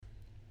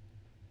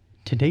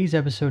Today's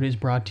episode is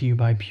brought to you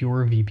by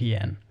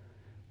PureVPN.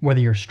 Whether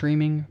you're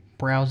streaming,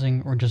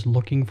 browsing, or just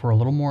looking for a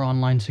little more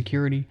online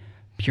security,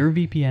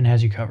 PureVPN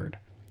has you covered.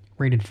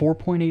 Rated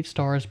 4.8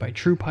 stars by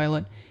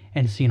Trupilot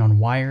and seen on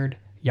Wired,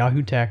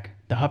 Yahoo Tech,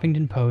 The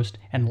Huffington Post,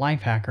 and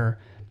Lifehacker,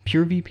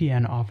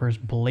 PureVPN offers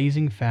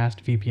blazing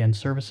fast VPN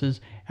services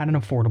at an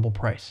affordable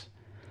price.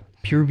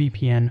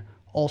 PureVPN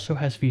also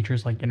has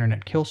features like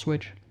Internet Kill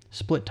Switch,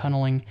 split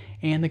tunneling,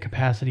 and the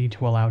capacity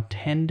to allow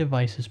 10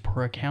 devices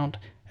per account,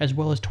 as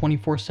well as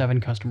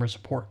 24/7 customer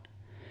support.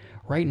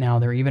 Right now,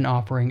 they're even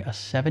offering a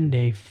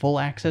 7-day full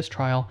access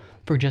trial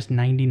for just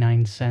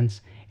 99 cents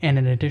and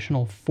an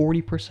additional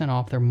 40%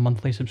 off their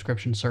monthly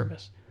subscription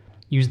service.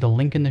 Use the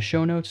link in the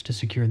show notes to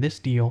secure this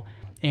deal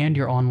and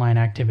your online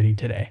activity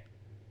today.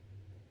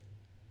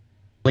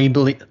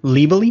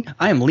 Legally?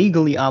 I am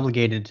legally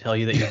obligated to tell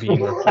you that you're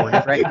being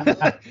recorded right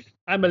now.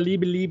 I'm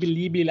obligated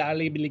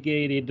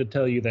to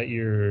tell you that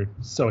you're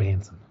so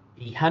handsome.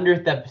 The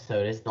 100th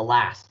episode is the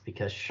last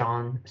because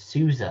Sean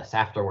sues us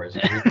afterwards.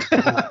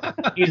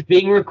 He's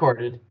being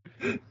recorded.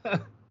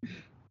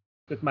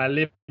 With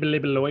my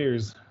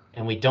lawyers.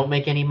 And we don't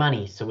make any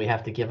money, so we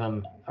have to give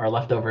him our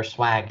leftover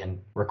swag and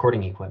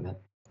recording equipment.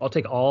 I'll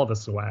take all the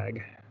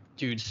swag.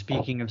 Dude,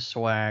 speaking of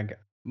swag,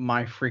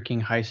 my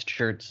freaking heist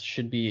shirts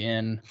should be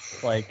in,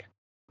 like,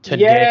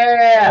 today.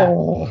 Yeah!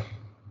 Oh,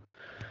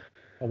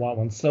 I want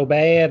one so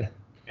bad.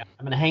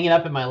 I'm going to hang it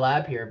up in my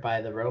lab here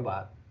by the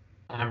robot.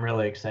 I'm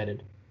really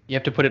excited. You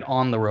have to put it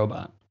on the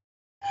robot.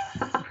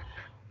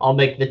 I'll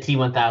make the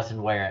T-1000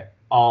 wear it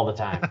all the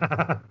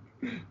time.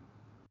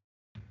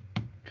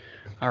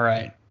 All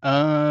right.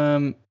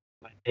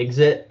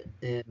 Exit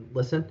and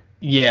listen.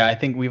 Yeah, I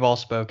think we've all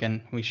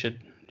spoken. We should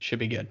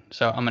be good.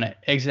 So I'm gonna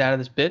exit out of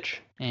this bitch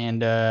and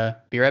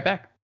be right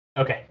back.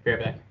 Okay, be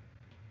right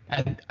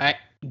back.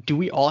 Do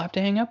we all have to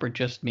hang up or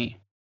just me?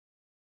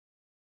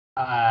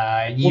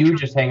 You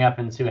just hang up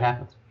and see what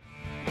happens.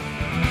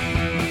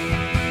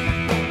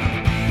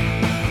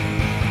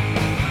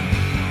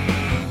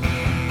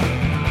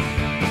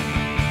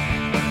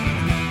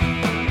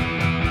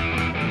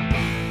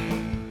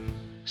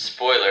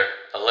 Spoiler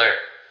alert.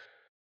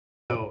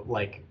 So,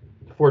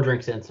 4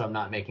 drinks in, so I'm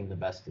not making the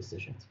best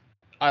decisions.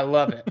 I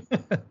love it.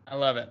 I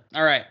love it.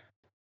 All right.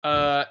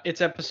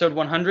 It's episode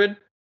 100, and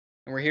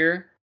we're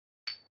here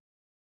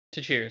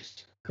to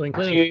cheers. Clink,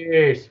 clink.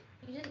 Cheers.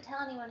 You didn't tell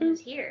anyone who's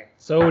here.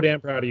 So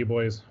damn proud of you,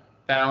 boys.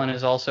 Fallon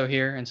is also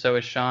here, and so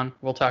is Sean.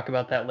 We'll talk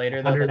about that later.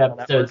 100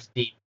 episodes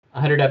deep.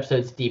 100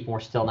 episodes deep, and we're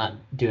still not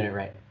doing it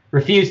right.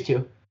 Refuse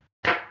to.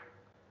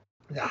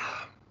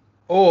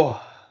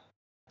 Oh.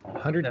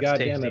 100 That's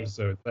goddamn tasty.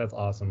 episodes. That's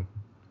awesome.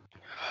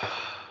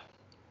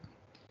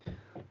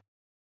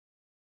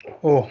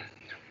 Oh.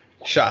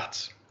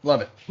 Shots.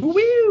 Love it.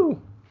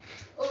 Woo!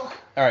 Oh,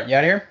 All right, you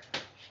out of here?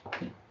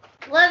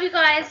 love you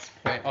guys.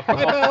 Okay, I'll come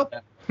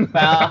up.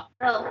 Val,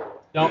 Oh,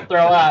 don't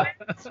throw up.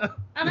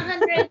 on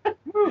 100.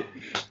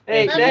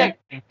 Hey, Love Nick.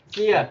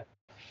 See ya.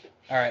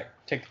 All right,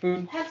 take the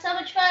food. Have so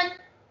much fun.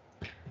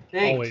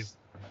 Thanks. Always.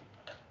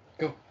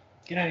 Go.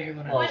 Get out of here,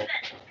 Luna. Oh.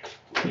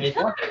 Come on, honey.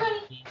 Come on,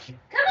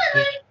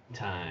 honey.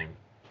 Time.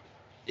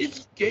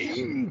 It's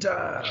game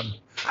time.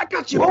 I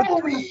got you for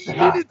 3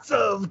 minutes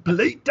of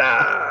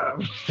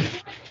playtime.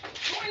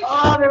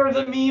 Oh, there was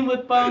a meme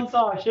with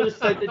Bonesaw. I should have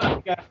said that to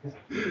you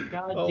guys.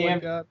 God Oh my damn.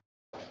 god.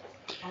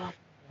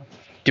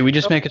 Did we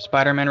just make a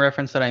Spider-Man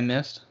reference that I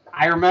missed?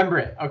 I remember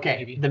it.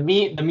 Okay. The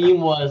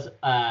meme was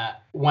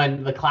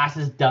when the class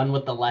is done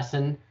with the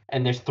lesson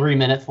and there's 3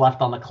 minutes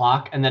left on the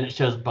clock, and then it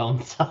shows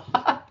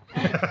Bonesaw.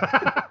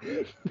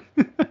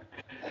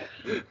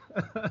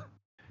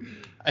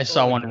 I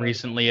saw one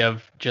recently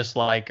of just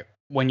like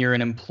when you're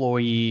an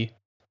employee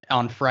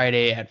on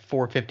Friday at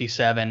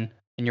 4:57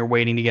 and you're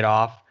waiting to get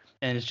off,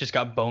 and it's just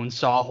got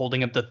Bonesaw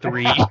holding up the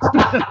 3.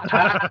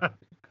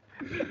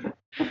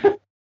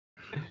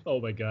 Oh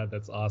my god,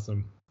 that's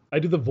awesome. I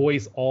do the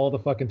voice all the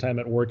fucking time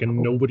at work and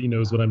nobody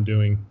knows what I'm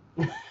doing.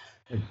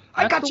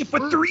 I got you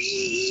for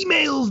 3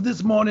 emails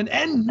this morning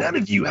and none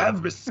of you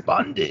have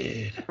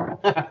responded.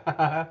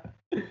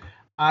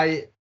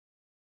 I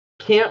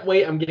can't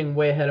wait. I'm getting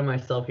way ahead of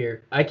myself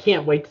here. I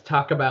can't wait to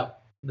talk about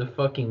the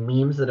fucking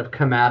memes that have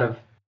come out of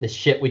the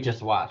shit we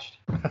just watched.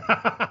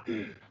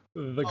 The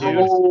goose.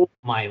 Oh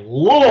my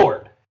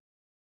lord.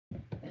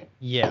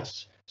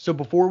 Yes. So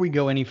before we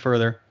go any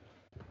further,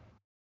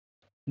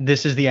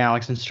 this is the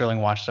Alex and Sterling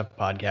Watch Stuff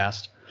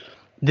podcast.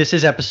 This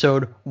is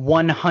episode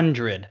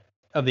 100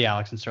 of the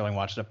Alex and Sterling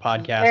Watch Stuff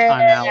podcast.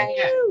 I'm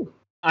Alex.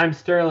 I'm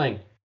Sterling.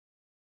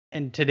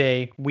 And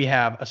today we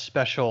have a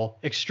special,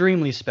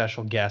 extremely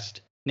special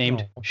guest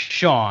named Oh.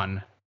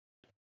 Sean.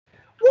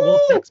 Well,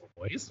 thanks,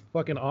 boys.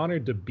 Fucking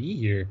honored to be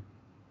here.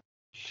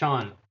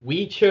 Sean,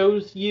 we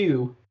chose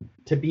you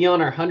to be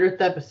on our 100th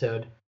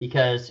episode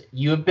because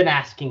you have been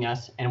asking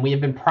us and we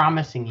have been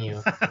promising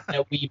you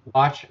that we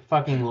watch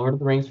fucking Lord of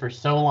the Rings for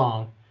so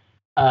long.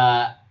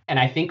 And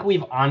I think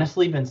we've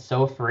honestly been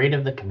so afraid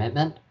of the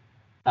commitment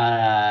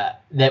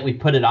that we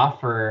put it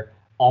off for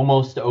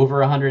almost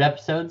over 100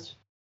 episodes.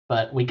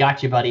 But we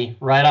got you, buddy,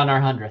 right on our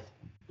 100th.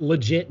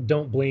 legit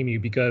don't blame you,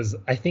 because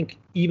I think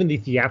even the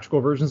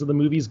theatrical versions of the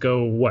movies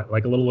go,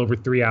 like a little over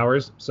 3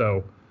 hours.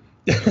 So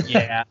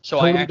Yeah. So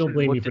totally I don't actually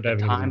blame you looked for at the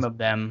diving into time these. of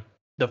them.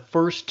 The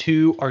first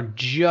two are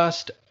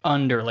just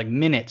under, like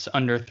minutes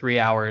under 3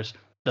 hours.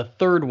 The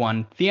third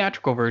one,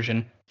 theatrical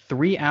version,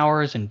 3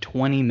 hours and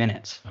 20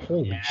 minutes.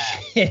 Holy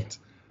shit.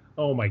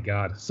 Oh my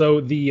god.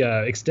 So the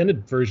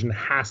extended version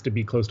has to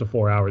be close to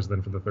 4 hours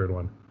then for the third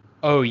one.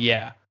 Oh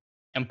yeah.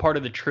 And part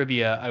of the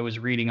trivia I was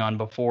reading on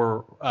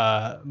before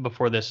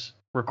this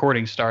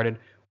recording started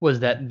was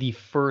that the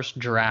first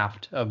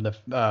draft of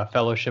the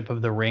Fellowship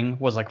of the Ring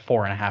was like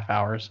 4.5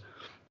 hours.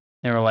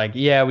 They were like,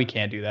 yeah, we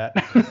can't do that.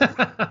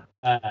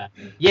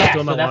 Yeah,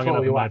 Still so not that's long what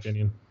enough we in my watched.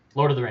 opinion.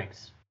 Lord of the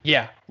Rings.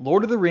 Yeah,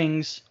 Lord of the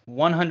Rings,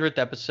 100th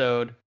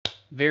episode.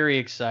 Very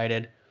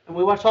excited. And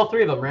we watched all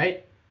three of them,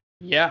 right?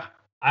 Yeah,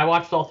 I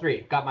watched all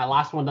three. Got my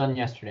last one done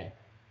yesterday.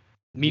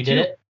 me You too.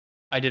 did it?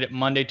 I did it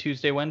Monday,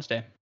 Tuesday,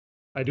 Wednesday.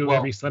 I do it Well-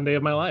 every Sunday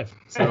of my life.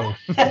 So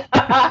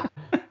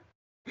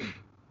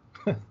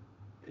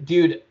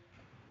Dude,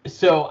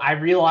 so I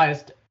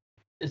realized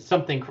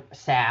something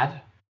sad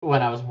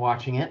when I was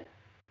watching it.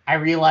 I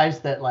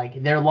realized that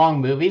like they're long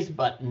movies,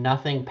 but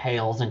nothing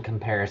pales in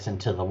comparison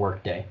to the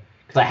Workday.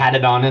 Because I had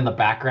it on in the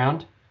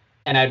background,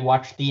 and I'd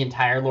watch the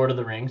entire Lord of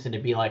the Rings, and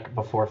it'd be like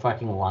before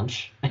fucking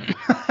lunch.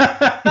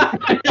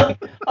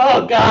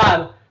 Oh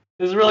God,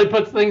 this really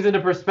puts things into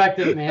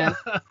perspective, man.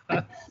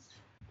 This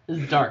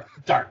is dark.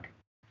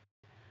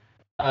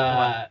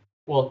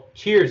 Well,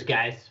 cheers,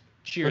 guys.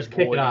 Cheers, Let's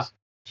kick boys. it off.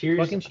 Cheers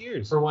fucking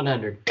cheers. for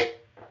 100.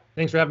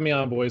 Thanks for having me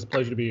on, boys.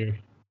 Pleasure to be here.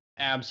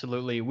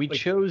 Absolutely. We Like-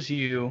 chose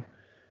you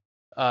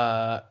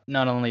not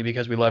only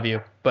because we love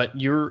you, but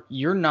your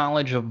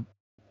knowledge of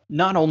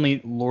not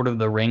only Lord of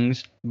the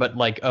Rings, but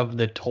like of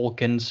the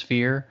Tolkien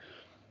sphere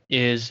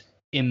is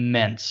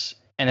immense.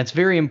 And it's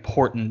very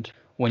important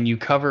when you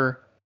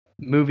cover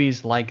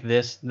movies like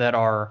this that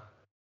are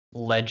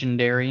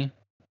legendary,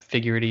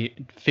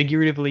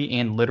 figuratively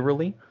and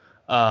literally.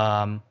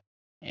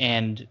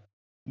 And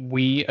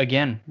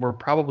we're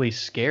probably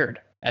scared.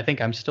 I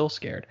think I'm still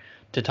scared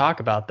to talk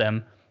about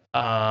them,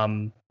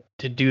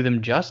 to do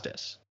them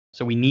justice.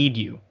 So we need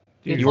you.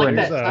 It's Dude, like in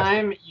that there's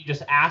time you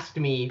just asked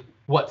me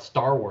what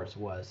Star Wars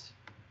was,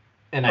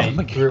 and I Oh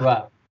my grew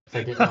up. So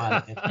I didn't know how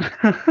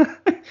to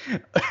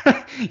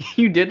answer.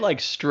 You did like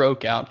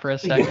stroke out for a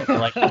second. You're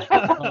like,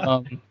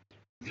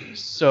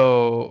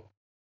 so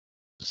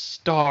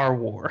Star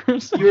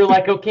Wars. You were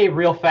like, okay,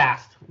 real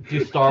fast,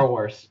 do Star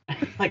Wars.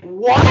 Like,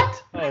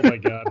 what? Oh my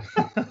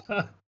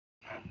god.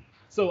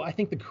 So I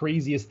think the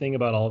craziest thing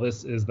about all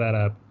this is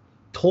that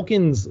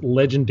Tolkien's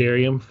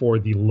legendarium for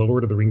the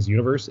Lord of the Rings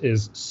universe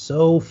is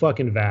so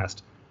fucking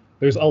vast.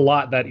 There's a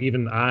lot that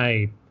even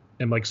I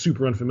am like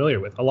super unfamiliar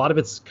with. A lot of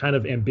it's kind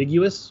of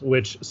ambiguous,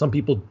 which some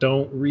people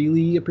don't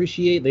really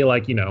appreciate. They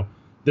like,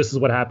 this is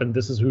what happened,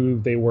 this is who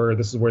they were,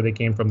 this is where they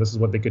came from, this is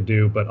what they could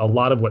do. But a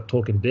lot of what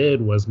Tolkien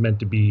did was meant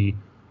to be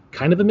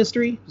kind of a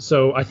mystery.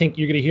 So I think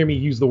you're going to hear me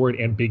use the word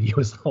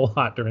ambiguous a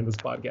lot during this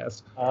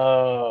podcast.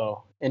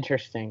 Oh,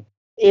 interesting.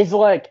 Is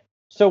like,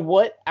 so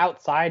what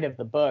outside of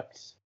the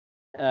books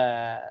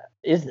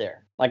is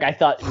there? Like, I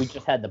thought we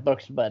just had the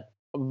books, but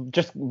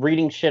just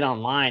reading shit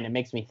online, it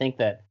makes me think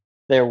that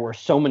there were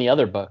so many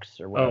other books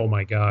or whatever. Oh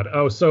my god.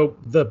 Oh, so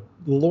the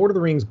Lord of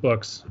the Rings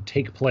books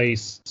take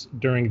place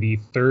during the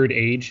Third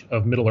Age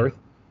of Middle-earth,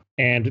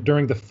 and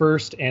during the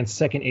First and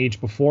Second Age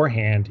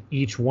beforehand,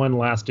 each one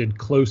lasted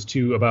close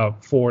to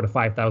about 4,000 to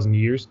 5,000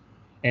 years,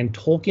 and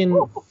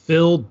Tolkien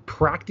filled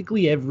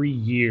practically every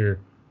year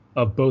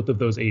of both of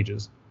those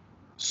ages.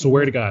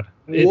 Swear to God.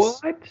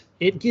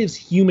 It gives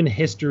human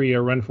history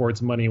a run for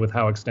its money with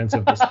how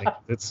extensive this thing is.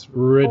 It's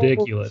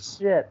ridiculous.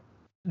 Oh, shit.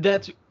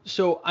 That's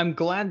so. I'm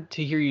glad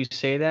to hear you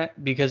say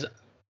that, because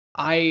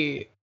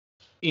now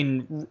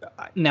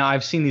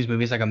I've seen these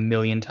movies like a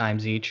million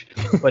times each,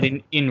 but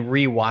in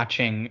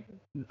rewatching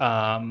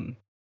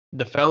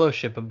the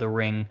Fellowship of the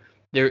Ring,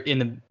 there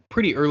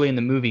pretty early in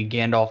the movie,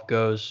 Gandalf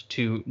goes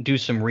to do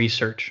some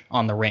research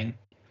on the ring,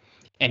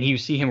 and you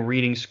see him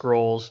reading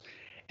scrolls,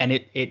 and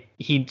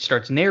he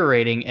starts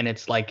narrating, and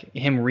it's like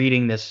him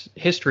reading this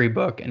history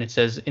book, and it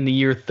says in the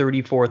year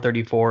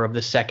 3434 of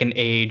the Second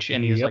Age,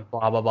 and he's Yep. like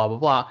blah blah blah blah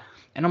blah,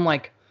 and I'm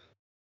like,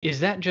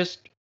 is that just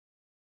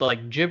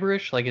like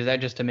gibberish? Like, is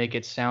that just to make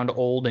it sound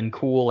old and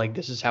cool? Like,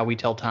 this is how we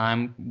tell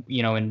time,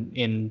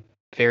 in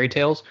fairy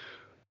tales?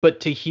 But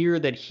to hear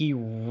that he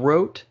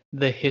wrote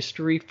the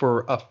history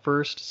for a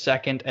first,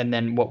 second, and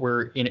then what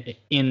we're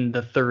in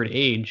the Third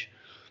Age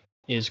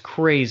is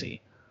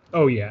crazy.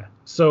 Oh yeah.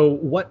 So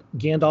what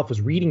Gandalf was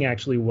reading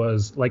actually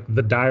was like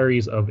the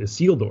diaries of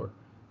Isildur,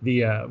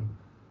 the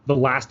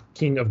last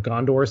king of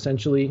Gondor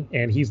essentially,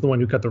 and he's the one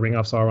who cut the ring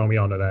off Sauron. We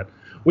all know that.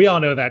 We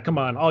all know that. Come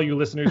on, all you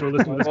listeners who are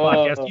listening to this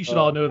podcast, you should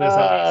all know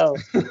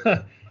this.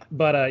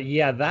 But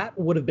yeah, that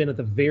would have been at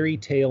the very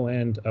tail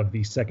end of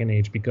the Second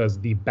Age, because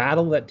the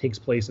battle that takes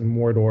place in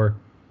Mordor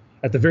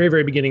at the very,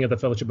 very beginning of the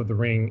Fellowship of the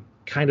Ring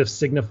kind of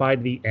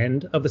signified the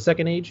end of the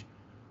Second Age.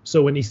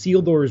 So when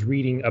Isildur is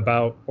reading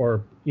about,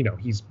 or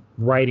he's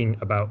writing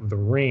about the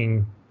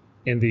ring,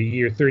 in the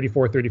year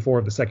 3434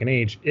 of the Second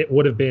Age, it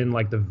would have been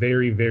like the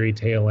very, very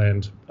tail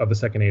end of the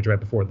Second Age, right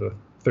before the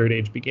Third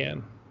Age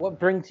began. What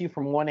brings you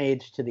from one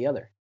age to the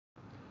other?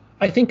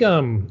 I think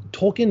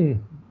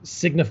Tolkien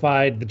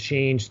signified the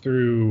change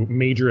through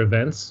major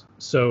events.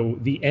 So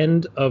the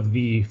end of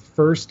the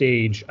First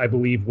Age, I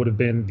believe, would have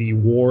been the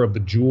War of the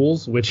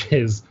Jewels, which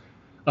is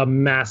a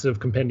massive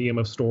compendium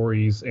of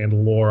stories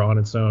and lore on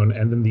its own.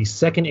 And then the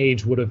Second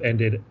Age would have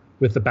ended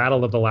with the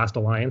Battle of the Last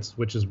Alliance,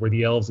 which is where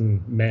the elves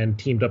and men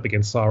teamed up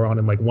against Sauron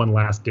in like one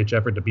last ditch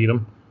effort to beat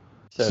him.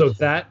 So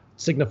that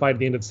signified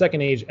the end of the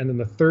Second Age. And then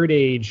the Third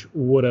Age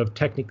would have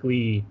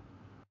technically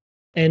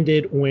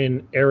ended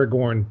when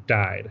Aragorn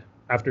died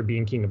after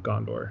being King of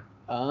Gondor.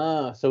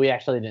 Oh, so we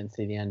actually didn't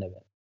see the end of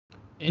it.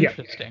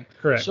 Interesting.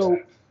 Yeah, correct. So,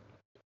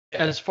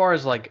 as far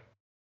as like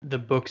the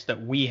books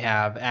that we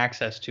have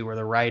access to or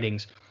the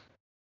writings,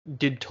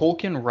 did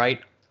Tolkien write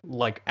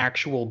like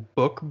actual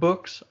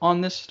books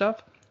on this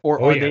stuff? Or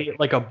are they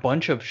like a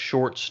bunch of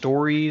short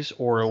stories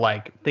or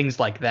like things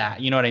like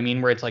that? You know what I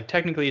mean? Where it's like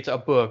technically it's a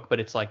book, but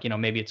it's like, you know,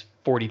 maybe it's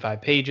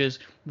 45 pages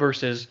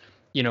versus,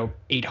 you know,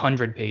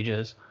 800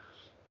 pages.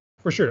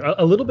 For sure.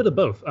 A little bit of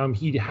both.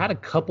 He had a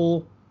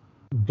couple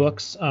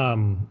books.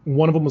 One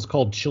of them was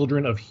called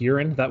Children of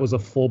Hurin. That was a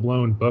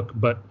full-blown book,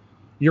 but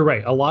you're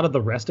right. A lot of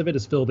the rest of it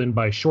is filled in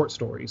by short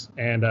stories,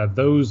 and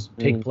those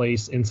take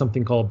place in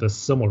something called the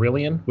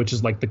Silmarillion, which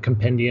is like the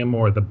compendium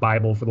or the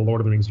Bible for the Lord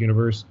of the Rings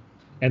universe,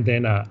 and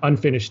then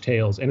Unfinished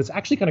Tales. And it's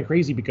actually kind of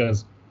crazy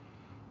because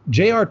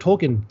J.R.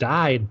 Tolkien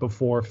died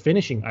before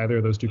finishing either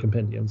of those two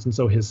compendiums, and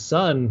so his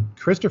son,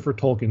 Christopher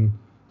Tolkien,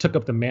 took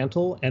up the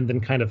mantle and then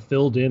kind of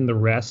filled in the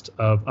rest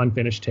of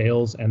Unfinished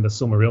Tales and the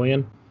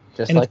Silmarillion.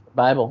 Just like the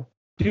Bible.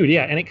 Dude,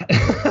 yeah, and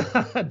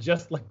it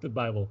just like the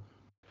Bible.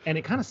 And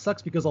it kind of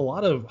sucks because a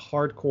lot of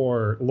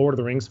hardcore Lord of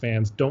the Rings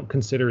fans don't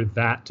consider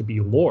that to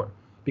be lore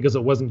because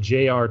it wasn't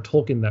J.R.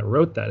 Tolkien that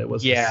wrote that. It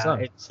was his son.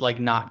 Yeah, it's like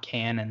not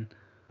canon.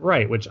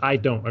 Right, which I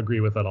don't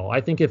agree with at all.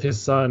 I think if his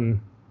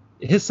son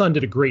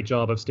did a great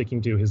job of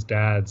sticking to his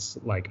dad's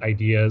like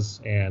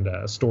ideas and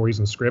stories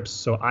and scripts,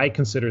 so I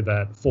consider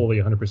that fully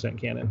 100%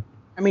 canon.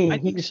 I mean, I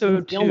he's think so,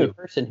 the only too.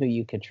 person who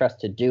you could trust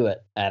to do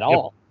it at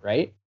all,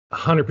 right?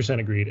 100%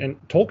 agreed. And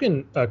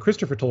Tolkien,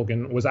 Christopher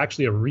Tolkien, was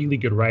actually a really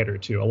good writer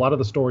too. A lot of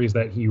the stories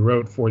that he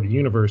wrote for the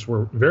universe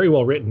were very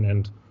well written,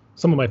 and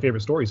some of my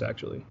favorite stories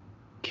actually.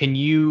 Can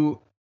you,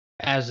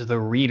 as the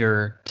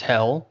reader,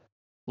 tell,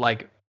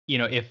 like, you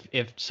know, if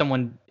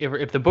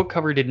the book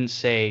cover didn't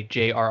say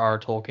J.R.R.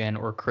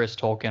 Tolkien or Chris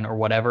Tolkien or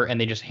whatever,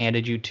 and they just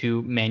handed you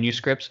two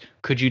manuscripts,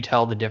 could you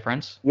tell the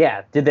difference?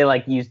 Yeah. Did they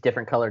like use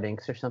different colored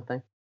inks or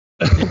something?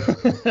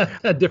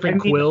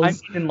 Different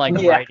quills. I mean, like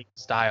writing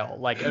style,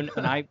 like, and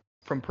I,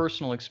 from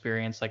personal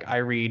experience, like I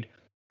read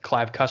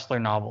Clive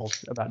Cussler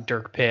novels about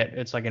Dirk Pitt.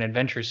 It's like an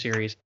adventure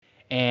series,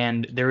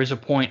 and there is a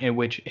point in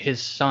which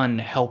his son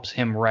helps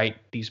him write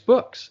these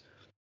books,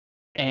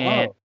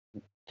 and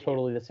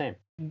totally the same.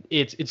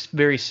 It's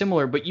very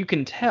similar, but you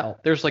can tell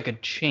there's like a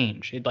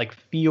change. It like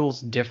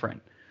feels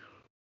different.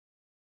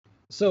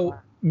 So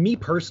me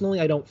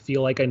personally, I don't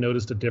feel like I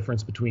noticed a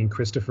difference between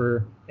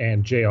Christopher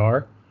and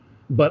JR.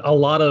 But a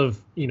lot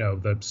of, you know,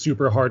 the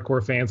super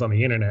hardcore fans on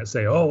the internet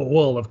say, oh,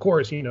 well, of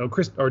course, you know,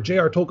 Chris or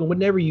J.R. Tolkien would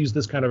never use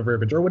this kind of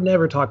verbiage or would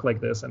never talk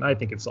like this. And I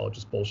think it's all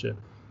just bullshit.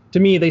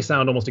 To me, they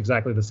sound almost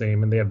exactly the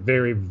same, and they have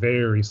very,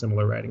 very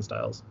similar writing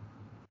styles.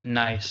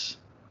 Nice.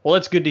 Well,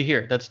 that's good to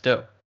hear. That's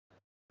dope.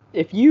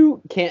 If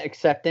you can't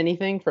accept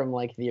anything from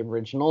like the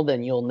original,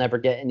 then you'll never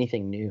get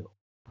anything new.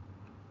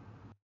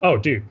 Oh,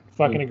 dude,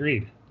 fucking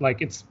agreed.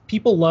 Like, it's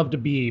people love to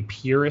be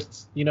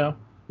purists, you know,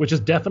 which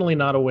is definitely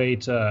not a way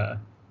to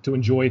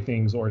enjoy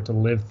things or to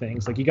live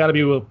things. Like, you got to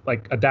be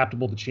like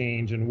adaptable to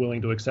change and willing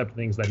to accept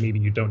things that maybe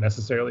you don't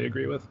necessarily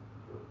agree with.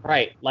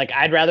 Right. Like,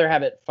 I'd rather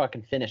have it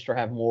fucking finished or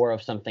have more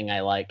of something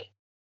I like,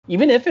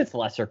 even if it's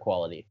lesser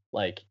quality.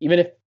 Like, even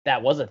if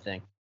that was a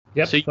thing.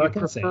 Yep. So you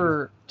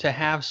prefer to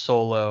have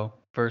Solo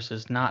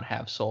versus not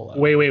have Solo?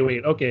 Wait.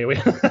 Okay, wait.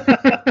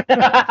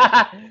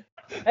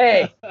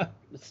 Hey,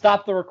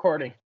 stop the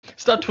recording.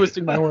 Stop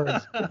twisting my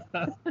words.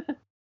 I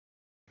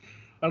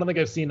don't think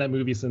I've seen that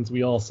movie since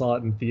we all saw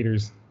it in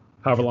theaters,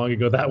 however long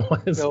ago that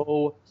was.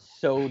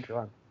 So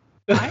drunk.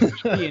 I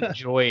actually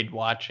enjoyed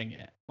watching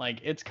it.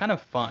 Like, it's kind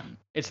of fun.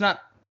 It's not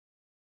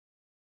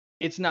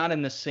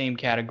in the same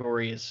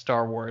category as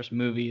Star Wars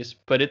movies,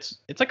 but it's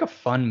like a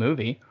fun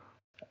movie.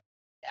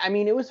 I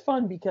mean, it was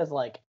fun because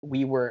like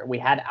we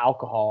had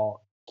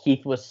alcohol.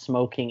 Keith was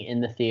smoking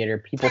in the theater.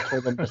 People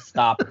told him to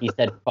stop. He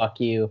said, "Fuck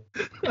you."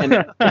 And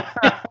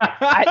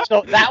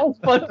so that was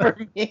fun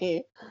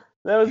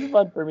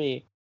for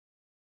me.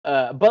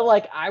 But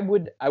like I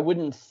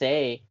wouldn't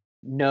say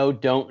no,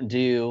 don't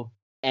do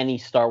any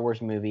Star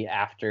Wars movie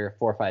after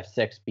 4, 5,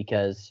 6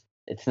 because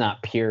it's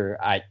not pure.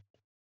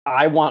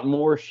 I want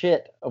more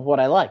shit of what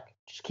I like.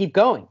 Just keep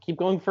going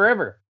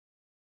forever.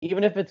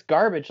 Even if it's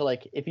garbage,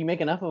 like if you make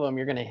enough of them,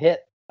 you're gonna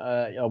hit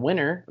a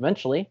winner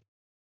eventually.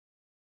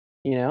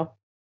 You know.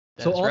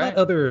 So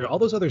all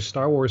those other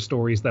Star Wars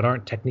stories that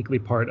aren't technically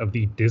part of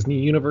the Disney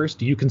universe,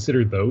 do you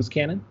consider those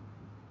canon?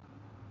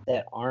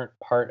 that aren't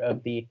part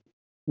of the.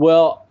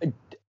 Well,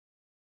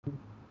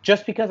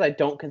 just because I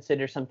don't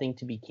consider something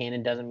to be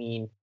canon doesn't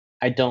mean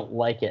I don't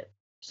like it.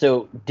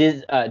 So,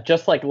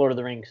 just like Lord of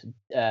the Rings,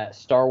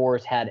 Star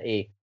Wars had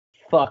a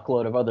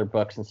fuckload of other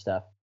books and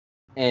stuff.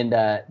 And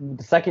the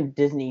second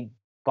Disney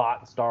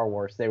bought Star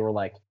Wars, they were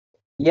like,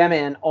 "Yeah,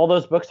 man, all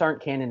those books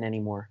aren't canon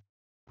anymore."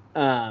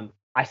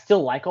 I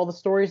still like all the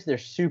stories; they're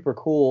super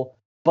cool.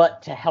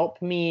 But to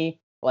help me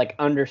like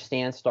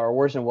understand Star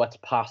Wars and what's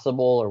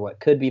possible or what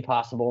could be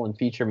possible in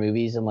future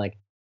movies, and like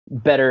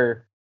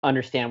better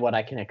understand what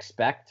I can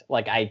expect,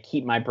 like I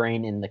keep my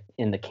brain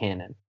in the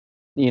canon.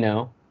 You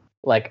know,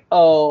 like,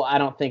 oh, I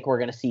don't think we're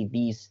gonna see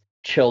these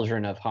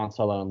children of Han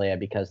Solo and Leia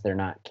because they're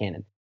not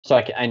canon.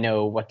 So I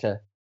know what to,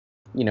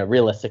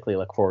 realistically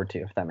look forward to,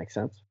 if that makes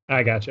sense.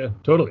 I gotcha.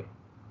 Totally.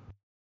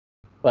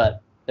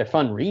 But they're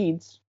fun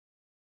reads.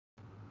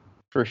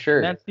 For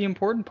sure. That's the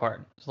important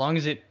part. As long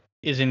as it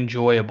is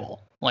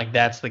enjoyable, like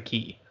that's the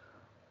key.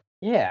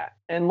 Yeah,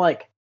 and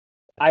like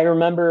I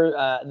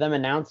remember them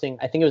announcing,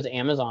 I think it was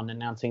Amazon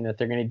announcing that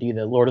they're going to do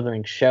the Lord of the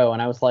Rings show,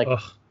 and I was like,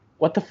 Ugh.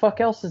 what the fuck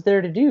else is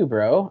there to do,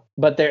 bro?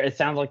 But it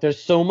sounds like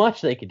there's so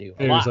much they could do.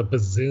 There's a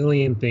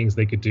bazillion things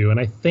they could do, and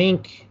I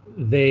think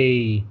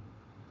they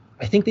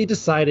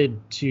decided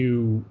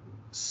to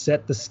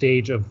set the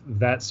stage of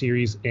that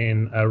series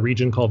in a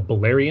region called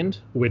Beleriand,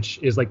 which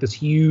is like this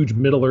huge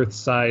Middle-earth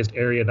sized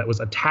area that was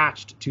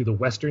attached to the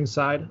western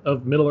side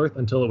of Middle-earth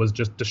until it was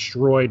just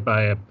destroyed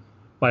by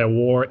a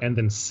war and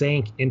then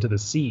sank into the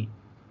sea.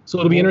 So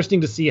it'll be interesting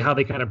to see how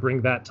they kind of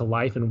bring that to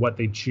life and what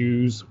they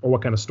choose, or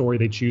what kind of story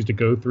they choose to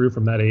go through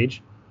from that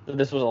age. So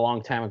this was a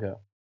long time ago.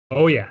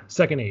 Oh yeah,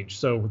 Second Age,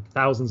 so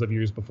thousands of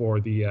years before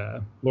the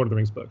Lord of the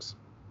Rings books.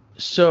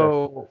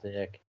 So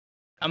Sick.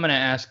 I'm going to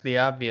ask the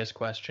obvious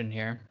question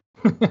here.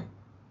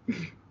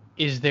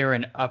 Is there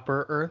an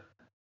upper Earth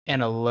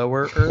and a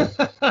lower Earth?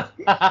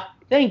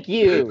 Thank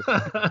you.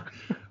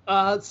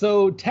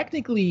 So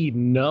technically,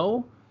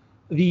 no.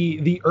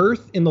 The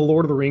Earth in the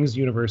Lord of the Rings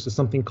universe is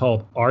something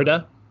called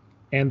Arda,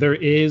 and there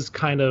is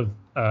kind of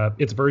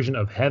its version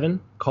of heaven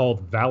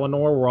called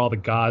Valinor, where all the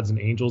gods and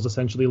angels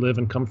essentially live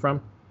and come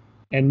from.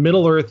 And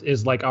Middle Earth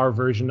is like our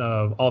version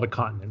of all the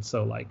continents.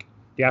 So like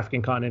the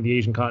African continent, the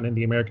Asian continent,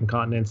 the American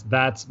continents,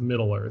 that's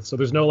Middle Earth. So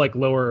there's no like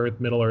lower Earth,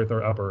 Middle Earth,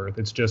 or Upper Earth.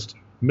 It's just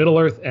Middle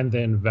Earth and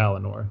then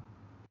Valinor.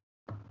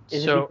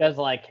 Is it because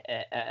like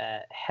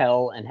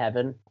hell and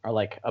heaven are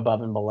like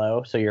above and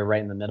below, so you're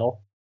right in the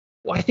middle?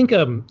 Well, I think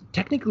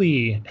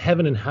technically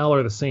heaven and hell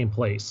are the same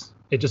place.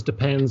 It just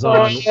depends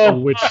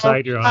on which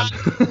side you're on.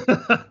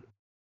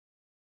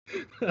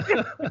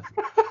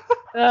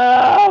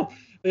 Oh!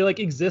 They like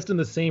exist in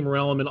the same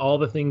realm, and all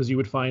the things you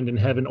would find in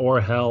heaven or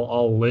hell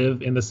all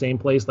live in the same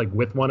place, like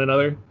with one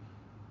another.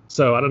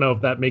 So I don't know if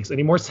that makes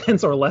any more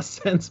sense or less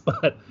sense,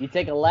 but You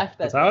take a left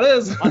that's how it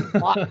is. one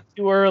block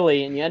too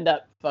early, and you end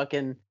up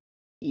fucking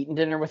eating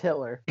dinner with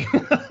Hitler.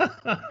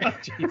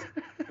 Jeez.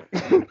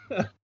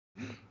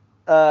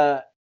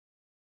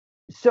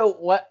 So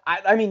what?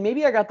 I mean,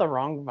 maybe I got the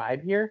wrong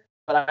vibe here,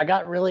 but I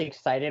got really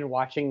excited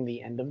watching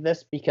the end of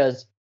this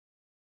because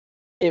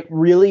it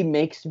really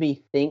makes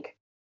me think.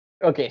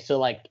 Okay, so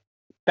like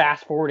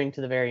fast forwarding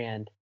to the very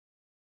end,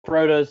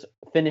 Frodo's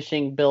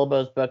finishing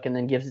Bilbo's book and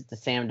then gives it to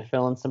Sam to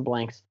fill in some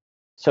blanks.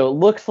 So it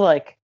looks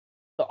like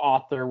the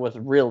author was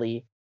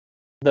really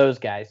those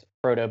guys,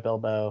 Frodo,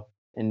 Bilbo,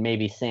 and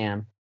maybe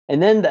Sam.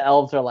 And then the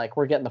elves are like,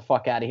 we're getting the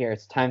fuck out of here.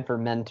 It's time for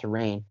men to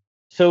reign.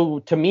 So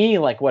to me,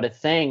 like what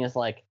it's saying is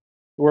like,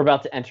 we're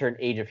about to enter an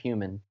age of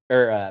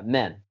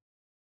men.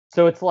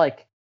 So it's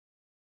like,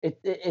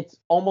 it's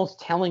almost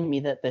telling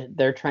me that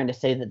they're trying to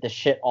say that the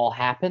shit all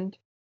happened.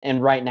 And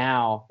right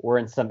now we're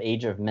in some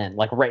age of men,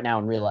 like right now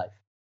in real life.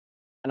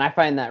 And I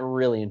find that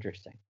really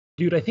interesting.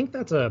 Dude, I think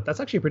that's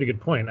actually a pretty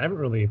good point. I haven't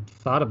really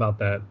thought about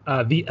that.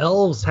 The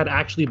elves had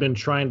actually been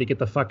trying to get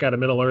the fuck out of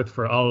Middle Earth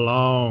for a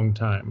long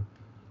time.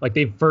 Like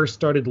they first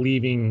started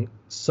leaving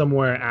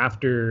somewhere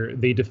after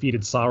they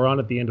defeated Sauron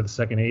at the end of the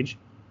Second Age.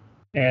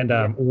 And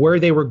where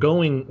they were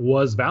going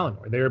was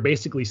Valinor. They were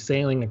basically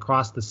sailing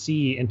across the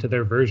sea into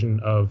their version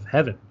of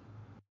heaven.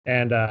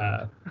 And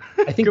I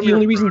think the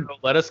only reason... Frodo,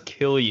 let us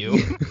kill you.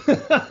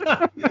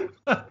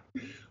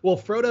 Well,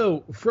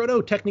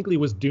 Frodo technically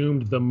was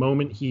doomed the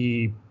moment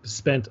he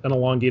spent an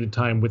elongated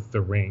time with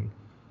the ring.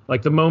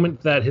 Like the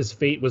moment that his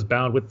fate was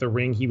bound with the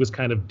ring, he was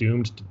kind of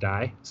doomed to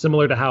die.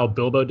 Similar to how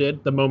Bilbo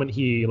did. The moment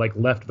he like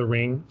left the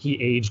ring,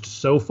 he aged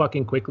so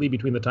fucking quickly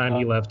between the time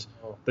he left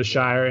the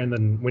Shire and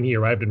then when he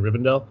arrived in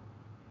Rivendell.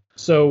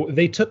 So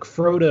they took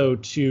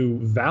Frodo to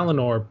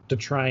Valinor to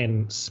try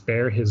and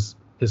spare his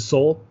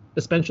soul,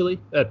 essentially.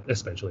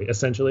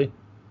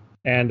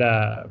 And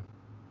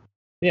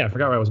yeah, I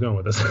forgot where I was going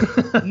with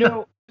this.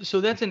 No,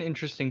 so that's an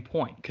interesting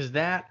point, because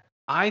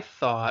I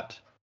thought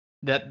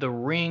that the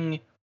ring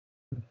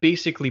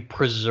basically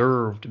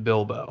preserved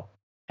Bilbo,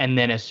 and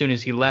then as soon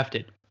as he left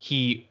it,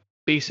 he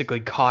basically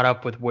caught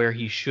up with where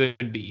he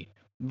should be,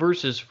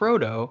 versus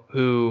Frodo,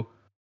 who,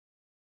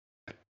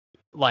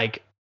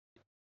 like,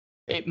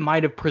 it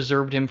might have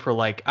preserved him for,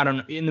 like, I don't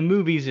know, in the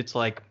movies it's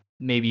like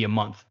maybe a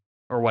month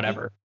or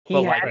whatever. He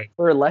But, had like, it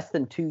for less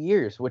than 2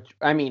 years, which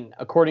I mean,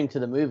 according to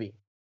the movie.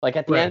 Like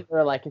at the Right. end,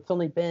 they're like, it's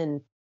only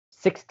been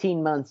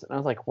 16 months, and I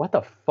was like, what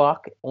the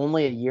fuck?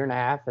 Only a year and a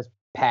half has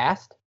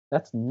passed?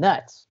 That's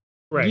nuts.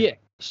 Right. Yeah.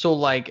 So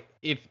like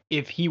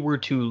if he were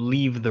to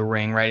leave the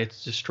ring, right,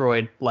 it's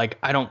destroyed. Like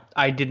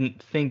I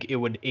didn't think it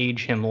would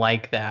age him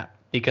like that,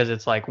 because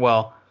it's like,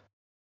 well,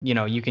 you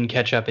know, you can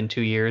catch up in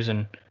 2 years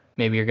and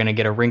maybe you're gonna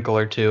get a wrinkle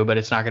or two, but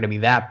it's not gonna be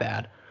that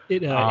bad.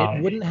 It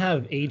wouldn't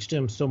have aged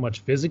him so much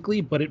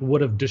physically, but it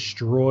would have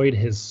destroyed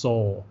his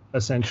soul,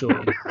 essentially.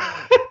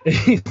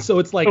 So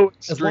it's like, So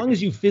as long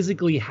as you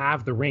physically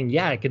have the ring,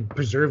 yeah, it could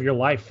preserve your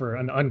life for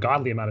an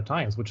ungodly amount of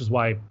times, which is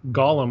why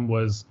Gollum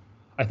was,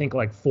 I think,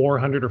 like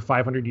 400 or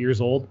 500 years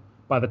old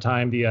by the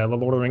time the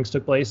Lord of the Rings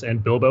took place,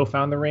 and Bilbo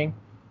found the ring.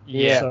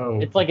 Yeah. So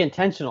It's like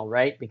intentional,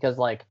 right? Because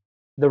like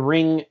the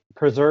ring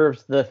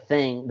preserves the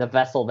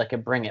vessel that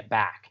could bring it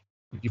back.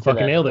 you to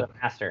fucking nailed to it. the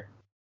master.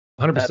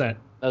 100%.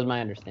 That was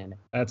my understanding.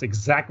 That's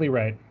exactly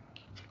right.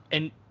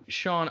 And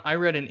Sean, I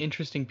read an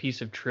interesting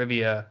piece of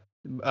trivia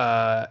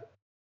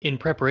in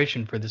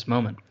preparation for this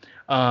moment,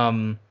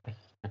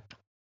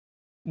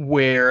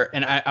 where,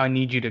 and I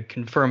need you to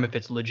confirm if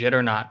it's legit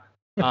or not.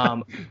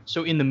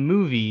 So in the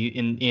movie,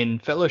 in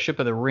Fellowship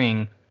of the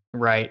Ring,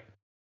 right,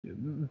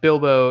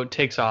 Bilbo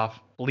takes off,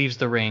 leaves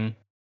the ring.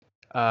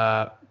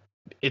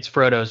 It's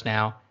Frodo's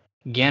now.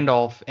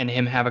 Gandalf and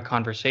him have a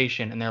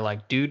conversation, and they're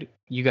like, dude,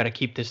 you got to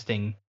keep this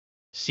thing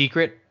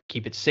secret,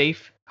 keep it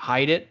safe,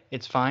 hide it,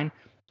 it's fine.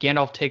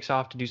 Gandalf takes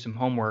off to do some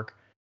homework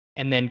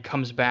and then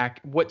comes back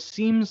what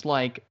seems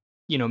like,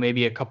 you know,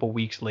 maybe a couple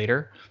weeks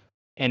later,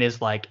 and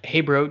is like, hey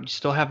bro, you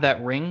still have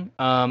that ring?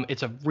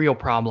 It's a real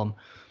problem.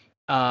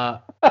 I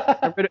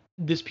read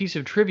this piece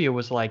of trivia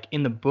was like,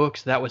 in the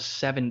books that was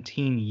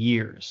 17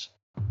 years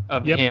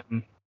of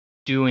him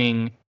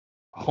doing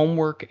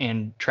homework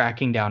and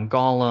tracking down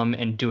Gollum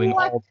and doing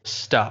all this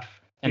stuff.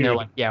 And they're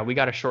like, yeah, we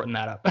got to shorten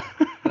that up.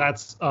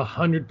 That's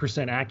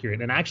 100%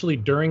 accurate. And actually,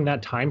 during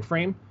that time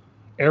frame,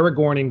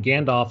 Aragorn and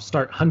Gandalf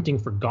start hunting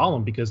for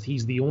Gollum because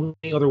he's the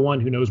only other one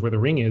who knows where the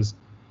ring is,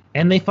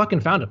 and they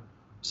fucking found him.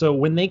 So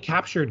when they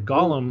captured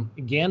Gollum,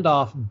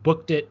 Gandalf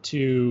booked it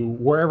to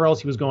wherever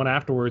else he was going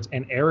afterwards,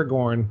 and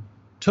Aragorn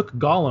took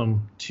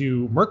Gollum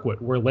to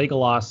Mirkwood, where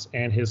Legolas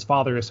and his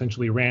father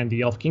essentially ran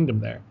the Elf Kingdom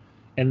there.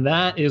 And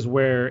that is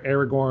where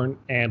Aragorn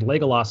and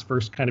Legolas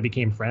first kind of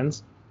became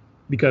friends,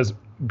 because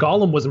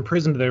Gollum was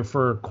imprisoned there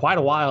for quite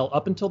a while,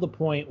 up until the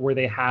point where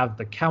they have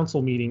the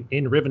council meeting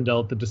in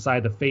Rivendell to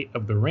decide the fate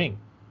of the ring.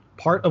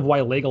 Part of why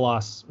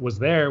Legolas was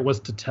there was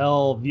to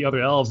tell the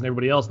other elves and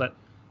everybody else that,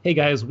 hey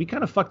guys, we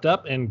kind of fucked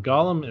up and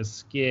Gollum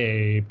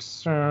escaped.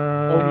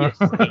 Oh,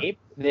 he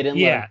escaped? They didn't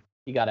let him,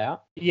 he got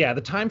out? Yeah,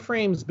 the time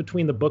frames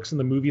between the books and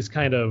the movies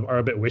kind of are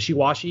a bit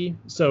wishy-washy.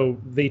 So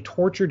they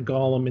tortured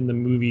Gollum in the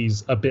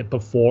movies a bit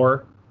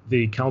before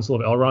the Council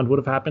of Elrond would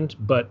have happened,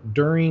 but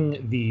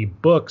during the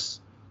books,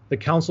 the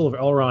Council of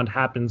Elrond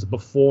happens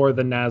before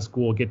the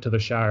Nazgul get to the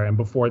Shire and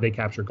before they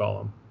capture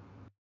Gollum,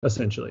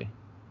 essentially.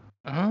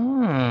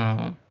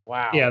 Oh.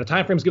 Wow. Yeah, the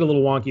time frames get a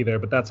little wonky there,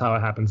 but that's how it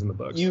happens in the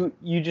books. You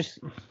just,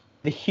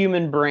 the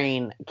human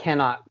brain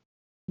cannot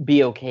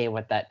be okay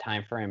with that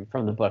time frame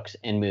from the books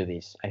and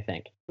movies, I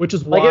think. Which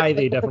is Like, why if-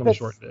 they if definitely it's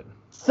shortened it.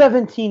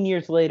 17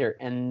 years later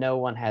and no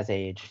one has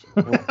aged.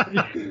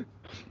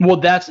 Well,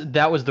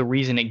 that was the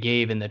reason it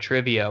gave in the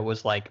trivia,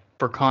 was like,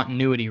 for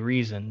continuity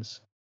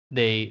reasons,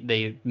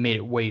 they made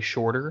it way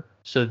shorter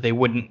so that they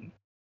wouldn't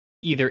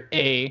either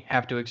A,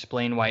 have to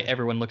explain why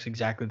everyone looks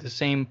exactly the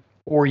same,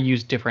 or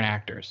use different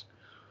actors.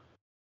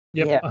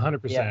 Yep, Yeah, 100%.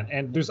 yeah.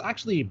 And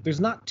there's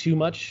not too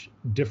much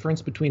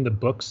difference between the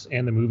books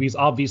and the movies.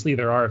 Obviously,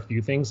 there are a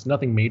few things,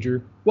 nothing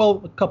major.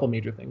 Well, a couple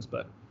major things,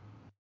 but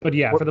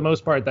yeah, for the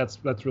most part, that's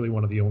really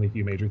one of the only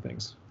few major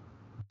things.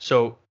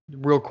 So,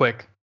 real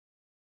quick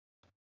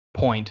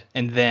point,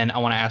 and then I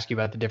want to ask you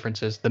about the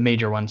differences, the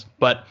major ones.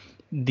 But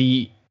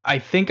I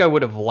think I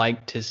would have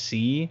liked to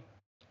see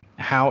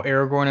how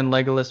Aragorn and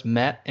Legolas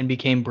met and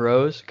became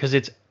bros, because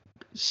it's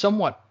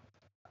somewhat,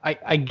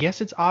 I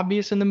guess it's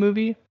obvious in the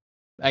movie.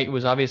 It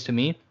was obvious to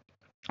me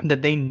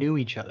that they knew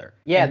each other.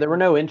 Yeah, there were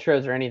no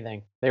intros or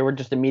anything. They were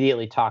just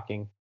immediately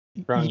talking.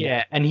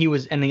 Yeah, and he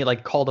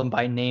like called him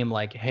by name,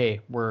 like,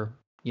 hey, we're,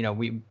 you know,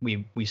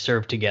 we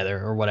served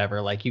together or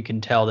whatever. Like, you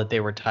can tell that they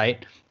were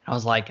tight. I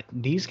was like,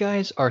 these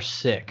guys are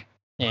sick,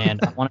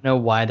 and I want to know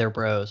why they're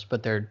bros,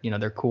 but they're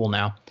cool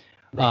now.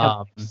 They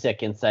have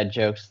sick inside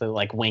jokes. They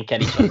like wink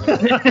at each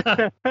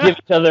other, give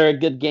each other a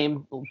good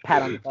game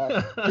pat on the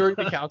butt. During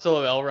the Council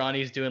of Elrond,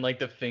 he's doing like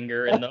the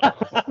finger and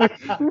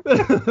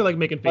the Like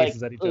making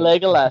faces at each other.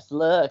 Legolas,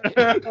 look.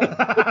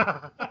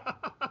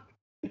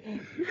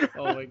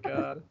 Oh my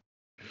god.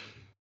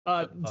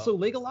 So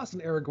Legolas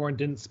and Aragorn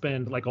didn't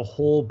spend like a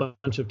whole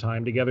bunch of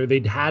time together.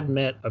 They had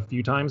met a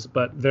few times,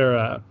 but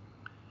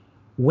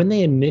when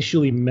they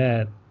initially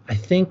met, I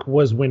think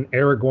was when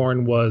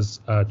Aragorn was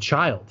a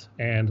child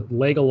and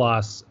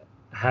Legolas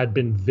had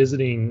been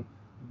visiting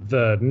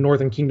the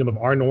northern kingdom of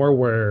Arnor,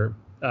 where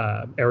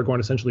Aragorn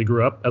essentially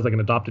grew up as like an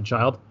adopted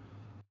child.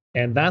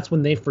 And that's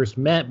when they first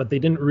met, but they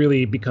didn't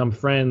really become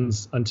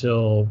friends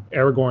until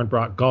Aragorn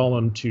brought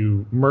Gollum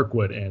to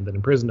Mirkwood and then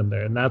imprisoned him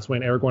there. And that's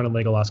when Aragorn and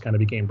Legolas kind of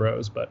became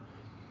bros. But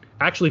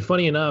actually,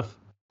 funny enough,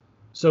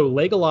 so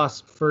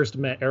Legolas first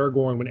met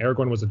Aragorn when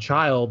Aragorn was a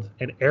child,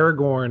 and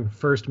Aragorn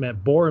first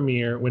met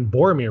Boromir when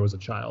Boromir was a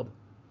child.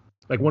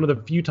 Like one of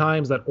the few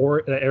times that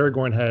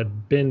Aragorn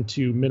had been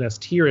to Minas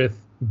Tirith,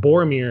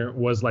 Boromir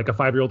was like a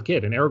 5-year-old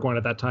kid, and Aragorn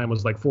at that time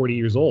was like 40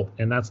 years old,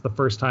 and that's the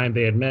first time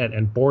they had met.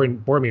 And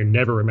Boromir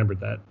never remembered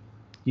that.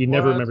 He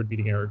never remembered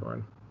meeting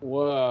Aragorn.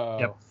 Whoa.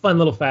 Yep, fun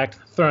little fact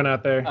thrown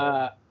out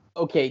there.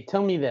 Okay,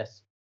 tell me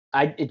this.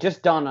 It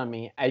just dawned on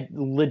me. I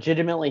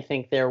legitimately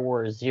think there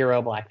were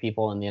 0 black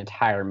people in the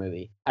entire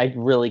movie. I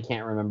really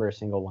can't remember a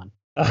single one.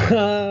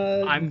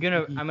 I'm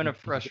gonna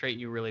frustrate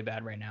you really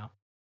bad right now.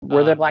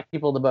 Were there black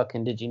people in the book,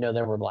 and did you know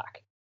there were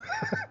black?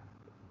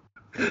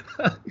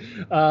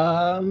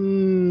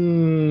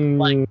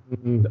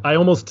 I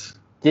almost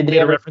did they made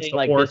a ever reference say to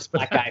like orcs, this but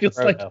black that guy feels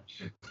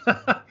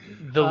Frodo?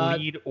 The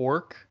lead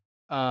orc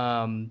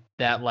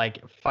that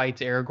like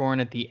fights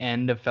Aragorn at the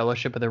end of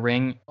Fellowship of the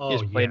Ring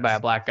is played by a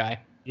black guy.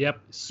 Yep,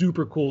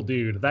 super cool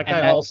dude. That And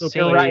guy that also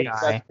same You're right.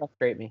 guy- That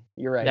frustrates me.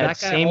 You're right. That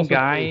same also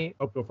guy-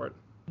 played- go for it.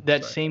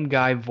 That Sorry. same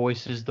guy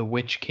voices the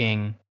Witch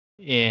King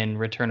in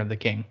Return of the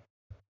King.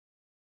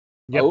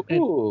 Yep. and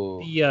Oh.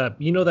 the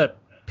you know that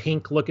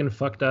pink looking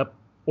fucked up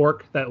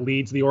orc that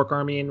leads the orc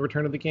army in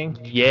Return of the King?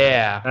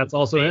 Yeah. That's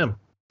also him.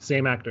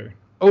 Same actor.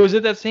 Oh, is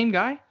it that same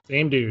guy?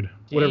 Same dude.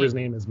 Whatever Dang. his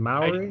name is. I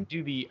Maori? didn't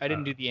do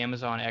the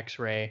Amazon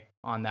X-ray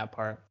on that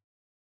part.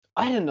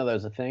 I didn't know that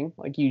was a thing.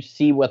 Like you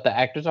see what the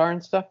actors are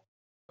and stuff.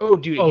 Oh,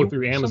 dude, Oh, you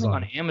through watch something Amazon.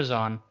 on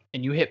Amazon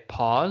and you hit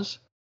pause,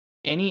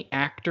 any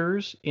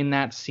actors in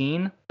that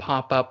scene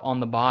pop up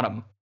on the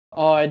bottom.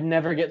 Oh, I'd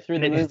never get through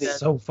the And movie. It's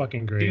so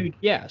fucking great. Dude,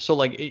 yeah. So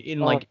like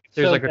in Oh, like if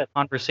there's so like a good.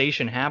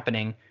 conversation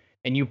happening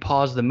and you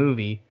pause the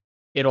movie,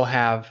 it'll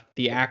have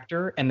the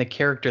actor and the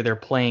character they're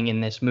playing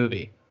in this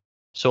movie.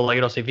 So like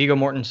it'll say Viggo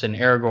Mortensen,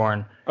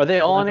 Aragorn. Are they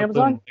all on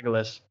Orlando Amazon? Bloom,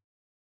 Legolas.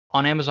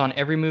 On Amazon,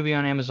 every movie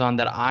on Amazon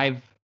that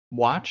I've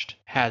watched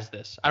has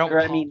this. I don't. Or,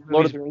 I pause mean,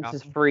 Lord movies of the Rings without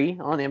is them. free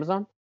on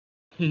Amazon.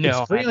 No,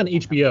 It's free on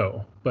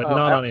HBO, but Oh,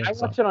 not on I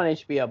Amazon. watch it on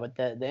HBO, but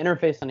the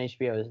interface on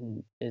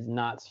HBO is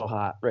not so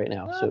hot right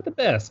now. Not So the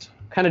best.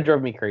 kind of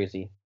drove me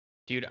crazy.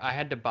 dude, I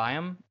had to buy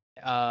them.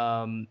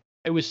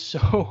 It was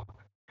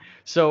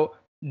so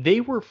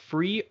they were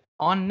free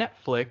on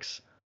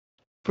Netflix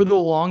for the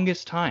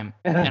longest time,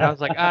 and I was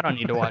like, I don't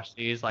need to watch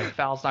these. Like,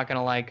 Fal's not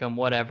gonna like them.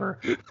 Whatever.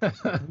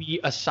 We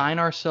assign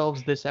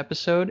ourselves this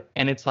episode,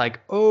 and it's like,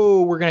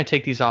 oh, we're gonna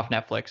take these off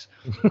Netflix.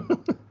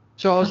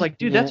 So I was like,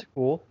 dude, that's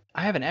cool.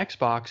 I have an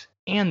Xbox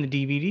and the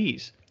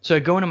DVDs. So I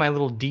go into my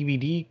little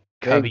DVD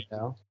There you cubby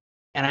go.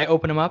 and I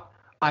open them up.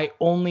 I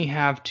only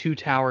have Two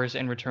Towers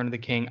and Return of the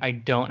King. I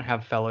don't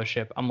have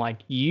Fellowship. I'm like,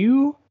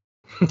 you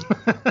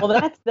Well,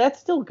 that's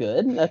still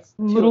good. That's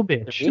little two of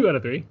bitch. three. 2 out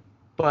of 3.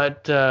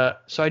 But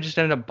so I just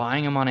ended up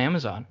buying them on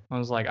Amazon. I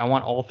was like, I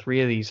want all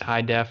 3 of these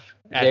high def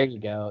at There you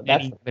go.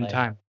 That's any the given play.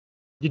 time.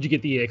 Did you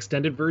get the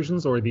extended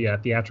versions or the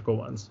theatrical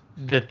ones?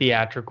 The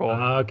theatrical.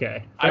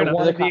 Okay. I Fair enough.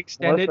 wanted Does it the cost more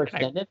extended. for and I-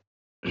 extended?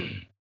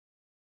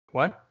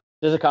 What?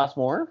 Does it cost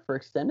more for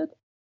extended?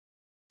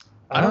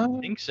 I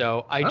don't think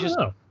so. I don't just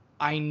know.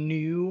 I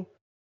knew,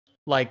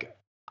 like,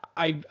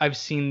 I've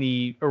seen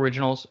the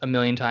originals a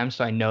million times,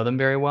 so I know them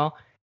very well.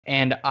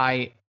 And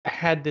I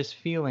had this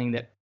feeling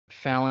that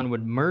Fallon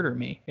would murder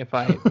me if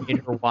I made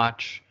her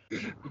watch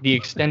the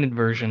extended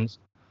versions.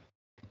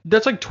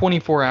 That's like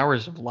 24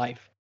 hours of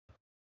life.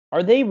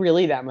 Are they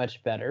really that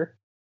much better?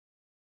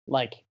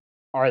 Like,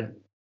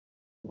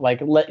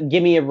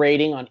 give me a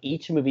rating on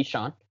each movie,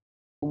 Sean,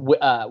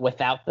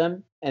 without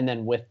them and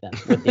then with them,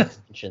 with the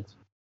extensions.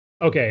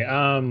 Okay.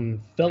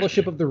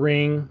 Fellowship of the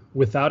Ring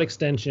without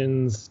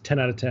extensions, 10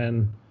 out of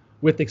 10.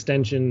 With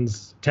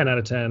extensions, 10 out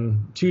of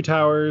 10. Two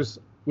Towers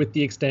with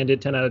the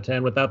extended, 10 out of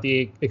 10. Without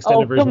the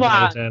extended version,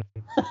 come 10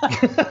 out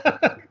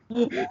of 10.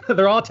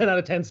 They're all 10 out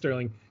of 10,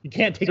 Sterling. You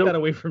can't take that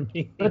away from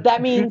me. But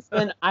that means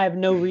then I have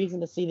no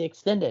reason to see the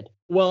extended.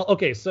 Well,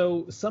 okay,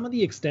 so some of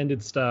the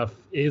extended stuff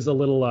is a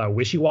little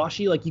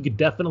wishy-washy. Like, you could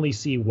definitely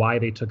see why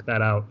they took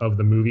that out of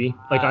the movie,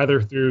 like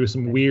either through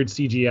some weird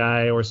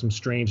CGI or some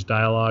strange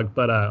dialogue.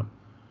 But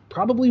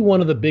probably one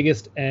of the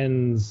biggest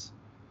ends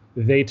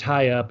they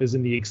tie up is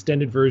in the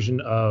extended version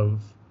of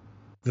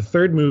the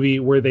third movie,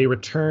 where they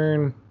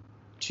return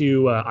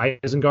to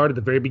Isengard at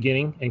the very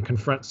beginning and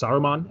confront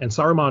Saruman. And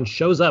Saruman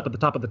shows up at the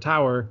top of the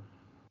tower,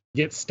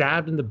 gets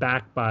stabbed in the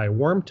back by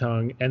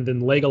Wormtongue, and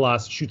then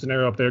Legolas shoots an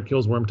arrow up there,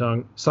 kills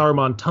Wormtongue.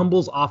 Saruman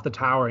tumbles off the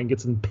tower and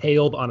gets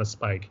impaled on a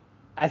spike.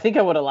 I think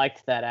I would have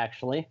liked that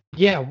actually.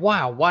 Yeah,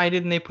 wow. Why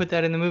didn't they put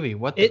that in the movie?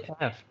 What the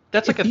F?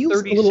 That's like It a feels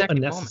 30 a little second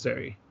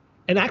unnecessary.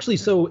 And actually,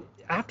 so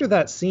after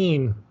that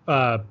scene,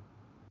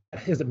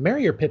 is it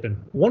Merry or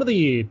Pippin? One of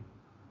the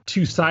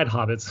two side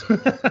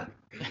hobbits.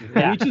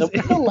 Yeah, reaches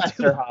the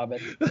lesser into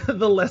hobbits.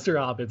 the lesser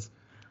hobbits.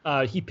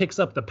 He picks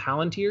up the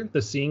Palantir,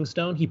 the Seeing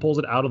Stone. He pulls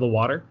it out of the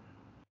water.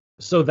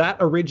 So that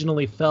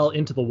originally fell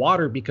into the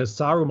water because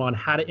Saruman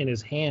had it in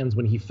his hands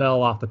when he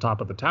fell off the top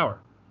of the tower.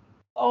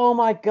 Oh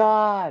my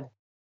god.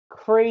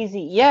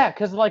 Crazy. Yeah,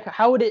 because like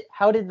how did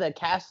the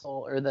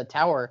castle or the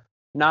tower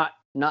not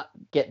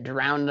get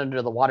drowned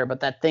under the water, but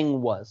that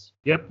thing was.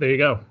 Yep, there you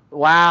go.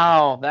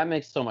 Wow, that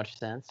makes so much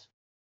sense.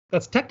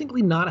 That's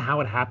technically not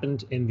how it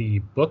happened in the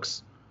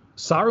books.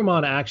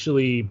 Saruman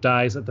actually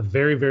dies at the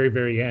very, very,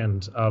 very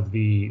end of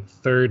the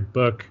third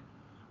book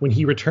when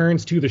he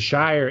returns to the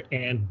Shire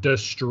and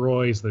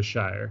destroys the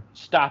Shire.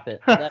 Stop it.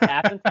 That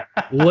happened?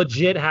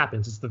 Legit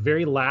happens. It's the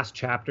very last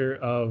chapter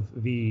of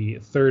the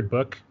third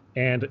book,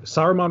 and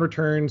Saruman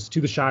returns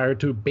to the Shire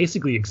to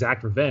basically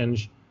exact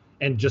revenge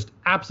and just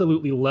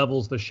absolutely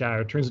levels the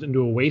Shire, turns it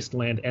into a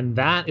wasteland, and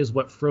that is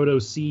what Frodo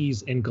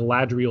sees in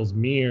Galadriel's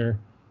mirror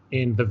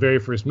in the very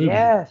first movie.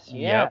 Yes,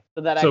 yeah. Yep.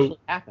 So that So- actually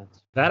happens.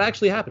 That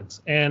actually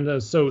happens.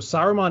 And so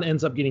Saruman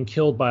ends up getting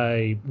killed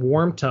by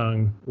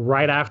Wormtongue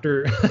right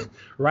after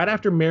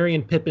Merry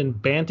and Pippin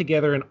band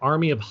together an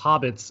army of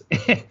hobbits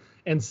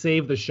and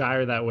save the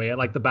Shire that way at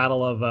like the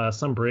Battle of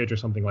some bridge or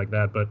something like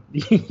that. But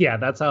yeah,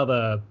 that's how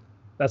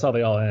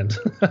they all end.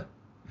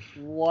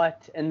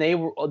 What? And they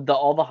were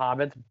all the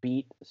hobbits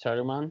beat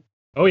Saruman?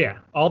 Oh yeah,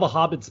 all the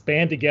hobbits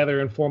band together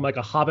and form like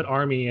a hobbit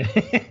army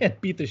and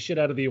beat the shit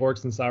out of the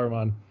orcs and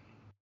Saruman.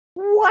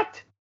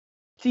 What?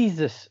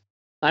 Jesus.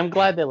 I'm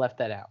glad they left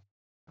that out.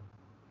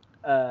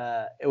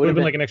 It It would have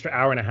been like an extra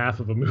hour and a half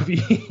of a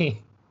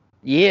movie.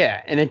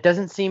 Yeah, and it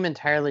doesn't seem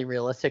entirely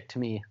realistic to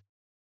me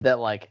that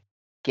like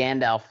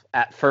Gandalf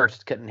at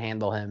first couldn't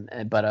handle him,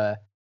 but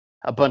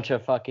a bunch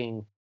of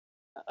fucking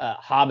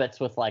hobbits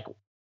with like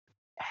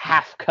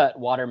half-cut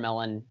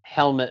watermelon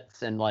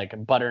helmets and like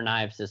butter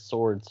knives as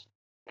swords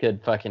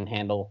could fucking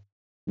handle.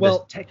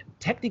 Well,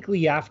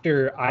 technically,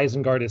 after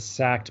Isengard is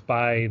sacked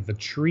by the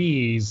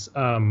trees,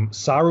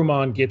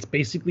 Saruman gets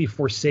basically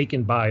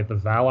forsaken by the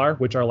Valar,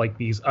 which are like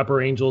these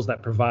upper angels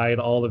that provide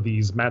all of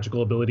these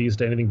magical abilities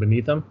to anything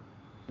beneath them.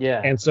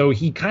 Yeah. And so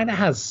he kind of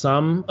has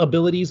some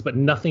abilities, but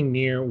nothing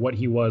near what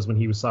he was when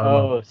he was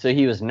Saruman. Oh, so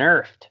he was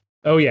nerfed.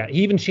 Oh yeah,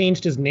 he even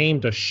changed his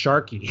name to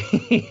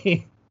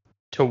Sharky.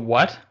 To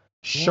what?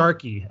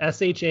 Sharky,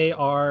 Sharkey,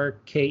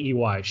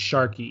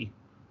 Sharky.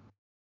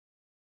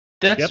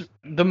 That's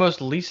the most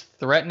least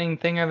threatening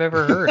thing I've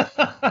ever heard.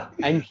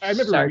 I'm I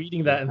remember Sharky,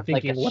 reading that and like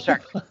thinking, a what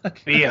shark. the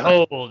fuck?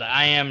 Behold,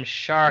 I am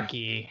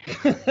Sharky.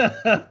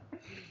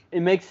 It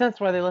makes sense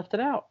why they left it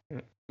out.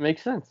 It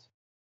makes sense.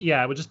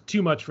 Yeah, it was just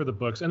too much for the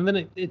books. And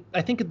then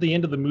I think at the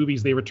end of the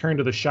movies, they return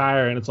to the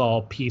Shire and it's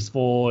all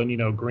peaceful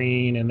and,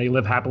 green and they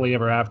live happily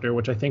ever after,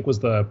 which I think was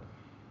the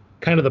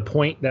kind of the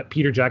point that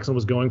Peter Jackson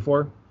was going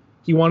for.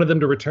 He wanted them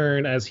to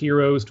return as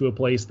heroes to a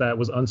place that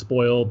was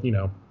unspoiled,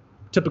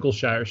 typical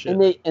Shire shit.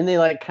 And they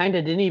like kind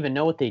of didn't even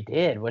know what they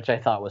did, which I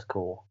thought was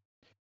cool.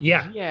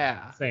 Yeah,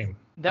 Yeah. same.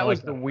 That I was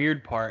like the that.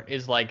 weird part,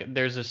 is like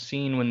there's a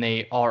scene when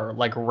they are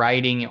like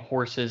riding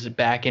horses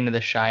back into the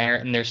Shire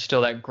and there's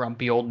still that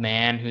grumpy old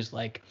man who's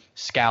like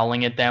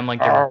scowling at them like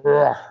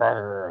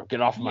they're Get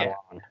off my Yeah.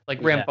 lawn.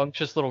 like Yeah.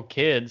 rambunctious little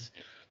kids.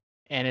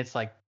 And it's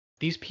like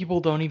these people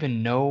don't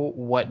even know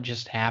what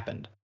just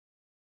happened.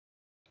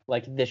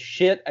 Like the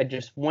shit I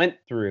just went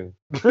through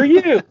for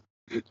you.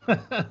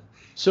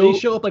 So they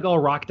show up like all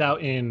rocked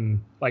out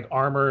in like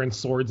armor and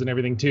swords and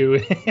everything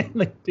too. And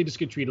like, they just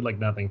get treated like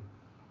nothing.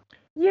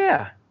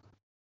 Yeah.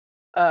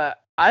 I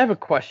have a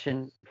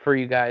question for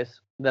you guys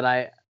that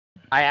I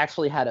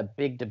actually had a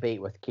big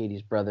debate with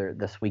Katie's brother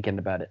this weekend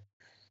about it.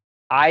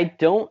 I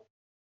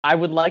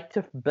would like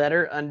to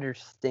better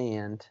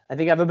understand. I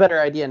think I have a better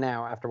idea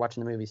now after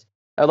watching the movies.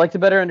 I would like to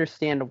better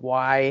understand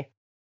why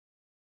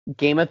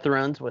Game of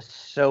Thrones was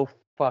so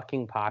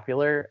fucking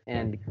popular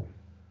and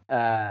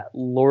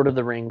Lord of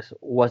the Rings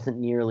wasn't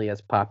nearly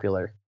as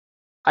popular.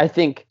 I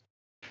think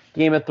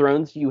Game of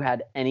Thrones, you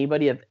had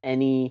anybody of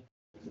any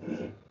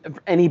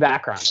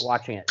background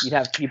watching it. You'd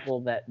have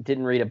people that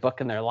didn't read a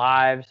book in their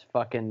lives,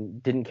 fucking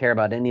didn't care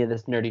about any of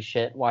this nerdy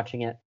shit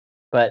watching it.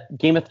 But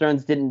Game of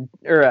Thrones didn't,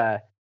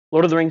 or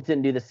Lord of the Rings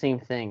didn't do the same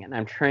thing, and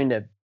I'm trying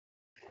to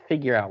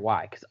figure out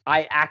why. Because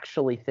I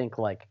actually think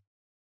like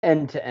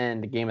end to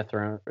end, Game of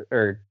Thrones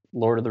or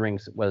Lord of the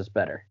Rings was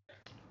better.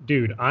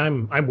 Dude,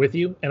 I'm with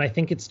you, and I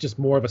think it's just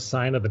more of a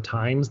sign of the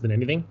times than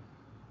anything.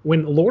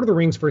 When Lord of the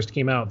Rings first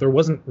came out, there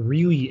wasn't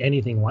really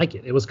anything like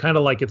it. It was kind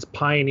of like it's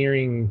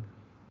pioneering.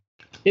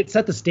 It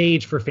set the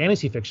stage for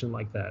fantasy fiction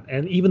like that,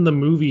 and even the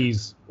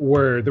movies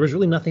there was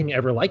really nothing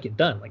ever like it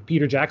done. Like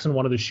Peter Jackson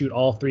wanted to shoot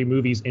all 3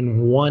 movies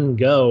in one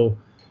go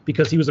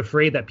because he was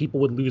afraid that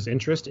people would lose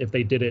interest if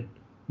they did it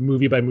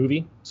movie by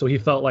movie. So he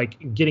felt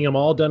like getting them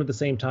all done at the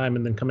same time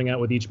and then coming out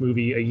with each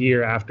movie a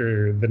year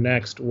after the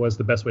next was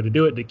the best way to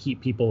do it to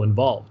keep people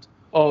involved.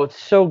 Oh, it's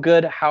so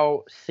good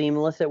how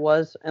seamless it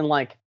was, and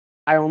like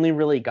I only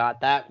really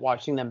got that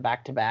watching them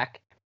back to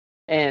back.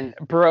 And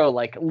bro,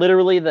 like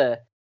literally the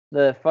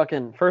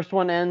fucking first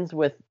one ends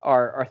with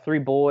our 3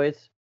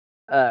 boys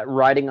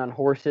riding on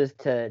horses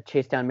to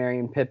chase down Merry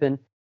and Pippin,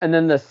 and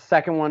then the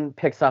second one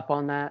picks up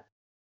on that,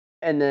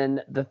 and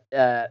then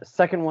the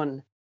second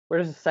one. Where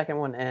does the second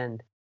one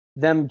end?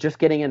 them just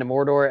getting into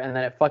Mordor, and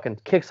then it fucking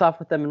kicks off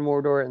with them in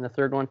Mordor in the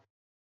third one.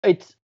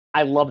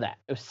 I love that.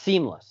 It was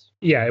seamless.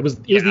 Yeah, it was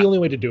the only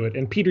way to do it.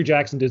 And Peter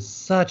Jackson did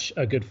such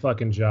a good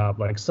fucking job.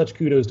 Like, such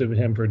kudos to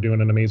him for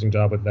doing an amazing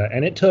job with that.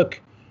 And it took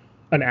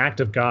an act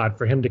of God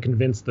for him to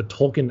convince the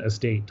Tolkien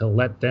estate to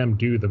let them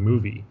do the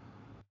movie.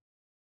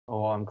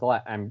 Oh, I'm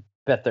glad. I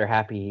bet they're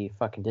happy he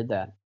fucking did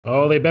that.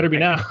 Oh, they better be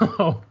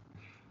now.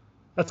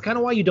 That's kind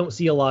of why you don't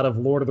see a lot of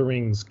Lord of the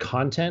Rings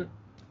content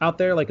out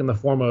there, like in the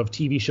form of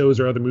TV shows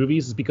or other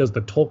movies, is because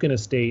the Tolkien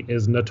estate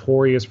is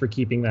notorious for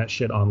keeping that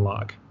shit on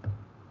lock.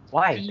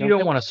 Why? You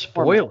don't want to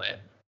spoil it.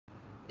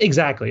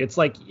 Exactly. It's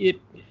like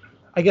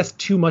I guess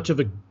too much of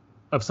a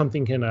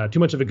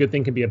good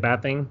thing can be a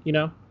bad thing, you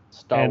know?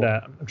 Star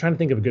Wars. I'm trying to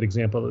think of a good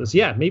example of this.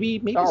 Yeah,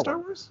 maybe Star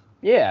Wars?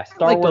 Yeah,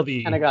 Star liked all Wars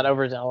the- kind of got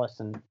overzealous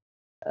and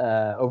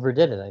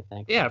overdid it, I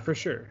think. Yeah, for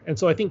sure. And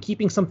so I think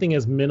keeping something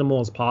as minimal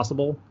as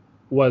possible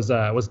was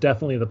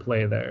definitely the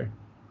play there.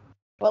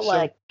 But So,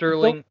 like,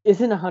 Sterling,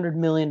 isn't $100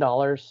 million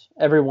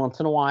every once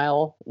in a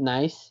while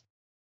nice?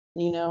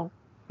 You know?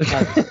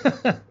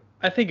 Like,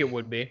 I think it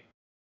would be.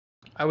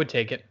 I would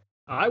take it.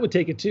 I would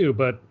take it too,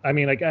 but I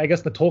mean, I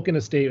guess the Tolkien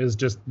estate is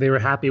just, they were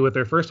happy with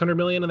their first 100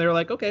 million and they were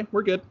like, okay,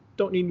 we're good.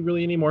 Don't need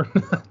really any more.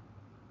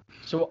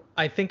 So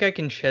I think I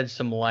can shed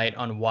some light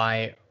on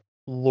why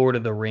Lord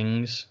of the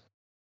Rings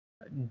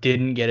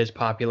didn't get as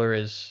popular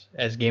as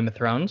Game of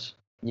Thrones.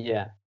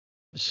 yeah.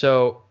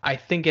 So I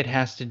think it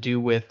has to do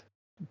with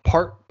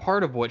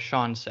part of what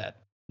Sean said.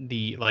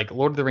 The like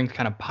Lord of the Rings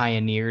kind of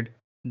pioneered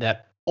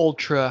that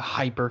ultra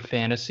hyper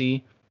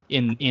fantasy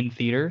in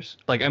theaters.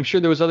 Like I'm sure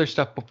there was other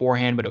stuff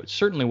beforehand, but it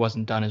certainly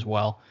wasn't done as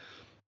well.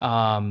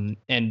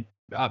 And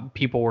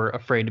people were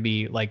afraid to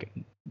be like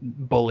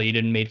bullied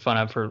and made fun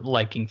of for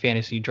liking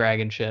fantasy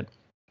dragon shit.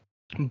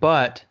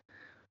 But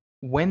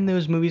when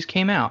those movies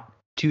came out,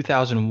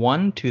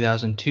 2001,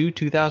 2002,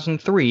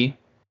 2003,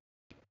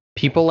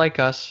 people like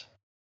us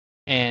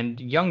and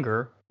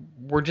younger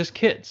were just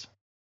kids.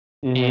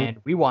 Mhm. And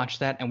we watched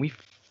that and we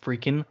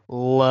freaking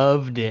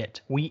loved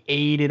it. We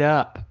ate it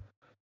up.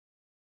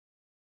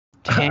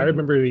 I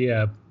remember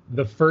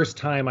the first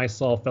time I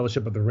saw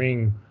Fellowship of the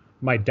Ring,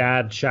 my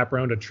dad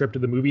chaperoned a trip to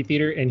the movie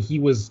theater, and he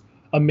was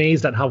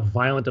amazed at how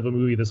violent of a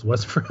movie this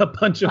was for a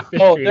bunch of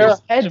fifth Oh, their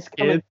graders. heads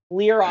coming kids.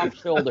 clear off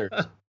shoulders.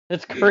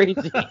 That's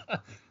crazy.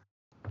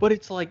 But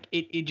it's like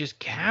it just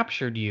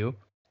captured you.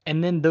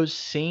 And then those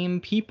same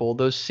people,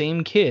 those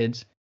same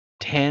kids,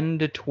 10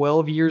 to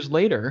 12 years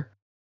later,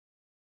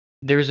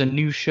 there's a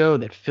new show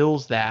that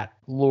fills that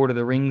Lord of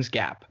the Rings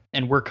gap.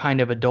 And we're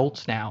kind of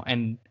adults now.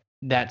 And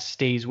that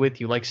stays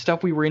with you. Like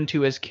stuff we were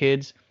into as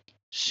kids,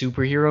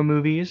 superhero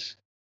movies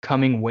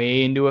coming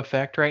way into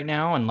effect right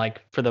now. And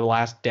like for the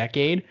last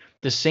decade,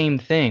 the same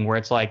thing where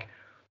it's like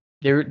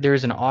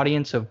there's an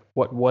audience of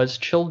what was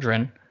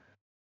children.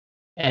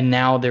 And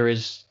now there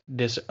is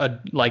this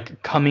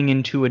like coming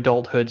into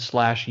adulthood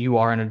 / you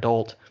are an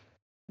adult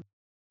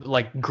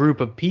like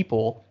group of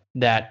people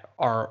that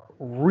are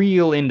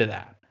real into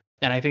that.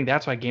 And I think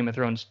that's why Game of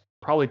Thrones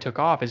probably took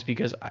off, is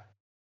because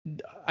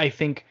I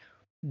think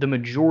the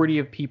majority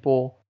of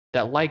people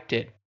that liked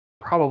it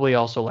probably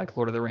also like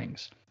Lord of the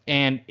Rings.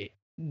 And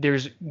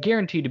there's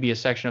guaranteed to be a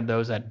section of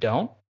those that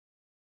don't.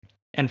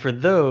 And for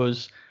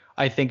those,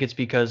 I think it's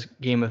because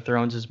Game of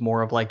Thrones is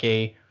more of like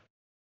a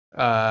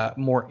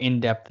more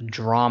in-depth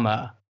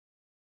drama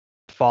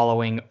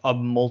following a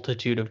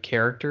multitude of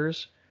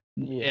characters,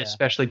 Yeah.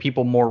 especially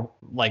people more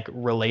like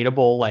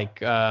relatable, like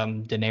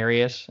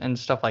Daenerys and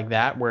stuff like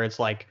that, where it's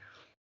like,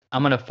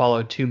 I'm going to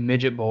follow two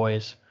midget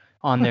boys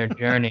on their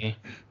journey.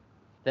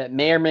 That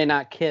may or may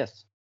not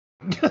kiss.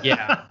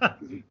 Yeah.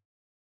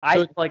 I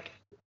So it's like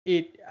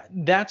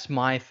that's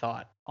my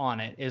thought on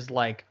it, is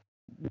like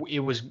it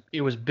was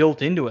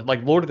built into it.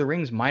 Like Lord of the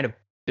Rings might have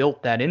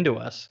built that into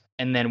us,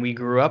 and then we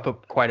grew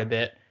up quite a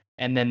bit,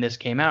 and then this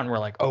came out and we're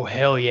like, oh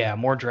hell yeah,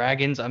 more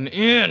dragons, I'm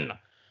in.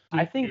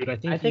 I think Dude, I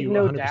think I think you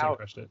no 100% doubt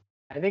crushed it.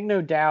 I think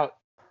no doubt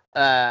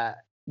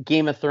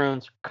Game of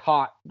Thrones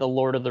caught the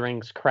Lord of the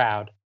Rings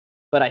crowd,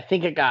 but I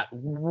think it got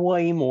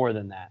way more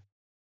than that.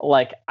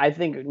 Like, I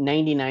think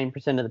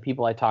 99% of the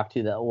people I talk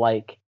to that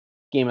like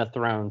Game of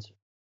Thrones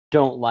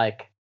don't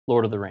like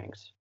Lord of the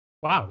Rings.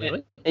 Wow,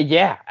 really?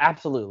 Yeah,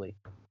 absolutely.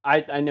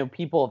 I know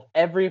people of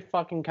every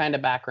fucking kind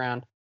of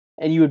background,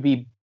 and you would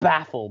be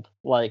baffled.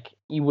 Like,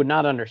 you would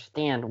not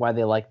understand why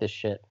they like this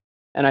shit.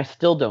 And I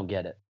still don't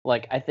get it.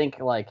 Like, I think,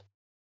 like,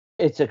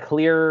 it's a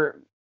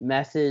clear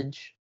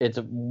message. It's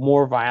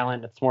more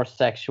violent. It's more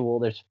sexual.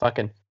 There's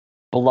fucking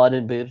blood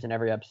and boobs in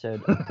every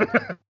episode.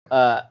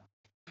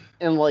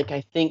 And, like,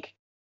 I think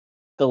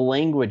the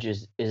language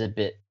is a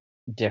bit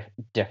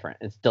different.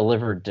 It's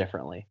delivered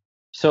differently.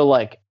 So,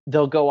 like,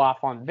 they'll go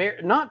off on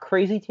not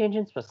crazy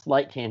tangents, but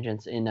slight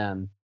tangents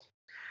in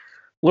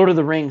Lord of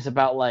the Rings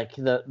about, like,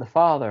 the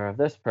father of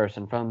this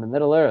person from the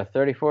Middle Earth,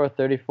 34,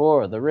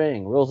 the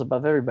ring, rules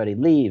above everybody,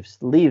 leaves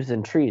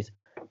and trees.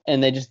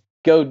 And they just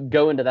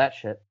go into that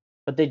shit.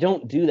 But they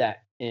don't do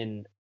that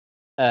in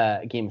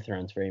Game of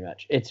Thrones very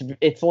much.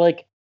 It's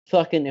like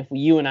fucking if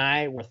you and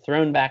I were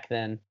thrown back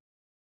then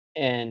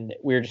and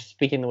we're just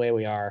speaking the way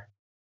we are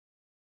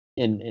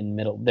in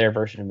their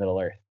version of Middle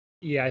Earth.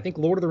 Yeah, I think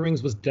Lord of the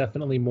Rings was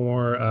definitely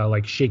more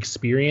like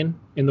Shakespearean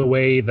in the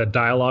way the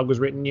dialogue was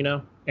written,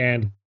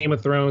 and Game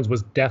of Thrones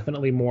was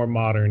definitely more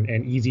modern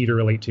and easy to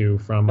relate to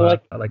from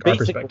like our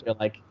perspective.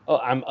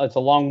 It's a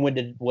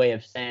long-winded way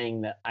of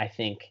saying that I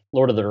think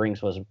Lord of the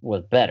Rings was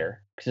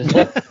better because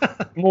it's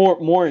like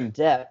more in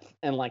depth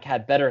and like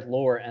had better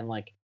lore, and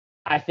like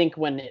I think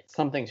when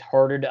something's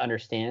harder to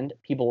understand,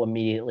 people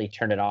immediately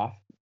turn it off,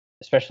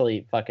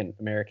 especially fucking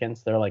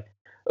Americans. They're like,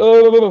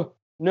 oh.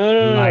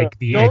 No. Like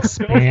The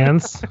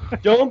Expanse.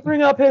 Don't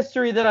bring up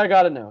history that I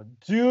gotta know.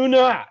 Do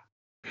not.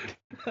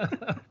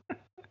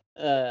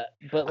 But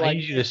like, I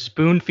need you to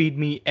spoon feed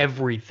me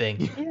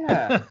everything.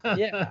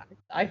 Yeah.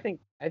 I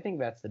think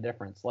that's the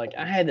difference. Like,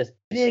 I had this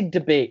big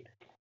debate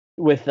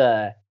with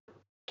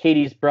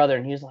Katie's brother,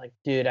 and he was like,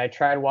 "Dude, I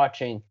tried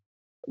watching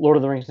Lord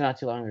of the Rings not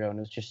too long ago, and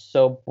it was just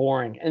so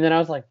boring." And then I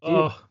was like,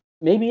 "Dude,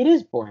 maybe it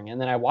is boring."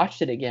 And then I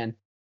watched it again,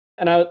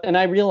 and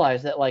I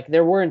realized that like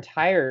there were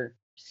entire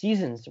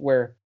seasons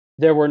where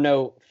there were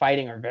no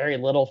fighting or very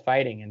little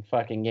fighting in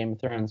fucking Game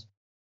of Thrones,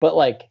 but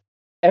like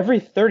every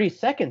 30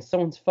 seconds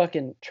someone's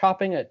fucking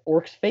chopping an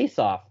orc's face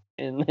off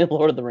in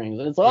Lord of the Rings,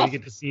 and it's awesome. You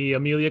get to see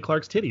Emilia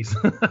Clarke's titties,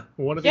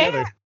 one or the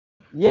other.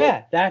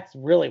 Yeah, that's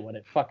really what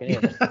it fucking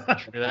is. Look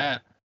at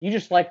that. You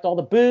just liked all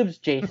the boobs,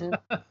 Jason.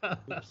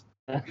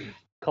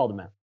 Called him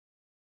out.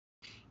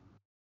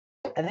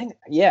 I think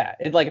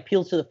it like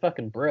appeals to the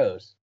fucking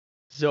bros.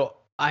 So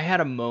I had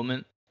a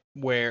moment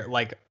where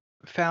like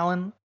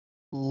Fallon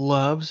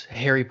loves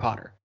Harry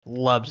Potter,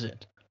 loves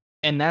it.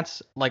 And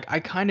that's like, I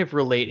kind of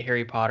relate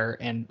Harry Potter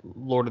and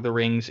Lord of the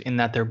Rings in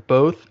that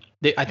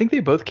I think they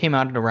both came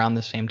out at around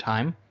the same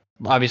time.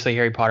 Obviously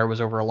Harry Potter was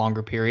over a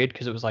longer period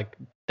because it was like,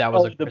 that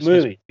was the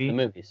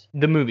movies.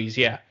 The movies,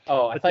 yeah.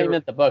 Oh, I thought you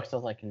meant the books. I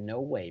was like, no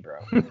way,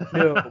 bro.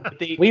 No,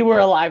 but we were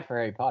alive for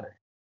Harry Potter.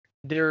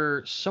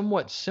 They're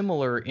somewhat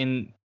similar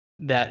in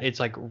that it's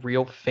like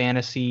real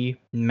fantasy,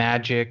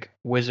 magic,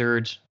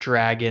 wizards,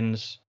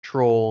 dragons,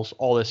 trolls,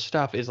 all this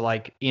stuff is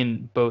like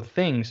in both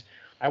things.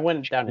 I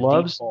went down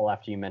a deep hole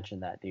after you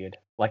mentioned that, dude.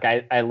 Like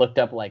I looked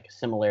up like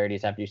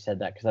similarities after you said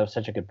that because that was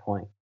such a good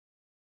point.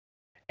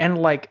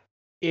 And like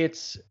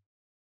it's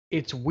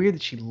weird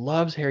that she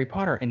loves Harry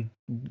Potter and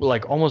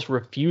like almost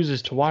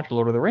refuses to watch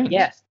Lord of the Rings.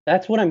 Yes,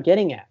 that's what I'm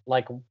getting at.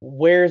 Like,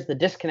 where's the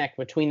disconnect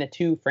between the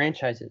two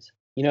franchises?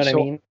 You know what I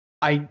mean?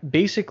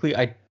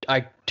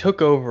 I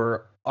took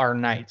over our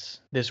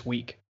nights this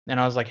week and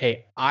I was like,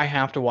 hey, I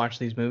have to watch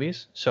these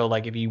movies. So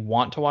like, if you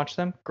want to watch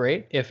them,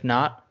 great. If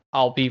not,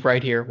 I'll be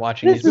right here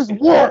watching these movies. This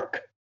is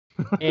work.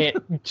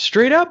 And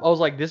straight up, I was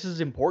like, this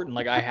is important.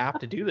 Like, I have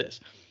to do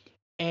this.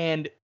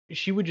 And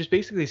she would just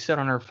basically sit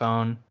on her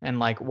phone and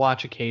like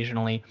watch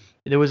occasionally.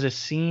 There was a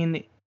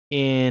scene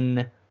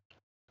in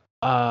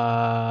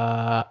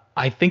I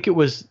think it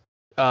was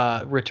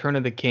Return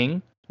of the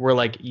King where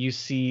like you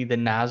see the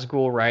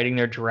Nazgul riding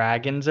their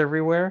dragons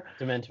everywhere.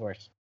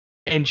 Dementors.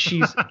 And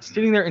she's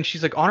sitting there and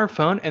she's like on her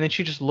phone and then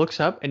she just looks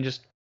up and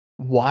just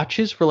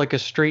watches for like a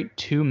straight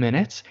 2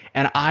 minutes.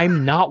 And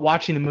I'm not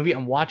watching the movie,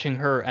 I'm watching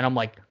her and I'm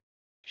like,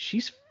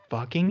 she's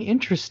fucking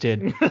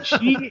interested.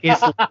 She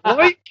is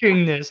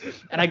liking this.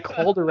 And I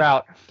called her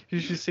out.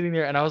 She's just sitting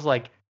there and I was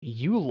like,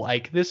 you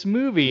like this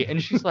movie?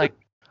 And she's like,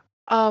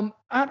 I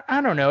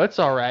don't know, it's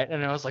all right.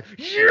 And I was like,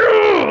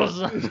 yes!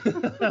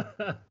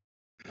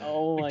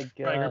 Oh my god.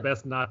 Trying her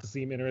best not to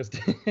seem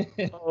interested.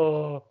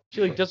 Oh,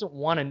 she like doesn't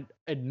want to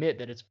admit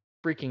that it's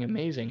freaking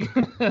amazing.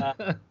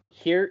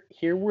 Here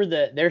were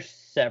there's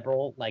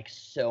several, like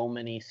so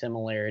many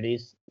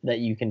similarities that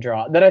you can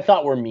draw that I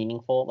thought were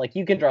meaningful. Like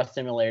you can draw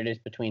similarities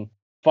between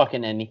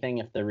fucking anything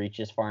if the reach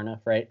is far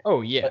enough, right?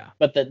 Oh yeah.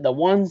 But the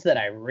ones that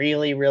I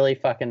really, really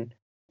fucking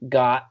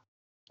got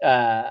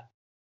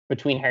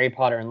between Harry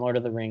Potter and Lord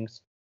of the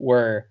Rings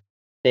were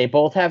they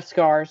both have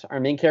scars. Our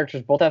main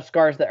characters both have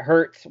scars that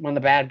hurts when the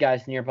bad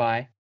guy's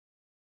nearby,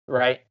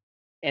 right?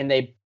 And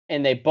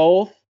they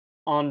both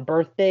on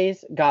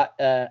birthdays got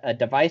a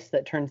device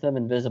that turns them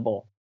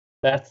invisible.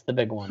 That's the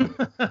big one.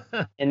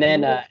 and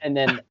then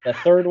the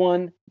third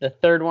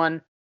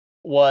one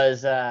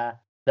was the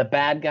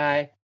bad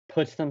guy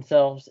puts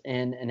themselves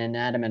in an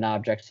inanimate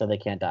object so they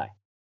can't die.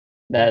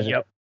 That is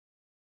yep.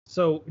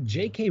 So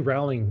J.K.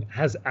 Rowling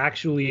has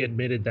actually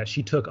admitted that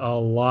she took a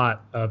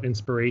lot of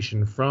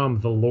inspiration from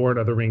the Lord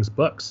of the Rings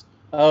books.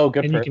 Oh,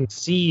 good. And you can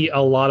see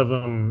a lot of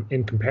them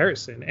in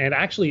comparison. And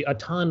actually a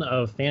ton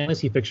of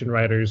fantasy fiction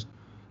writers,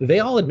 they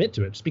all admit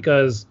to it just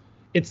because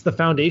it's the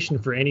foundation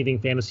for anything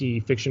fantasy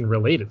fiction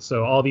related.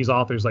 So all these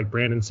authors like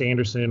Brandon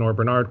Sanderson or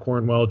Bernard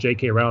Cornwell,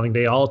 J.K. Rowling,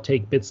 they all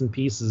take bits and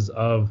pieces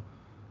of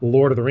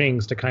Lord of the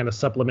Rings to kind of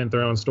supplement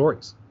their own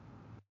stories.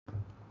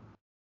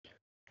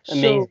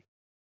 Amazing. So,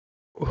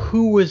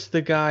 who was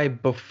the guy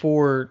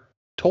before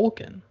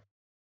Tolkien?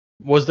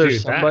 Was there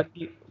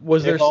somebody?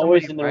 Was there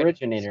always somebody an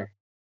originator?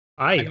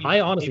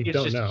 I honestly maybe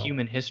don't it's just know.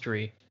 Human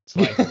history. It's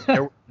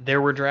like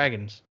there were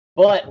dragons.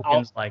 But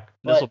Tolkien's like,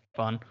 this will be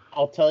fun.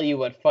 I'll tell you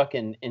what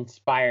fucking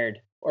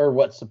inspired, or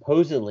what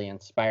supposedly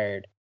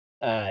inspired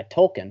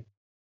Tolkien.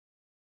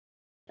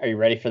 Are you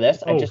ready for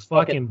this? Oh,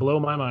 fucking blow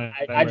my mind.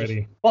 I just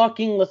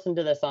fucking listened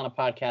to this on a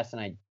podcast,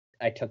 and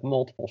I took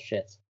multiple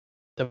shits.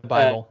 The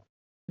Bible.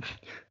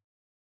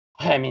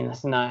 I mean,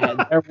 that's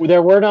not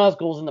there were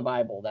Nazguls in the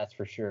Bible, that's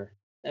for sure.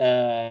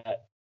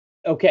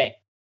 Okay,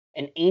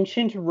 an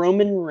ancient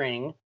Roman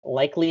ring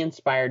likely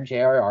inspired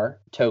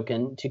J.R.R.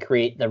 Tolkien to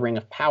create the Ring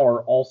of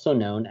Power, also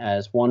known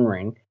as One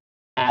Ring,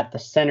 at the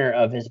center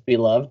of his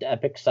beloved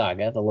epic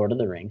saga, The Lord of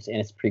the Rings, and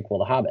its prequel,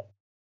 The Hobbit.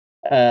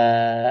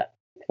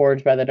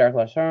 Forged by the Dark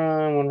Lord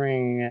Sauron, One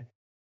Ring.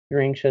 The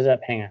ring shows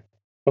up. Hang on.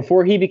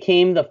 Before he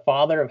became the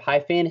father of high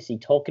fantasy,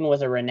 Tolkien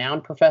was a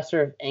renowned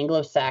professor of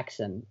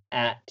Anglo-Saxon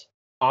at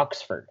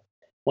Oxford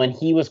when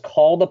he was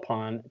called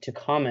upon to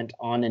comment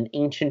on an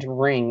ancient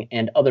ring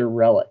and other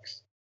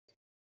relics.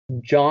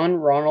 John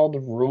Ronald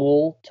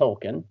Reuel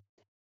Tolkien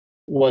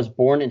was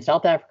born in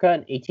South Africa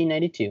in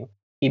 1892.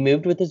 He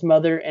moved with his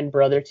mother and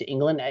brother to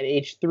England at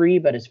age 3,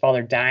 but his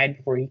father died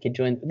before he could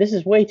join. This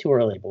is way too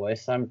early,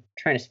 boys, so I'm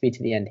trying to speed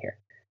to the end here.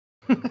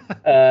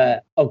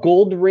 A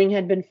gold ring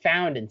had been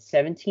found in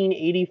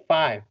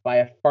 1785 by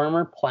a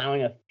farmer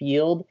plowing a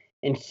field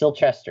in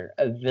Silchester,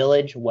 a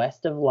village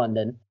west of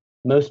London,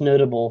 most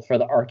notable for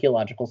the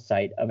archaeological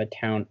site of a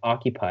town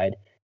occupied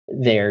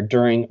there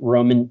during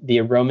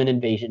the Roman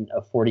invasion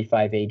of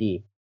 45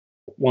 AD.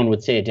 One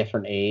would say a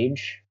different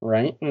age,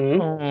 right?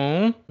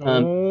 And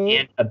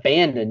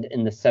abandoned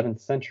in the 7th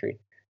century.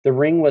 The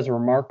ring was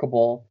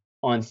remarkable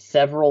on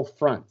several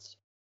fronts.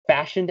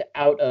 Fashioned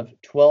out of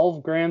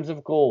 12 grams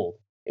of gold,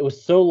 it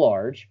was so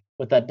large,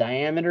 with a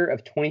diameter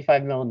of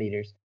 25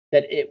 millimeters,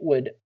 that it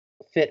would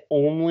fit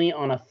only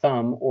on a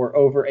thumb or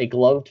over a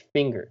gloved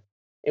finger.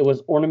 It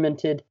was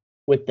ornamented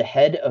with the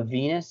head of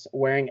Venus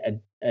wearing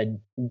a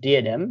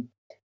diadem.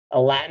 A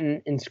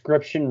Latin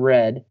inscription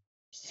read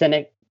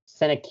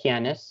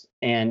Senecanus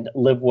and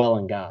Live Well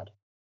in God.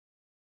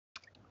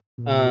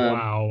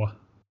 Wow.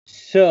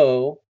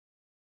 So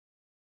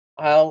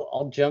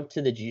I'll jump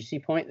to the juicy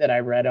point that I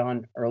read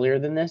on earlier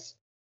than this,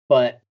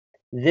 but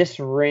this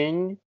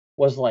ring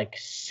was like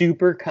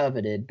super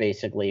coveted,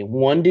 basically.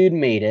 One dude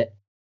made it,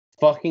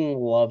 fucking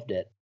loved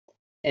it,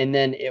 and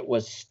then it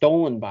was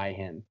stolen by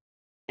him,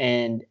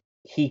 and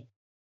he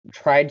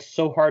tried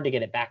so hard to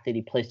get it back that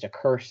he placed a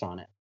curse on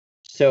it.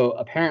 So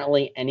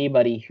apparently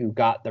anybody who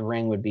got the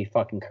ring would be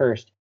fucking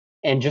cursed.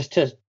 And just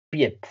to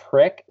be a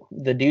prick,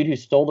 the dude who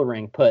stole the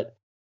ring put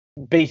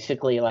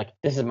basically like,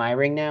 this is my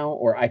ring now,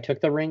 or I took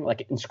the ring,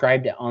 like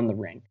inscribed it on the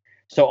ring.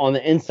 So on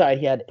the inside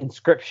he had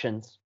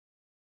inscriptions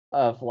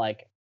of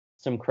like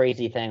some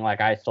crazy thing,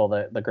 like I stole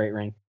the great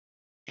ring.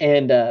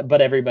 And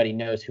but everybody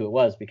knows who it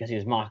was because he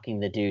was mocking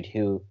the dude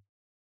who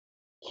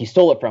he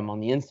stole it from on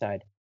the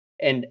inside.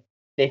 And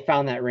they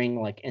found that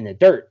ring like in the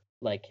dirt,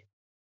 like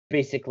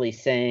basically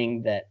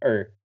saying that,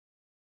 or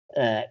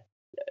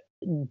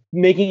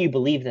making you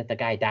believe that the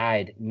guy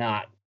died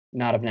not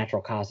of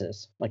natural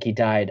causes, like he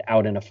died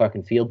out in a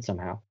fucking field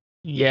somehow.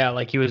 Yeah,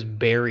 like he was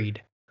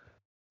buried.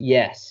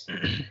 Yes.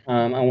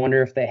 I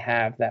wonder if they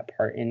have that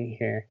part in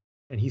here.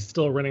 And he's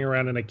still running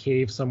around in a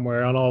cave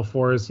somewhere on all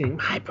fours, saying,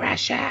 "My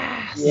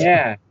precious."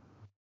 Yeah.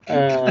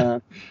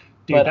 Dude,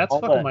 that's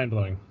fucking mind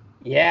blowing.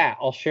 Yeah,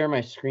 I'll share my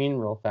screen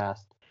real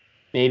fast.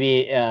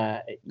 Maybe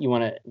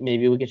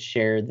maybe we could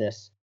share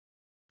this.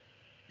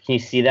 Can you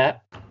see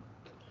that?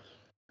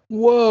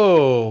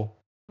 Whoa.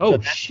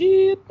 Oh,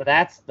 shit. So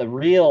that's the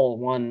real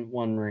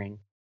one ring.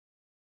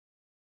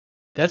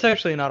 That's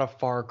actually not a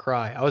far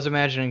cry. I was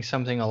imagining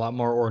something a lot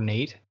more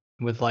ornate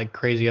with like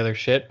crazy other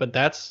shit, but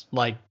that's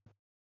like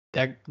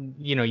that,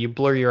 you know, you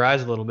blur your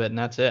eyes a little bit and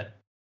that's it.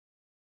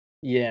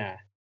 Yeah.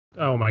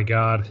 Oh my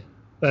god.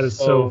 That is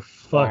so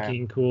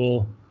fucking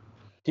cool.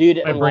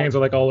 Dude, my brains are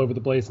like all over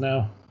the place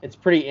now. It's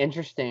pretty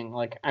interesting.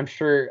 Like, I'm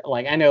sure,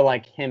 like, I know,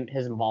 like,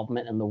 his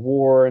involvement in the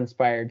war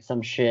inspired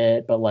some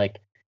shit, but, like,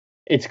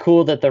 it's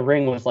cool that the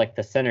ring was, like,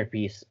 the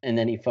centerpiece, and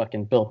then he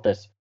fucking built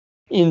this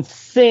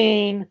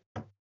insane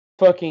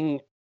fucking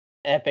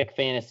epic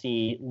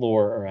fantasy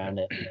lore around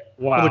it.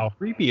 Wow. Well,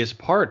 the creepiest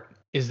part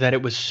is that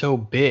it was so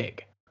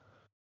big.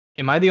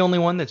 Am I the only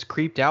one that's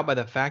creeped out by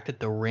the fact that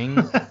the ring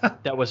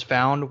that was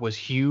found was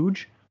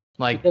huge?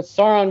 Like, because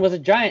Sauron was a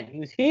giant. He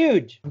was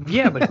huge.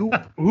 Yeah, but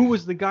who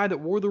was the guy that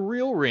wore the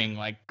real ring?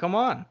 Like, come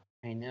on.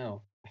 I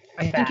know.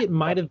 I think it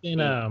might have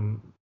been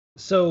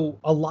so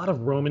a lot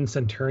of Roman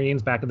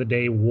centurions back in the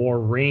day wore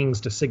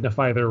rings to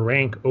signify their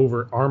rank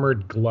over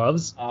armored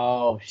gloves.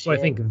 Oh shit. So I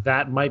think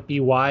that might be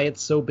why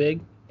it's so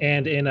big.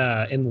 And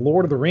in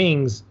Lord of the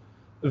Rings,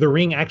 the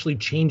ring actually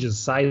changes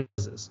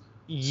sizes.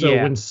 So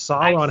when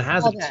Sauron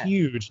has it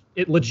huge,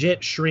 it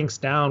legit shrinks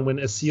down when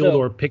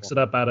Isildur picks it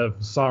up out of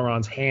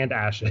Sauron's hand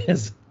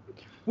ashes.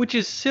 Which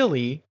is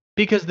silly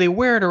because they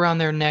wear it around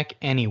their neck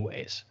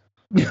anyways.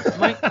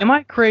 Am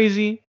I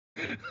crazy?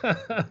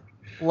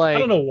 Like, I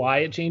don't know why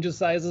it changes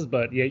sizes,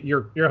 but yeah,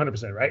 you're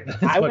 100% right.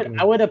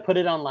 I would have put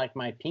it on like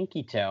my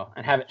pinky toe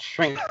and have it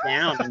shrink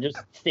down and just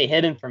stay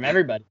hidden from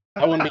everybody.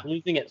 I wouldn't be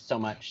losing it so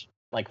much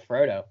like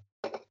Frodo.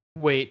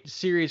 Wait,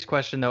 serious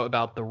question though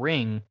about the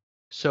ring.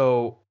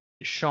 So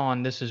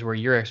Sean, this is where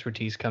your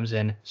expertise comes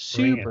in. Bring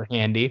Super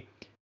handy.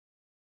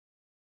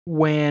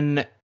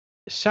 When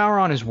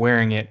Sauron is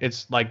wearing it,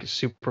 it's like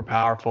super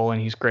powerful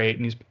and he's great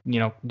and he's,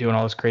 doing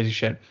all this crazy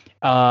shit.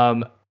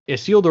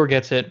 Isildur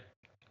gets it.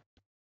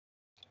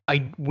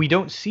 We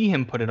don't see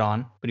him put it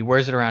on, but he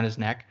wears it around his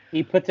neck.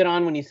 He puts it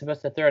on when he's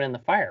supposed to throw it in the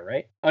fire,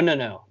 right? Oh,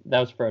 no. That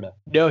was Frodo.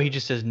 No, he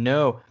just says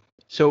no.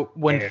 So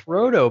when Yeah.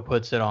 Frodo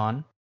puts it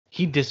on,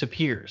 he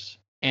disappears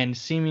and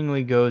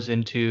seemingly goes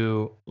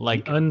into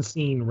like The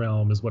unseen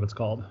realm is what it's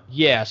called.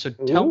 yeah. So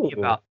tell me Ooh.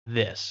 about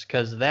this,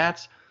 because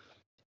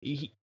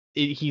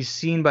he's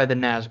seen by the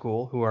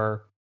Nazgul, who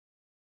are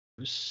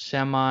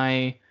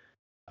semi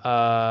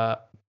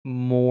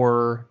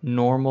more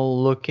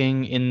normal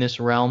looking in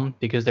this realm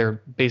because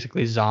they're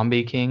basically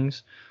zombie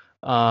kings.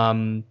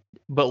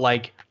 But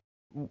like,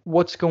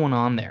 what's going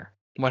on there?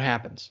 What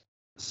happens?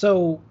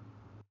 So,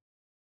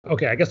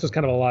 okay, I guess there's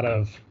kind of a lot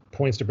of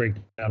points to break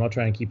down. I'll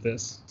try and keep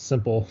this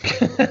simple.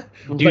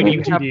 Dude, Not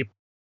you too have- deep.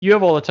 You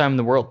have all the time in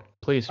the world.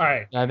 Please All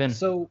right. dive in.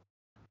 So,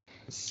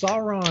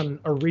 Sauron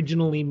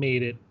originally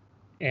made it,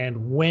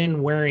 and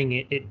when wearing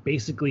it, it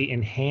basically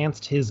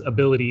enhanced his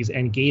abilities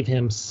and gave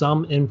him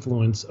some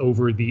influence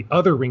over the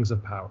other rings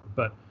of power.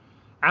 But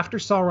after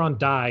Sauron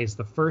dies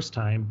the first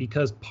time,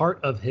 because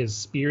part of his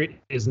spirit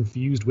is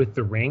infused with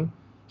the ring,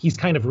 he's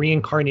kind of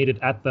reincarnated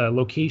at the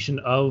location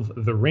of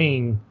the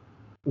ring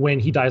when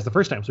he dies the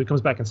first time. So he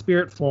comes back in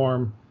spirit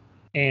form,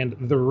 and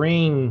the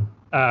ring,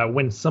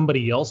 when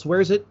somebody else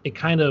wears it, it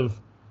kind of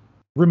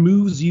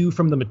removes you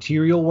from the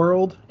material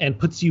world and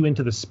puts you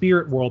into the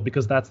spirit world,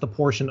 because that's the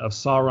portion of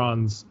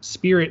Sauron's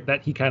spirit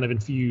that he kind of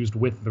infused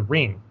with the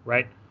ring,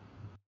 right?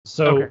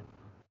 So Okay.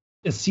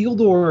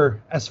 Isildur,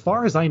 as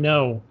far as I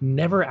know,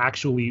 never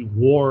actually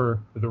wore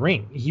the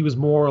ring. He was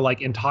more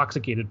like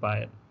intoxicated by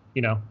it,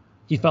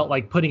 He felt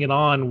like putting it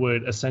on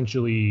would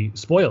essentially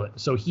spoil it.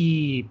 So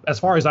he, as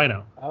far as I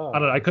know, Oh. I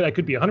don't know, I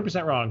could be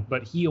 100% wrong,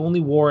 but he only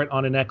wore it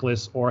on a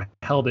necklace or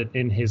held it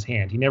in his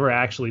hand. He never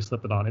actually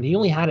slipped it on. And he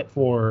only had it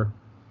for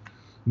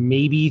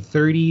maybe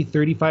 30,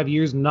 35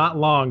 years, not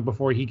long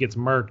before he gets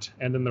murked,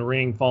 and then the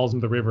ring falls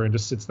into the river and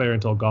just sits there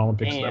until Gollum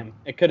picks it up. Damn,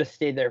 it could have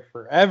stayed there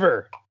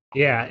forever.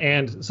 Yeah,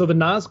 and so the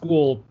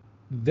Nazgul,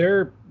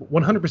 they're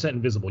 100%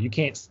 invisible. You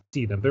can't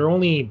see them.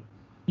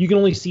 You can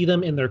only see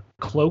them in their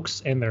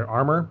cloaks and their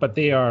armor, but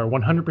they are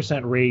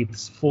 100%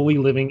 wraiths, fully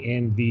living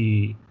in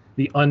the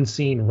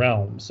unseen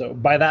realm. So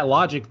by that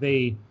logic,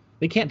 they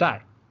can't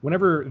die.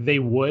 Whenever they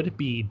would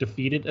be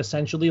defeated,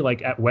 essentially,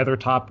 like at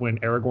Weathertop when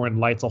Aragorn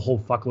lights a whole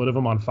fuckload of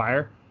them on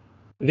fire,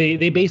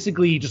 they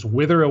basically just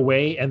wither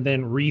away and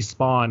then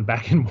respawn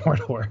back in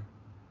Mordor.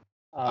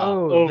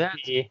 Oh, that's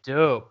okay.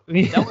 dope.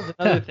 That was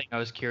another thing I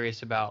was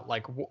curious about.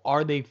 Like,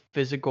 are they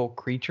physical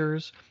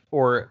creatures,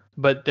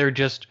 but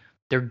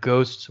they're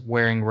ghosts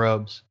wearing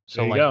robes?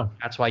 So There you like, go.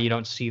 that's why you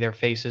don't see their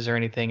faces or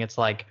anything. It's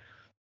like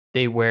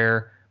they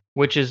wear,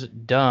 which is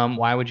dumb.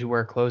 Why would you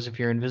wear clothes if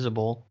you're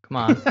invisible? Come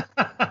on.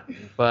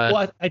 But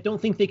Well, I don't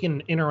think they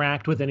can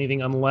interact with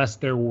anything unless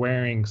they're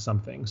wearing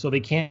something. So they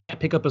can't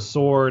pick up a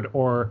sword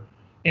or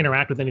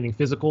interact with anything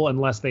physical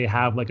unless they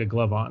have like a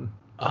glove on.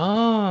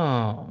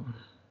 oh,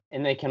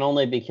 And they can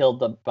only be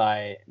killed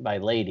by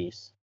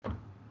ladies.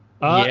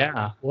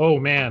 yeah, Whoa,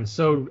 man.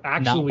 So not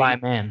actually, by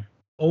man.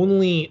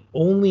 only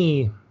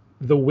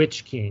the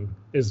Witch King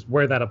is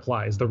where that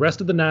applies. The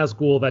rest of the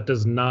Nazgul, that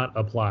does not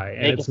apply.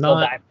 And They can it's still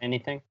not. die from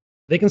anything.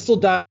 They can still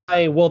die.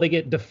 Well, they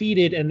get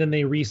defeated and then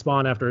they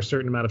respawn after a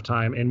certain amount of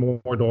time in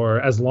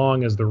Mordor, as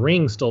long as the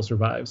ring still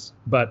survives.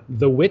 But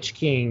the Witch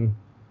King,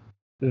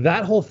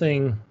 that whole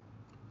thing.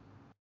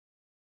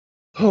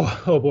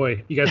 Oh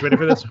boy, you guys ready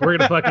for this? We're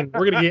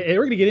gonna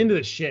get into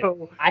this shit.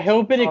 I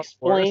hope it Of course.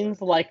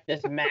 explains like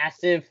this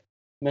massive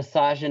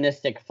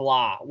misogynistic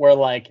flaw where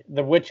like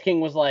the Witch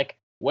King was like,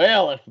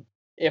 well,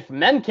 if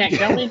men can't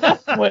kill me,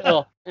 this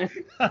will.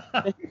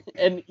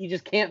 And he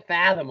just can't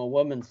fathom a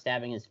woman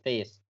stabbing his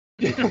face.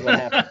 Which is what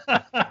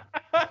happened.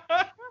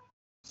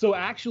 So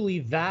actually,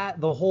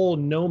 the whole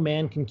 "no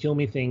man can kill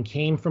me" thing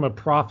came from a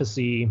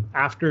prophecy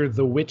after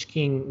the Witch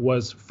King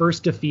was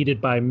first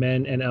defeated by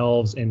men and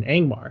elves in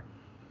Angmar.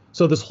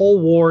 So this whole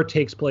war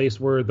takes place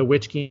where the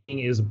Witch King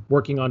is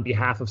working on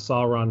behalf of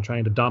Sauron,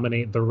 trying to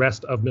dominate the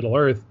rest of Middle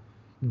Earth,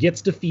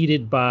 gets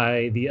defeated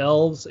by the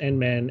elves and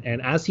men,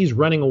 and as he's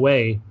running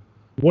away,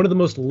 one of the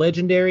most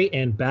legendary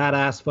and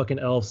badass fucking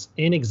elves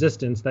in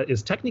existence that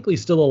is technically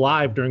still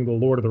alive during the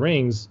Lord of the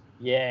Rings,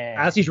 Yeah.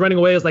 as he's running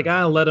away, is like,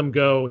 let him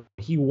go.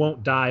 He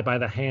won't die by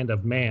the hand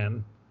of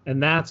man.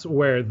 And that's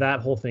where that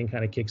whole thing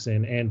kind of kicks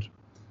in. And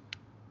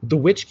the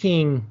Witch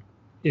King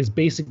is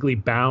basically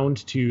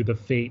bound to the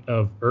fate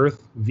of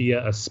Earth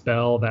via a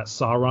spell that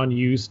Sauron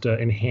used to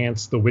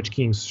enhance the Witch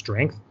King's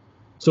strength.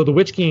 So the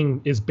Witch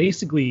King is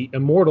basically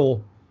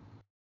immortal,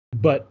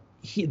 but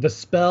the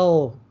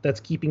spell that's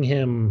keeping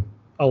him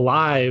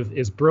alive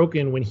is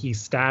broken when he's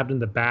stabbed in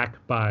the back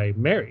by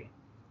Merry.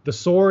 The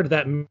sword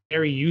that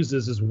Merry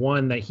uses is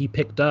one that he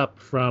picked up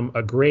from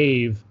a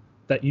grave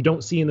that you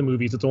don't see in the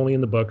movies. It's only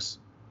in the books.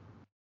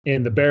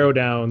 in the Barrow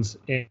Downs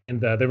in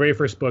the very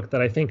first book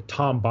that I think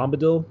Tom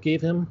Bombadil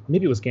gave him.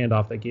 Maybe it was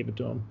Gandalf that gave it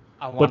to him.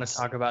 I want But- to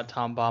talk about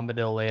Tom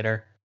Bombadil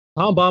later.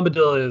 Tom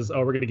Bombadil is,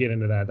 we're gonna get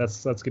into that.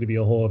 That's gonna be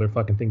a whole other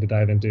fucking thing to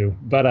dive into.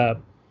 But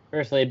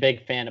Personally, a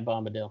big fan of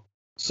Bombadil.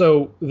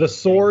 so the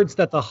swords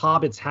that the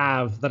hobbits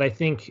have that I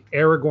think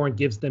Aragorn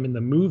gives them in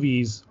the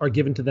movies are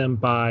given to them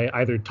by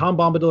either Tom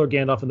Bombadil or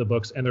Gandalf in the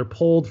books, and they're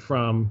pulled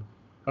from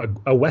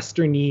a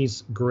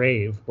Westernese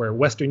grave, where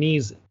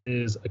Westernese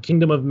is a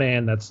kingdom of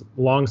man that's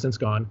long since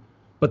gone,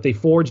 but they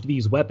forged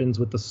these weapons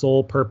with the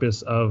sole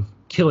purpose of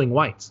killing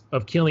whites,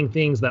 of killing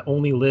things that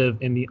only live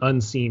in the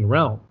unseen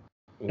realm.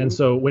 And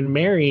so when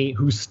Merry,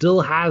 who still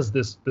has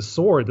this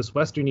sword, this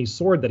Westernese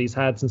sword that he's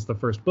had since the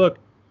first book,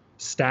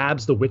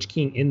 stabs the Witch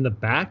King in the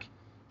back,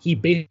 he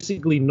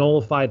basically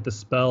nullified the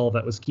spell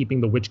that was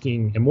keeping the Witch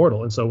King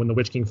immortal. And so when the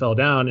Witch King fell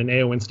down and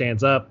Éowyn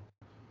stands up,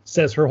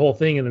 says her whole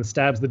thing, and then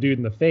stabs the dude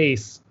in the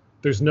face,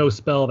 there's no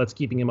spell that's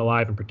keeping him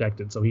alive and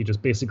protected. So he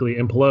just basically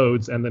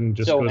implodes and then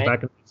just goes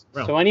back into the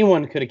realm. So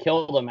anyone could have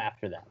killed him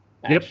after that,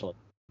 Yep. actually.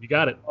 You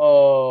got it.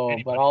 Oh,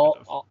 Anyone but could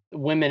all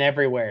women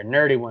everywhere,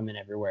 nerdy women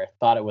everywhere,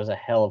 thought it was a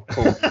hell of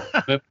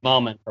a cool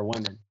moment for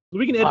women.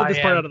 We can edit this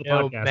I part am out of the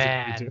no podcast.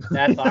 man. if we need to.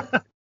 That's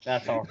awkward.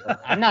 That's awkward.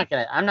 I'm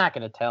not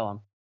gonna tell him.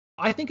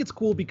 I think it's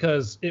cool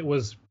because it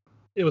was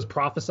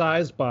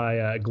prophesized by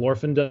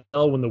Glorfindel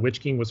when the Witch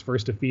King was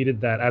first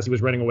defeated, that as he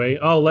was running away,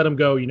 oh, let him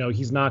go,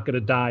 he's not going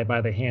to die by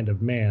the hand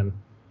of man.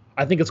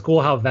 I think it's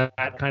cool how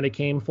that kind of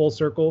came full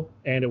circle,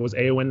 and it was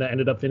Éowyn that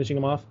ended up finishing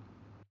him off.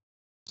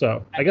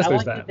 So I guess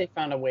there's like that. They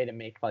found a way to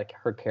make like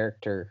her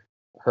character,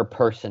 her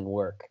person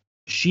work.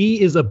 She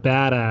is a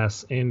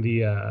badass in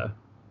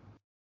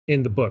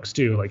the books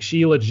too. Like,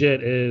 she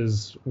legit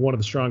is one of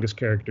the strongest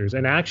characters.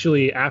 And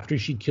actually, after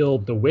she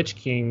killed the Witch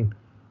King,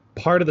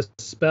 part of the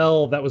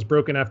spell that was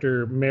broken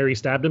after Merry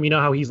stabbed him, you know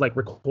how he's like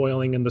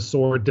recoiling and the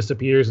sword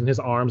disappears and his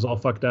arm's all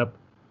fucked up?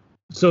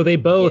 So they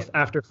both,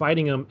 after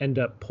fighting him, end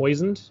up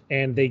poisoned,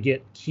 and they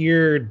get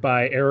cured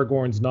by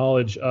Aragorn's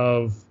knowledge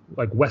of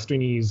like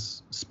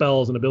Westernese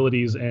spells and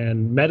abilities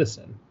and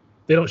medicine.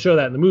 They don't show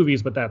that in the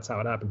movies, but that's how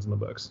it happens in the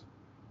books.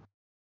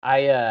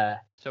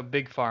 So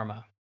Big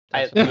Pharma.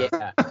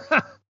 Yeah.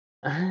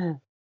 I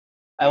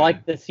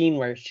like the scene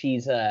where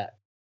she's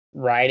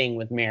riding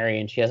with Merry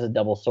and she has a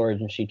double sword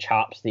and she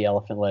chops the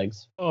elephant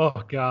legs. Oh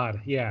God,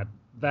 yeah,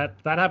 that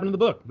happened in the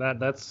book.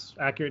 That's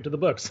accurate to the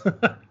books.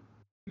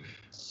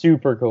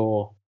 Super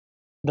cool.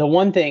 The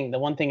one thing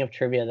of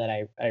trivia that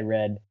I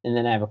read, and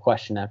then I have a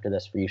question after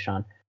this for you,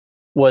 Sean,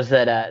 was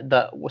that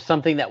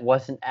something that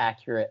wasn't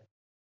accurate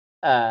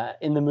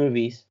in the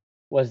movies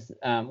was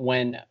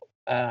when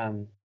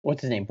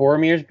what's his name,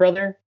 Boromir's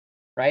brother,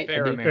 right?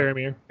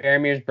 Faramir.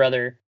 Faramir's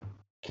brother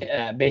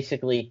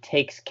basically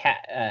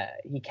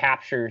he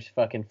captures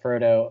fucking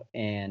Frodo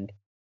and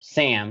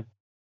Sam,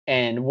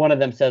 and one of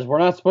them says, "We're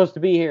not supposed to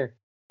be here,"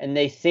 and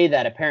they say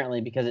that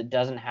apparently because it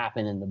doesn't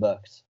happen in the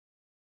books,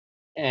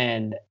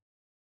 and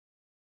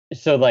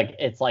so like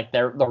it's like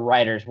the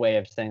writer's way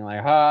of saying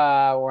like,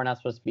 we're not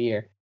supposed to be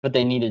here, but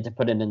they needed to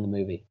put it in the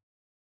movie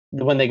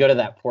when they go to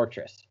that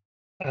fortress.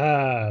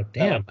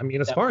 Damn. I mean,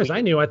 as far as I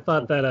knew, I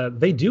thought that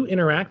they do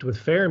interact with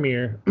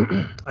Faramir.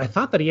 I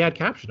thought that he had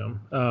captured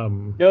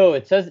him. No,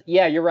 it says,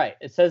 yeah, you're right.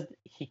 It says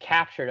he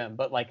captured him,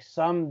 but like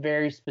some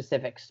very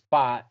specific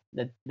spot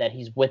that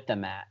he's with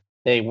them at,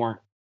 they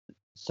weren't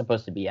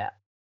supposed to be at.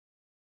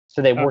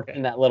 So they worked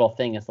in that little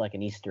thing as like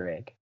an Easter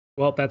egg.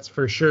 Well, that's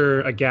for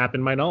sure a gap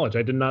in my knowledge.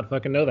 I did not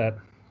fucking know that.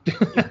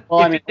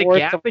 Well, If it's a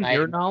gap in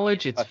your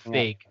knowledge, it's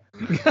fake.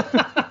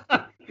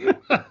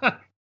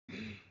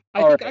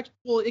 I think actually,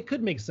 well, it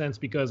could make sense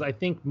because I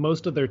think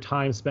most of their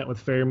time spent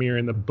with Faramir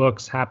in the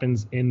books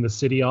happens in the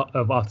city of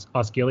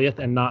Osgiliath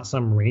and not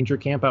some ranger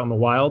camp out in the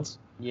wilds.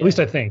 Yeah. At least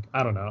I think.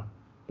 I don't know.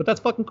 But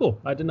that's fucking cool.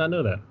 I did not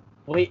know that.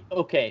 Wait,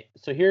 okay.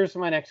 So here's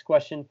my next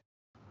question.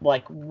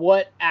 Like,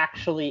 what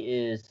actually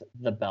is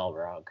the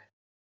Balrog?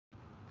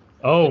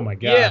 Oh my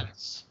god.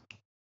 Yes.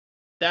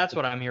 That's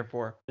what I'm here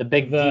for. The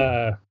big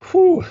The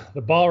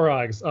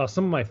Balrogs. Oh,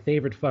 some of my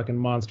favorite fucking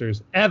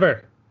monsters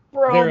ever.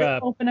 bro. they're, They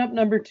open up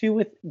number 2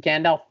 with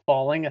Gandalf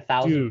falling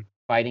 1,000 Dude.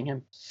 fighting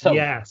him. So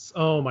Yes.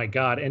 Oh my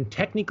god. And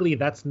technically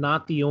that's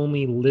not the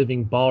only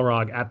living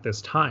Balrog at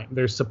this time.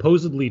 There's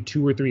supposedly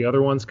 2 or 3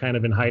 other ones kind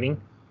of in hiding.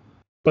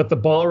 But the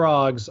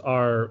Balrogs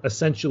are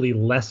essentially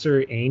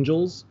lesser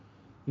angels.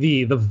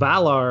 The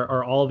Valar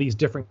are all these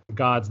different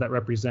gods that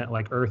represent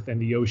like earth and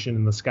the ocean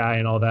and the sky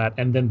and all that.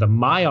 And then the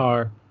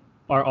Maiar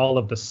are all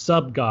of the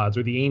sub-gods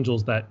or the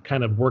angels that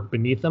kind of work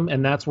beneath them.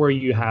 And that's where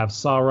you have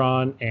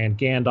Sauron and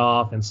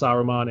Gandalf and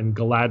Saruman and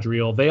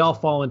Galadriel. They all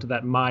fall into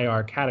that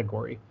Maiar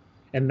category.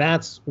 And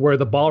that's where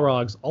the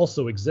Balrogs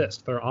also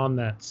exist. They're on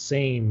that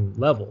same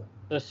level.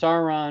 So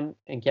Sauron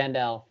and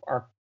Gandalf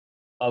are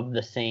of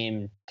the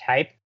same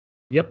type.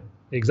 Yep,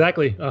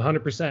 exactly.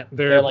 100%.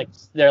 They're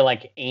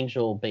like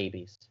angel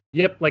babies.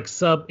 Yep, like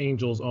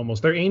sub-angels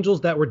almost. They're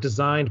angels that were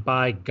designed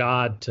by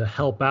God to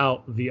help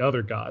out the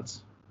other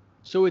gods.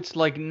 So it's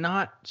like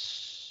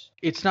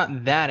it's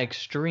not that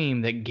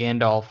extreme that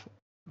Gandalf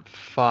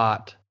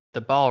fought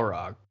the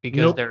Balrog because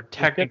Nope. they're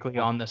technically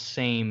on the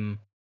same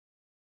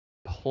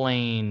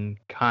plane,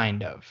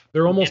 kind of.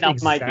 They're almost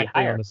Gandalf might be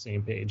exactly higher. on the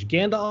same page.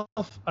 Gandalf,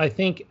 I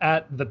think,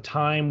 at the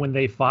time when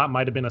they fought,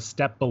 might have been a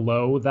step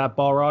below that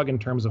Balrog in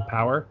terms of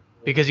power.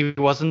 Because he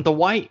wasn't the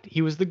white,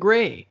 he was the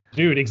gray.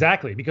 Dude,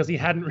 exactly, because he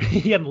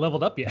hadn't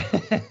leveled up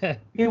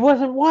yet. He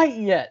wasn't white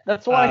yet.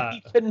 That's why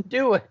he couldn't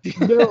do it.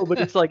 No, but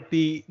it's like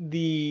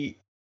the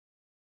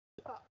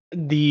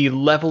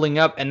leveling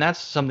up, and that's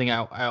something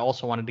I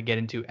also wanted to get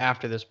into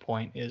after this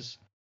point is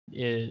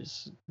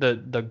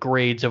the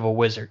grades of a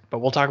wizard. But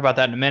we'll talk about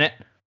that in a minute.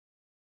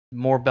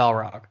 More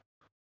Balrog.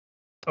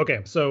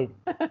 Okay, so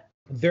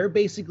they're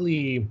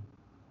basically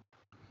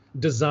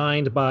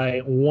designed by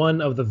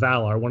one of the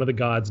Valar, one of the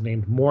gods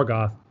named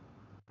Morgoth,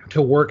 to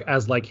work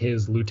as like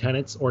his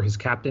lieutenants or his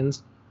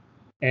captains.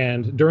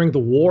 And during the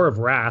War of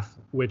Wrath,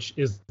 which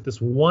is this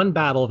one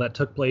battle that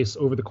took place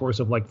over the course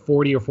of like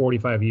 40 or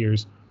 45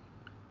 years,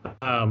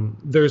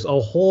 there's a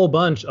whole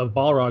bunch of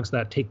Balrogs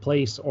that take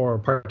place or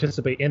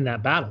participate in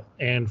that battle.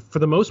 And for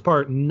the most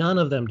part, none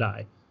of them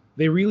die.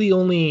 They really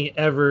only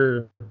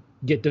ever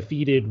get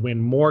defeated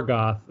when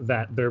Morgoth,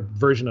 that their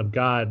version of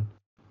God,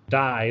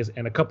 dies,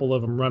 and a couple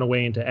of them run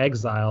away into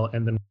exile,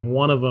 and then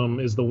one of them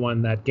is the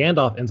one that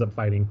Gandalf ends up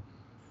fighting.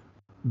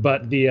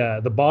 But the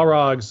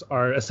Balrogs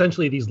are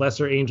essentially these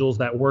lesser angels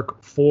that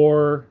work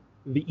for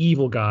the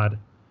evil god,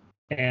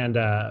 and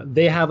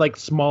they have like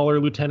smaller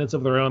lieutenants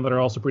of their own that are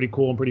also pretty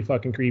cool and pretty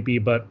fucking creepy.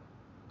 But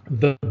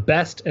the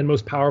best and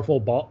most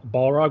powerful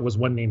Balrog was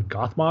one named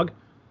Gothmog,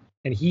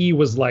 and he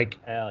was like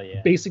Hell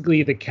yeah.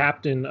 basically the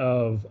captain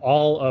of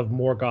all of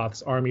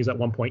Morgoth's armies at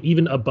one point,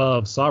 even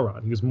above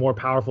Sauron. He was more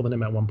powerful than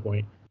him at one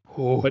point.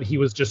 But he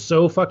was just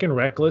so fucking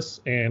reckless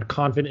and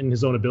confident in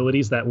his own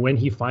abilities that when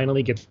he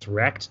finally gets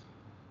wrecked,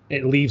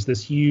 it leaves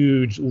this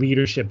huge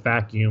leadership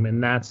vacuum,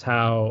 and that's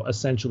how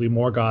essentially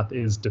Morgoth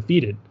is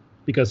defeated,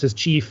 because his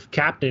chief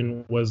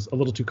captain was a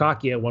little too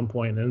cocky at one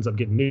point and ends up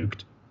getting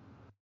nuked.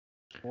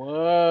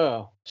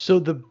 Whoa. So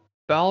the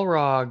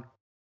Balrog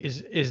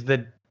is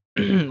the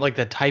like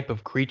the type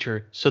of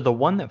creature. So the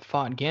one that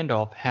fought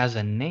Gandalf has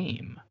a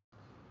name.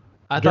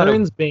 I thought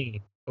Durin's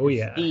Bane. Oh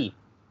yeah. Steve.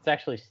 It's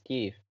actually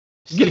Steve.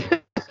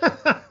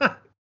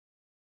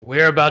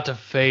 we're about to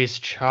face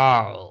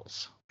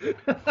Charles.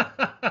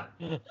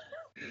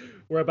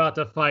 We're about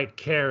to fight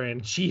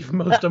Karen, chief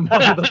most among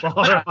the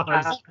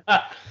Balrogs.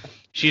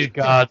 She's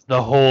got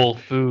the Whole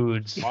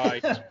Foods.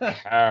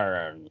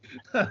 Karen.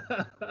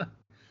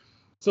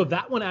 So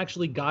that one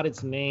actually got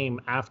its name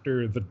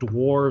after the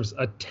dwarves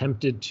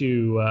attempted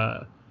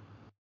to.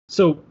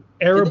 So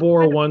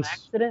Erebor once.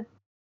 Accident?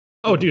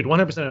 Oh, dude,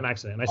 100% an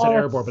accident. I said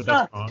Erebor, but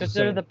that's wrong. Because So-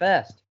 they're the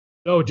best.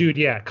 Oh, dude,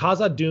 yeah.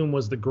 Khazad-dûm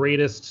was the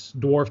greatest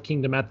dwarf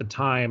kingdom at the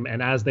time,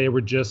 and as they were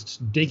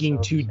just digging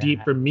So too deep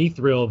sad. for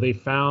Mithril, they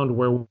found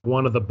where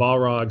one of the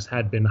Balrogs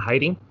had been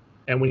hiding.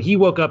 And when he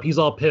woke up, he's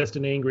all pissed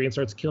and angry and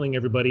starts killing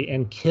everybody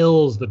and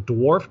kills the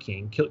dwarf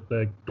king,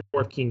 the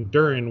dwarf king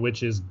Durin,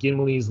 which is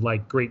Gimli's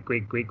like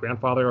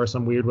great-great-great-grandfather or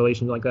some weird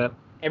relation like that.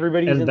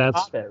 Everybody's And in the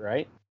that's- Hobbit,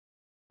 right?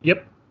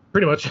 Yep,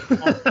 pretty much.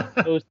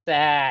 So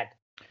sad.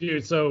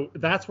 Dude, so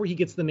that's where he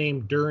gets the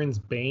name Durin's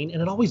Bane,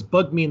 and it always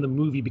bugged me in the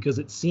movie because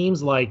it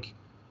seems like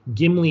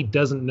Gimli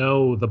doesn't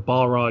know the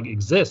Balrog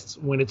exists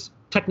when it's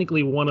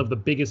technically one of the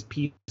biggest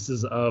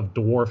pieces of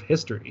dwarf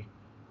history.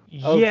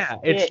 Oh, Yeah,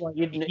 it's shit, like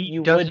you'd- he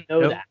you would doesn't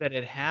know know that.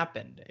 it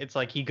happened. It's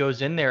like he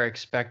goes in there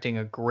expecting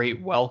a great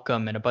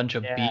welcome and a bunch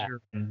of Yeah. beer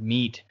and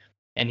meat,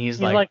 and he's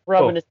He's like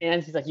rubbing his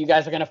hands. He's like, "You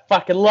guys are gonna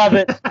fucking love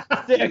it.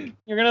 Sick.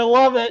 You're gonna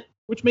love it."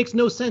 Which makes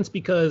no sense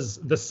because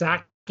the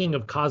sacking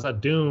of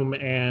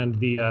Khazad-dûm and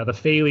the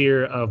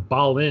failure of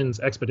Balin's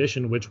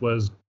expedition, which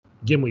was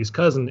Gimli's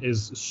cousin,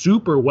 is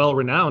super well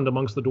renowned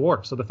amongst the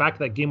dwarfs. So the fact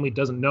that Gimli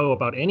doesn't know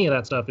about any of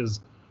that stuff is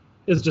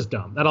just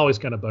dumb. That always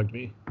kind of bugged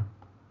me.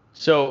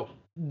 So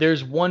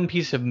there's one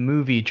piece of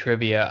movie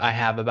trivia I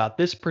have about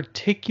this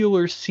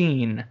particular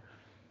scene.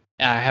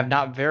 I have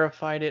not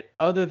verified it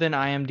other than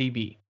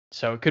IMDb,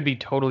 so it could be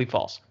totally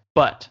false.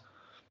 But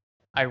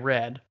I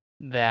read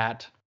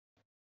that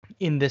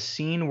in the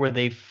scene where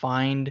they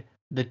find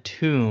the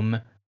tomb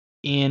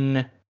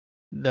in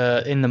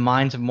the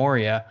mines of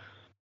Moria,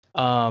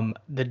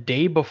 the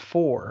day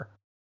before,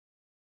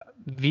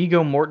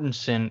 Viggo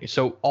Mortensen,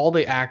 so all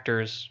the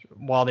actors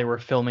while they were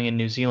filming in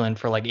New Zealand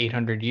for like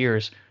 800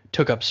 years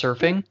took up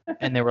surfing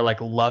and they were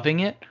like loving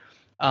it.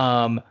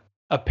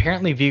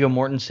 Apparently Viggo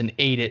Mortensen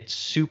ate it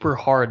super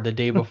hard the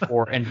day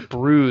before and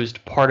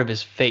bruised part of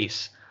his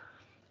face.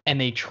 And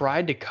they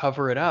tried to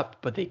cover it up,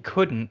 but they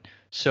couldn't.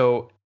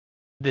 So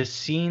the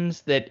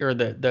scenes that, or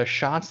the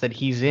shots that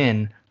he's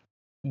in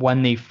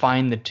when they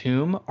find the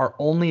tomb are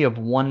only of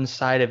one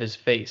side of his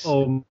face.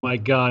 Oh my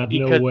god,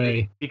 Because- no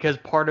way. Because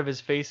part of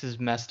his face is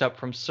messed up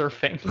from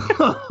surfing.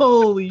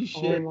 Holy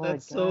shit, Oh my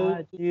that's so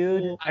God,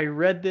 dude. I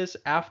read this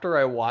after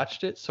I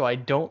watched it, so I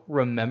don't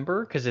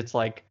remember because it's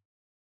like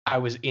I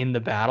was in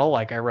the battle.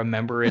 Like I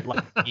remember it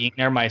like being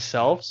there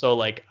myself, so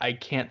like I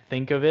can't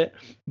think of it.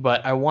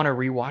 But I want to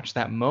rewatch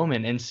that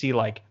moment and see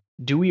like,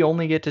 do we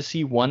only get to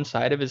see one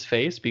side of his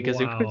face? Because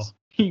Wow.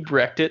 He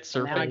wrecked it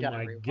Now I surfing. gotta Oh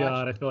my rewatch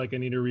god, it. I feel like I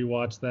need to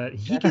rewatch that.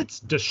 He gets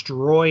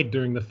destroyed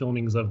during the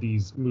filmings of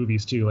these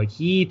movies too. Like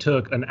he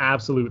took an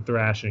absolute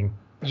thrashing.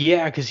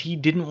 Yeah, because he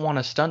didn't want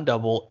a stunt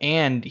double,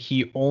 and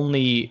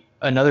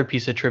another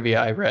piece of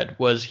trivia I read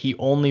was he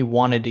only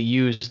wanted to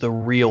use the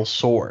real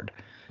sword.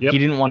 Yep. He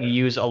didn't want to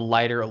use a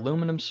lighter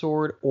aluminum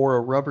sword or a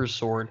rubber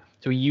sword,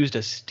 so he used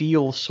a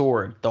steel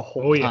sword the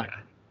whole Oh time.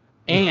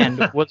 yeah.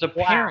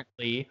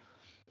 And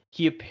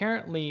he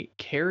apparently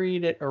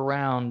carried it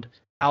around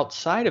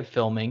outside of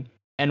filming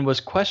and was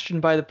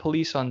questioned by the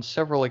police on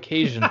several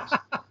occasions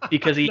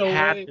because he No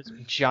had way. this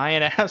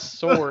giant ass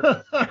sword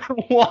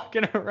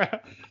walking around.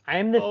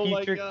 I'm the Oh my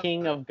future God.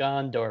 king of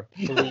Gondor,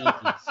 please.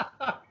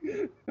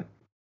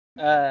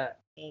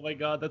 Oh my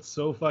god, that's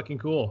so fucking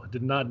cool. I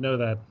did not know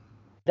that.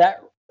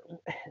 That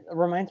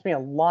reminds me a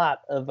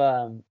lot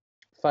of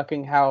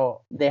fucking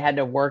how they had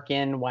to work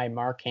in why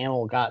Mark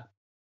Hamill got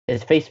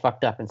his face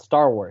fucked up in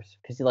Star Wars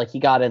because he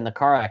got in the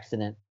car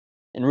accident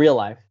in real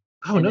life.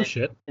 Oh And no then-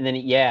 shit. And then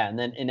and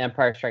then in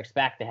Empire Strikes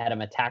Back they had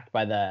him attacked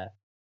by the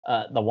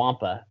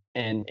Wampa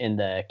in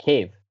the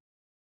cave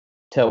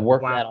to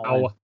work that all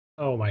in. Wow.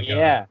 Oh my god.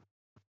 Yeah.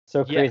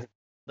 So Yeah. crazy.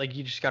 Like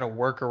you just got to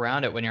work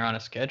around it when you're on a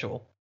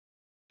schedule.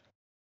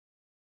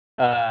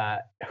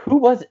 Who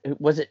was it?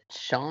 Was it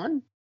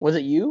Sean? Was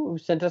it you who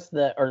sent us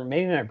or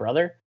maybe my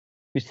brother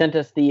who sent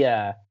us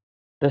the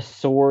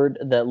sword,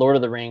 the Lord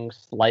of the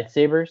Rings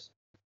lightsabers?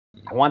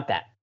 I want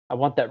that. I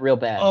want that real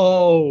bad.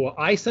 Oh,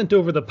 I sent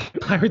over the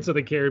Pirates of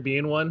the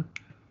Caribbean one.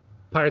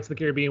 Pirates of the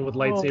Caribbean with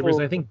lightsabers.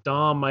 Oh. I think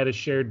Dom might have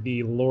shared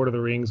the Lord of the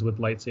Rings with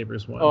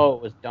lightsabers one. Oh,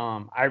 it was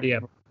Dom. Yeah.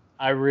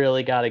 I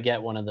really got to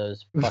get one of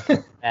those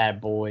fucking bad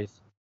boys.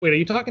 Wait, are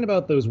you talking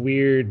about those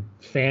weird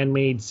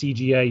fan-made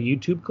CGI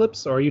YouTube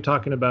clips, or are you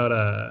talking about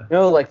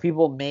No, like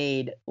people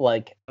made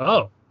like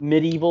Oh,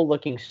 medieval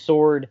looking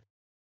sword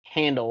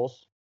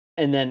handles,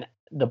 and then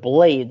the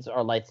blades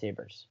are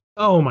lightsabers.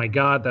 oh my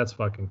god, that's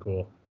fucking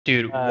cool.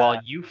 Dude, Uh, while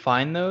you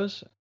find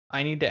those,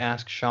 I need to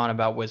ask Sean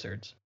about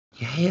wizards.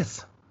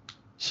 Yes.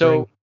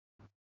 So,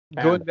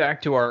 Bring- going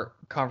back to our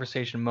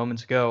conversation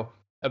moments ago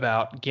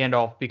about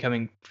Gandalf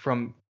becoming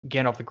from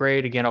Gandalf the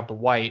Grey to Gandalf the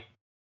White.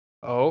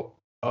 Oh,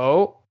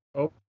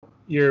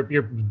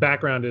 Your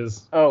background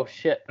is Oh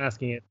shit!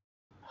 asking it.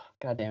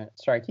 God damn it!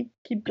 Sorry,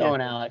 keep going,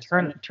 Alex.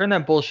 turn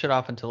that bullshit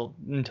off until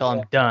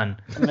I'm done.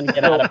 I'm gonna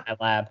get out of my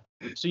lab.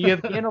 So you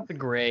have Gandalf the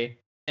Grey,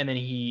 and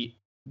then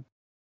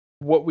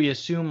what we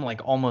assume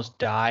like almost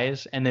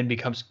dies, and then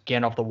becomes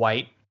Gandalf the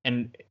White,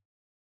 and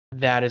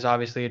that is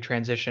obviously a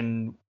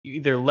transition,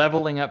 either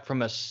leveling up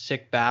from a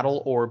sick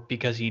battle or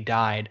because he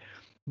died.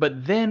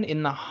 But then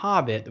in The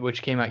Hobbit,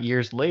 which came out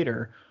years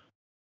later,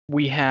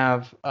 we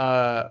have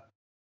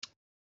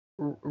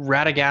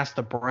Radagast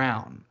the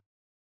Brown.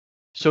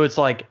 So it's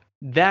like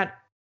that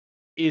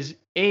is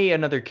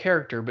another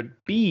character, but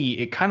B,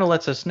 it kind of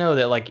lets us know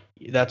that like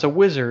that's a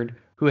wizard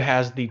who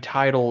has the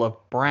title of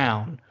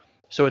Brown.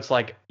 So it's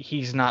like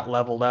he's not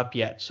leveled up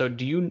yet. So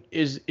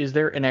is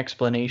there an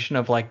explanation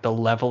of like the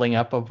leveling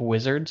up of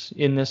wizards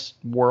in this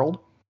world?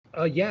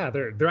 Yeah,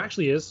 there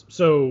actually is.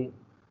 So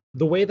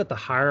the way that the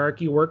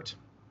hierarchy worked.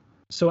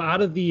 So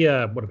out of the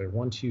what are there?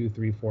 1, 2,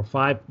 3, 4,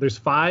 5. There's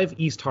 5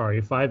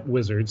 Istari, 5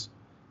 wizards.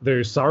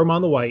 There's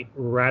Saruman the White,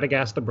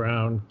 Radagast the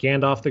Brown,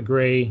 Gandalf the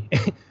Grey,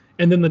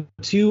 and then the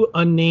 2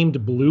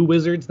 unnamed blue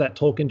wizards that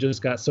Tolkien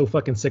just got so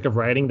fucking sick of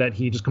writing that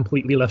he just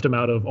completely left them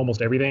out of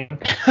almost everything.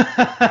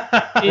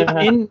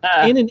 In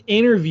an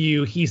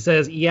interview, he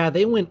says, "Yeah,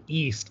 they went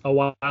east a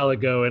while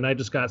ago, and I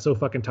just got so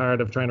fucking tired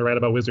of trying to write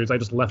about wizards, I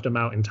just left them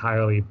out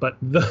entirely." But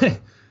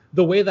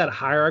the way that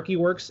hierarchy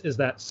works is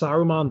that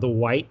Saruman the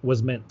White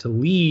was meant to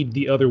lead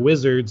the other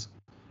wizards,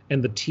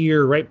 and the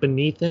tier right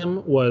beneath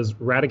him was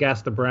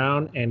Radagast the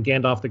Brown and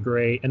Gandalf the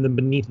Grey, and then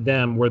beneath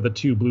them were the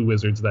 2 blue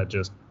wizards that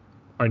just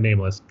are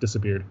nameless,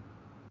 disappeared.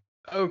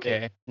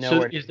 Okay. No So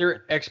word. is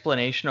there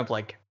explanation of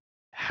like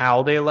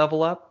how they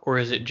level up, or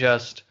is it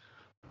just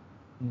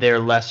they're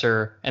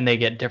lesser and they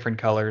get different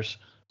colors?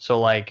 So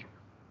like,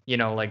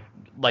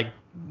 like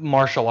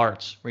martial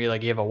arts where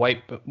you have a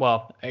white,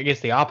 well, I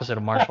guess the opposite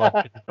of martial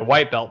arts, a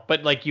white belt,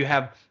 but like you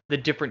have the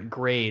different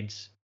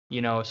grades,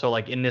 so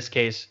like in this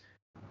case,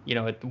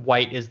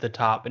 white is the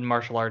top, in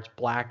martial arts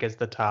black is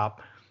the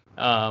top,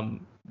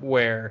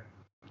 where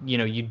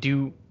you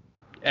do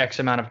X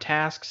amount of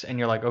tasks and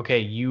you're like, okay,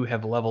 you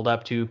have leveled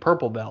up to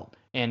purple belt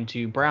and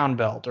to brown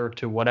belt or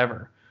to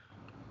whatever.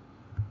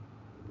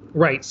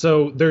 Right,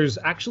 so there's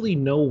actually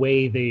no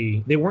way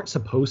they weren't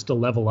supposed to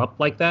level up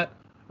like that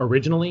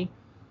originally.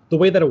 The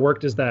way that it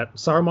worked is that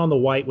Saruman the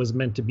White was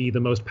meant to be the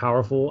most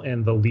powerful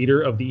and the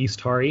leader of the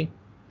Istari.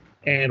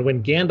 And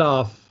when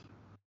Gandalf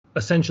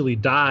essentially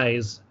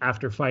dies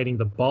after fighting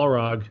the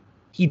Balrog,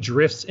 he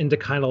drifts into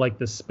kind of like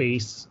the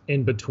space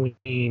in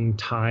between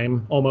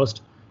time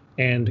almost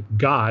and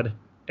God,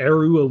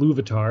 Eru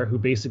Iluvatar, who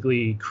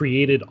basically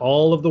created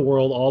all of the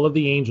world, all of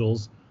the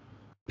angels,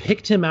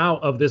 picked him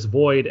out of this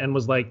void and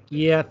was like,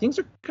 yeah, things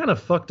are kind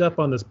of fucked up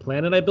on this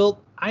planet I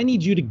built. I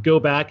need you to go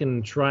back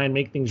and try and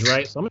make things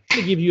right. So I'm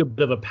going to give you a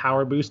bit of a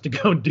power boost to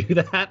go and do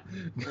that.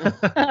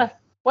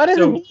 Why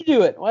doesn't So- he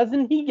do it? Why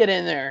doesn't he get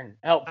in there and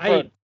help?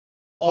 Frodo?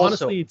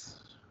 Honestly,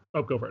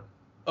 go for it.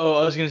 Oh,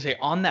 I was gonna say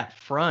on that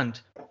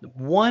front,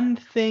 one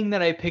thing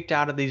that I picked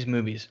out of these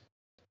movies.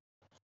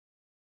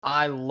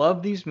 I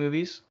love these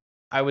movies.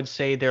 I would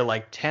say they're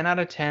like 10 out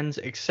of 10s,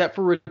 except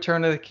for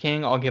Return of the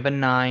King. I'll give a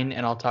 9,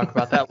 and I'll talk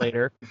about that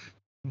later.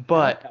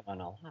 But Come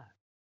on, a lot.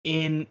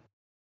 in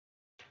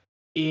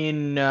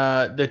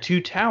the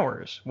Two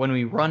Towers, when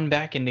we run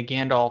back into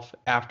Gandalf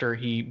after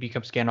he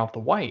becomes Gandalf the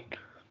White,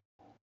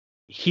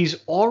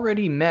 he's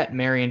already met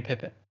Merry and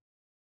Pippin,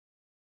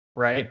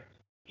 right?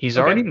 He's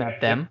Okay. already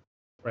met them,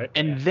 Right.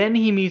 and then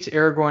he meets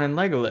Aragorn and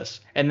Legolas,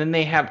 and then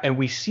and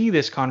we see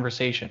this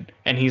conversation,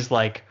 and he's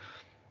like,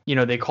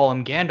 they call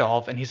him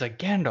Gandalf, and he's like,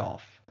 Gandalf,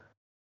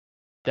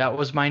 that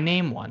was my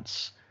name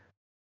once.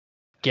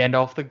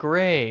 Gandalf the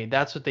Grey,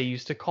 that's what they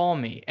used to call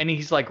me. And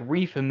he's like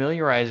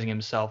refamiliarizing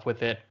himself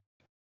with it.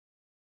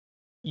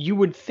 You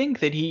would think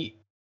that he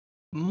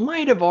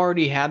might have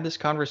already had this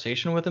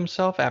conversation with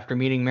himself after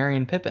meeting Merry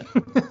and Pippin.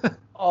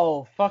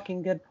 Oh,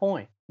 fucking good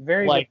point.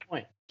 Very Like- good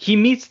point. He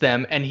meets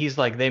them and he's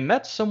like, they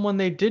met someone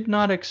they did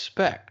not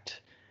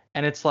expect.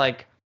 And it's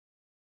like,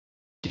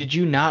 did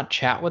you not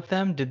chat with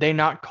them? Did they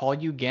not call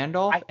you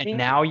Gandalf? I And think-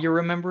 now you're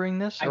remembering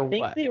this, I or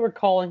think what? they were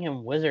calling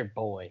him Wizard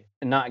Boy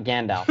and not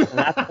Gandalf, and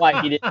that's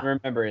why he didn't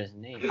remember his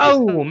name.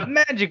 Oh,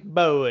 Magic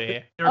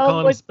Boy. They're Oh,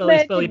 calling him it's Spelly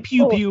magic Spelly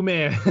Pew boy. Pew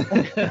Man.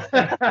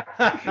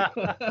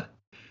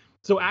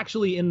 So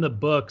actually, in the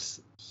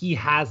books, he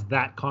has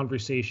that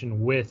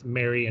conversation with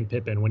Merry and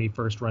Pippin when he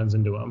first runs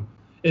into him.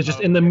 It's just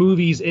in the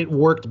movies, it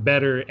worked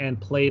better and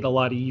played a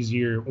lot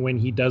easier when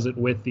he does it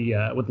with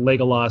with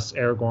Legolas,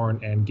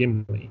 Aragorn, and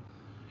Gimli.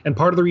 And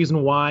part of the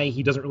reason why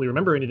he doesn't really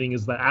remember anything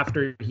is that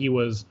after he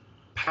was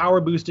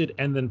power boosted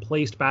and then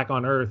placed back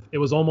on Earth, it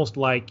was almost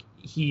like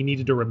he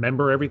needed to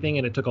remember everything,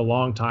 and it took a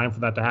long time for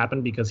that to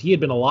happen because he had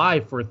been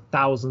alive for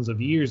thousands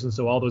of years, and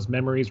so all those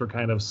memories were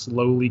kind of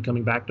slowly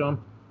coming back to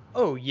him.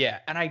 Oh, yeah.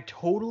 And I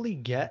totally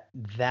get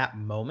that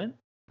moment.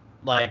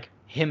 Like,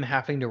 him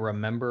having to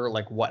remember,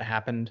 like, what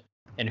happened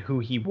and who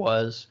he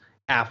was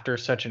after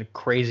such a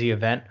crazy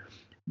event.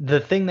 The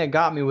thing that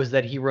got me was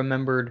that he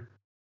remembered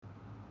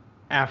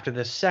after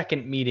the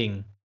second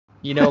meeting.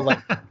 Like,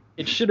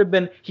 it should have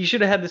been... He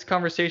should have had this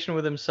conversation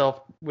with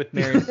himself, with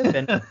Merry and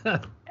Pippin.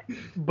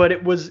 But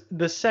it was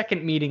the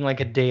second meeting,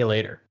 like, a day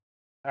later.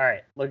 All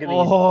right, look at these.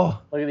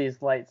 Oh, Look at these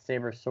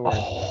lightsaber swords.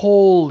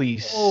 Holy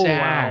Oh,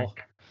 sack. wow.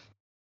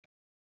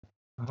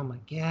 Oh my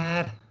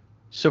god.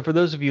 So for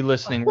those of you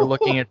listening, we're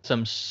looking at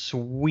some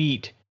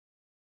sweet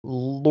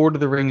Lord of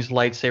the Rings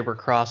lightsaber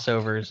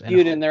crossovers.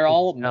 Dude, and they're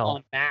all hell.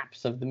 on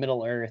maps of the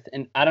Middle Earth.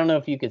 And I don't know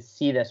if you could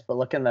see this, but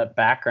look in the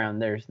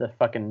background. There's the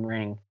fucking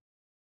ring.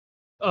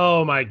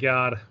 Oh my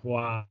god.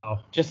 Wow.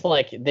 Just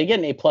like they get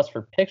an A+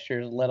 for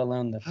pictures, let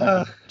alone the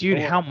fucking. Dude,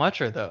 Cool. how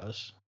much are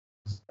those?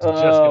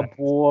 Oh gonna-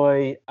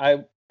 boy,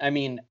 I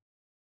mean,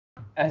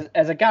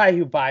 as a guy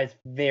who buys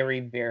very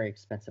very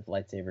expensive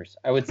lightsabers,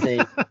 I would say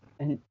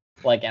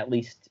like at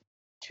least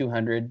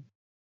 200.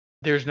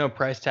 There's no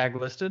price tag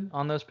listed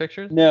on those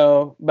pictures?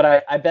 No,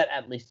 but I bet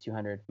at least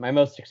 200. My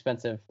most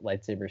expensive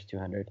lightsaber is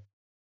 200.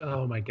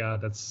 Oh my god,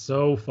 that's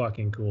so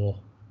fucking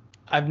cool.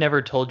 I've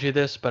never told you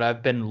this, but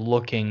I've been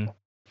looking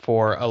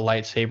for a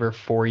lightsaber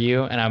for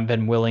you, and I've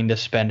been willing to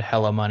spend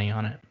hella money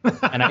on it.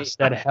 And I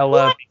said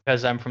hella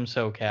because I'm from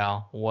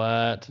SoCal.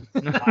 What?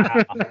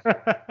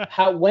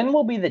 When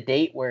will be the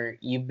date where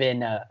you've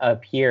been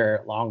up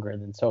here longer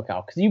than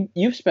SoCal? Because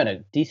you've spent a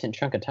decent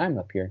chunk of time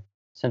up here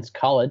since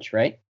college,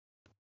 right?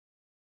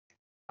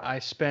 I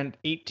spent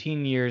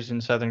 18 years in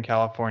Southern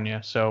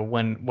California, so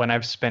when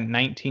I've spent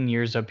 19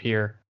 years up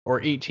here, or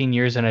 18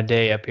 years and a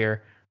day up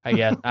here, I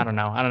guess, I don't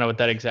know what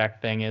that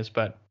exact thing is,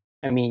 but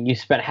I mean, you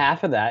spent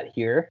half of that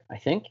here, I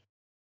think.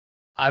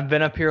 I've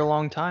been up here a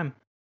long time.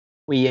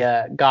 You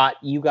got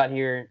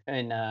here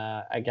in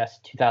I guess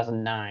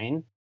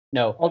 2009.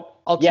 No,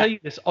 I'll Yeah. tell you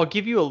this. I'll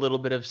give you a little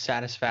bit of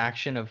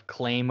satisfaction of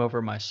claim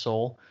over my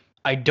soul.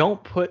 I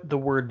don't put the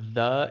word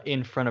 "the"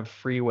 in front of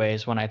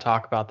freeways when I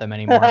talk about them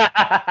anymore.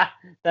 that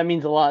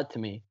means a lot to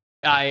me.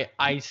 I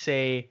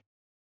say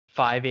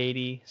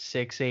 580,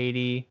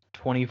 680,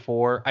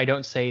 24. I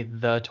don't say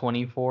the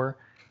 24.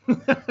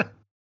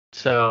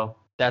 So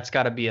that's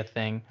got to be a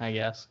thing, I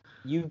guess.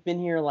 You've been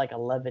here like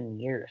 11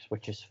 years,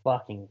 which is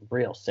fucking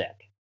real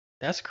sick.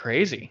 That's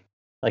crazy.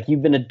 Like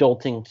you've been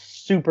adulting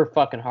super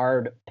fucking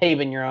hard,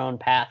 paving your own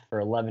path for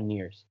 11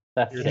 years.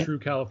 That's You're sick. true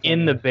California.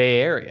 In the Bay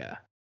Area,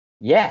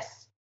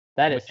 Yes,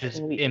 that is which is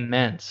sweet.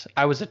 immense.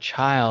 I was a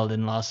child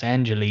in Los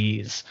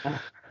Angeles.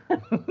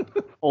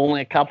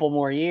 Only a couple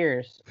more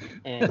years,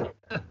 and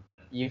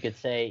you could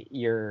say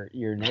you're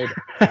native.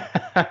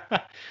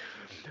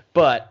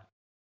 But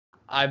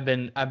I've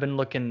been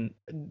looking.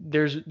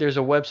 There's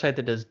a website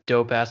that does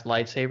dope ass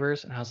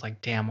lightsabers, and I was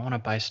like, damn, I want to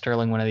buy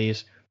Sterling one of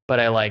these, but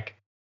I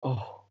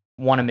Oh,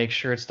 want to make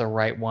sure it's the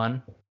right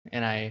one,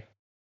 and I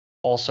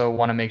also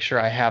want to make sure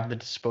I have the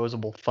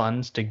disposable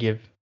funds to give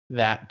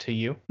that to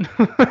you.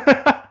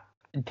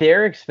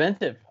 They're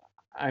expensive.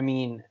 I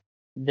mean,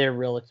 they're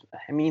real.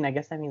 I mean, I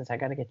guess that means I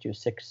gotta get you a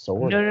 6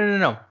 sword.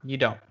 No, you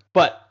don't.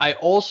 But I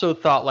also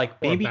thought like Or a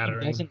maybe he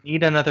batarang. doesn't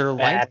need another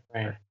lightsaber.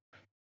 Batarang.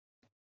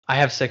 I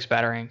have 6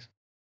 batarangs.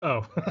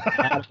 Oh,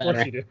 of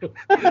course you do.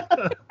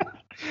 Fucking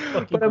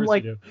But I'm course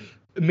like, you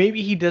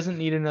maybe he doesn't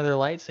need another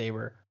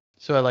lightsaber.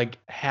 So I like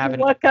have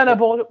What kind of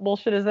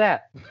bullshit is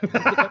that?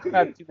 I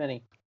have too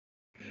many.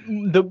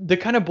 the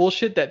kind of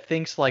bullshit that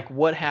thinks like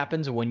what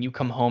happens when you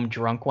come home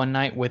drunk one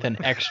night with an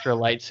extra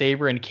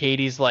lightsaber and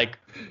Katie's like,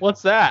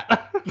 what's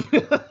that?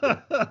 do.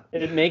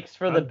 It makes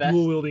for the I'm best.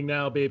 dual wielding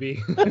now,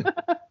 baby.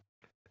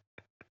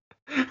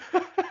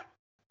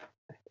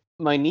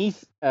 My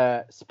niece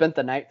spent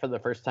the night for the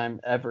first time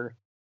ever,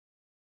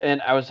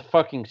 and I was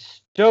fucking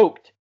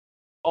stoked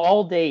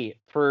all day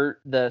for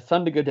the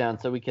sun to go down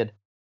so we could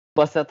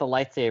bust out the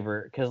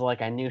lightsaber because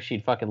like I knew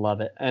she'd fucking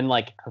love it. And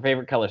like her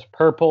favorite color's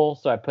purple,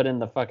 so I put in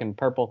the fucking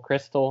purple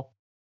crystal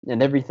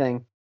and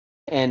everything.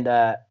 And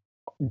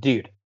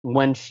dude,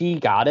 when she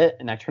got it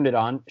and I turned it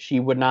on, she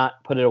would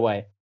not put it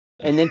away.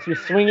 And then she was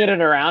swinging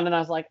it around, and I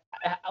was like,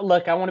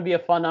 look, I want to be a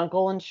fun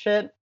uncle and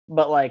shit,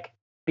 but like,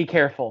 be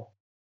careful.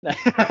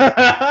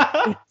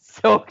 It's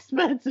so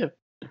expensive.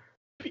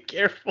 Be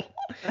careful.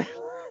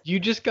 You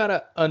just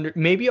gotta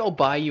maybe I'll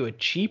buy you a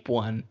cheap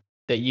one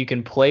that you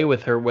can play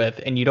with her with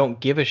and you don't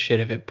give a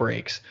shit if it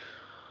breaks.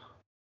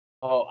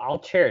 Oh, I'll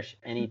cherish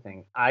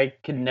anything. I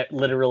could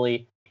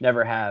literally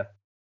never have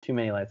too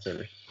many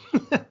lightsabers.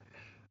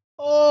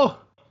 Oh,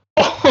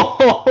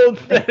 Oh,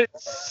 that is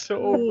so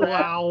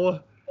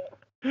wow.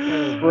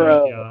 Oh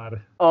Bro. my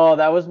god. Oh,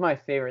 that was my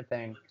favorite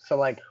thing. So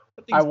like,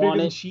 That thing's I bigger than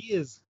wanted- she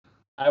is.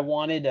 I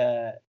wanted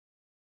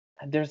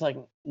there's like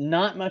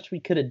not much we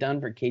could have done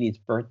for Katie's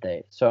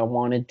birthday, so I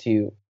wanted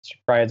to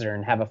surprise her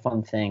and have a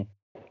fun thing.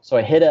 So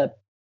I hit up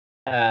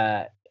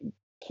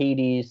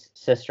Katie's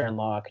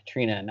sister-in-law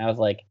Katrina, and I was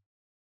like,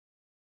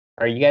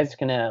 "Are you guys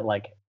gonna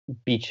like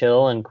be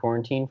chill and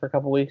quarantine for a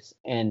couple weeks?"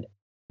 And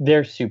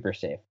they're super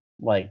safe.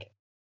 Like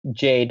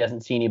Jay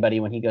doesn't see anybody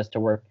when he goes to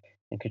work,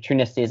 and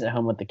Katrina stays at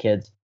home with the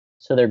kids,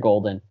 so they're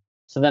golden.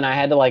 So then I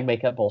had to like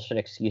make up bullshit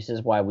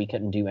excuses why we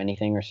couldn't do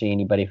anything or see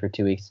anybody for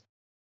 2 weeks.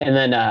 And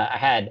then I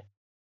had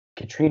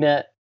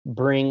Katrina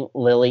bring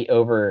Lily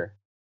over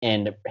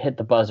and hit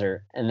the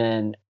buzzer. And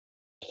then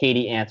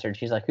Katie answered.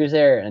 She's like, "Who's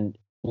there?" And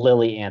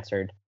Lily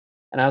answered.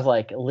 And I was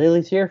like,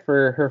 "Lily's here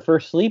for her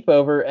first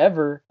sleepover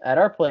ever at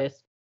our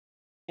place."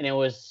 And it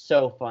was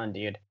so fun,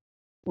 dude.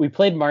 We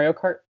played Mario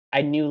Kart.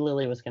 I knew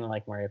Lily was going to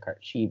like Mario Kart.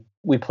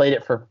 We played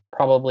it for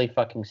probably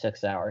fucking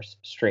 6 hours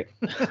straight.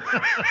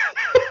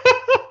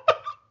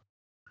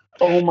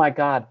 Oh my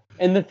god.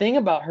 And the thing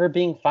about her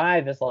being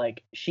 5 is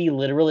like she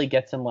literally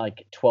gets in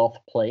like 12th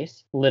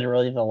place,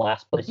 literally the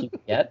last place you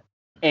can get,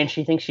 and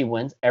she thinks she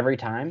wins every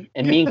time.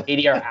 And me and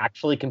Katie are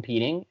actually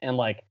competing, and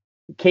like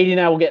Katie and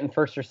I will get in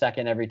first or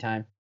second every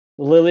time.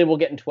 Lily will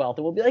get in 12th,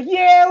 and we'll be like,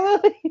 "Yeah,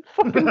 Lily,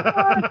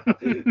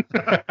 fucking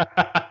fun."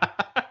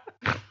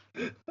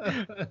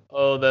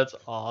 Oh, that's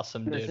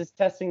awesome, This dude. is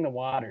testing the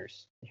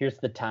waters. Here's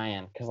the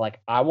tie-in, because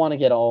like I want to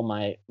get all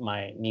my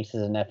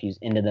nieces and nephews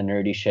into the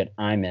nerdy shit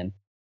I'm in.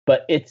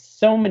 But it's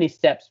so many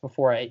steps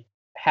before I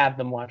have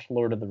them watch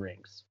Lord of the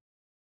Rings.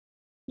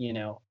 You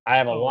know, I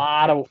have a Oh.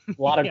 lot of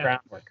Yeah.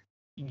 groundwork.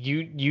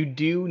 You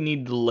do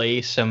need to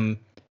lay some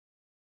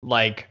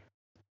like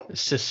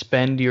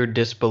suspend your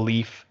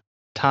disbelief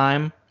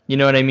time. You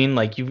know what I mean?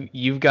 Like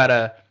you've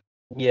gotta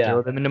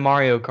throw them into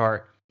Mario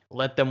Kart.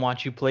 Let them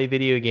watch you play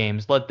video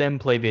games. Let them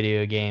play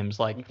video games.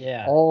 Like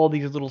Yeah. all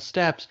these little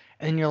steps,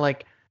 and then you're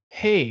like,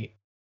 hey,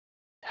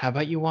 how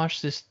about you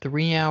watch this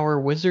 3-hour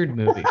wizard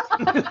movie?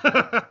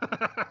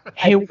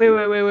 Hey,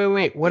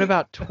 wait. What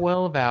about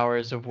 12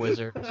 hours of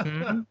wizards?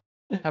 Hmm?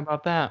 How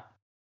about that?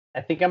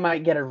 I think I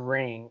might get a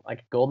ring, like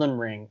a golden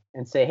ring,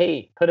 and say,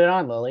 "Hey, put it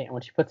on, Lily." And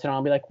when she puts it on,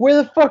 I'll be like, "Where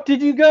the fuck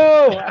did you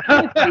go? I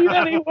can't see you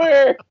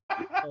anywhere."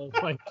 Oh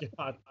my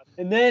god.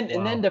 And then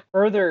Wow. to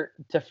further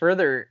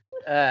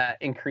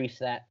increase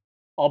that,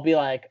 I'll be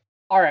like,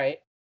 "All right,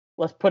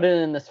 let's put it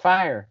in this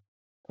fire.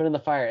 Put it in the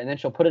fire." And then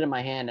she'll put it in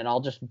my hand, and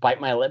I'll just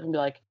bite my lip and be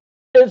like,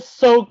 "It's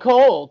so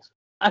cold.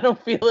 I don't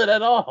feel it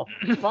at all.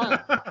 It's fun."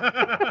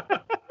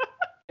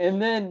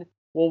 And then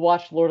we'll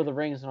watch Lord of the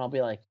Rings, and I'll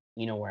be like,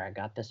 "You know where I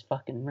got this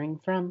fucking ring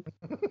from?"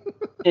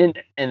 and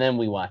then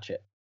we watch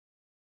it.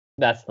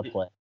 That's the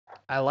play.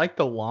 I like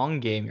the long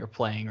game you're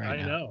playing right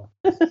I now.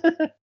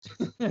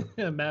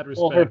 know. Mad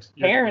respect. Well, her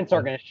You're- parents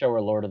are going to show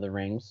her Lord of the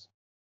Rings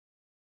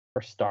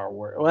or Star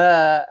Wars.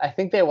 Well, I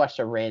think they watched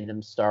a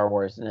random Star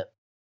Wars, and it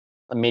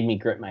made me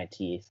grit my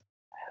teeth.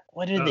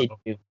 What did they Uh-oh.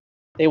 do?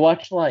 They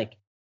watched like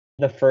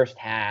the first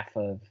half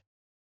of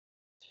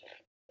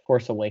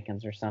Force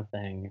Awakens or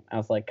something. I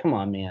was like, "Come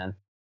on, man."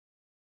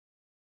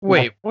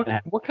 Wait, Nothing.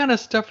 what kind of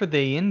stuff are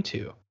they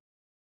into?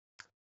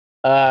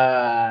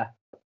 Well,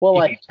 If you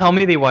like tell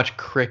me they watch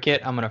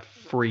cricket, I'm gonna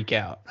freak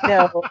out.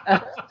 no.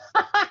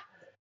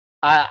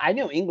 I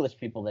know English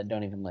people that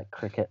don't even like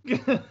cricket.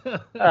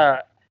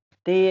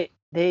 They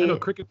I know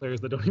cricket players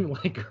that don't even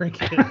like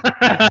cricket.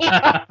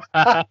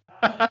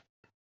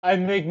 I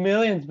make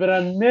millions, but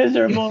I'm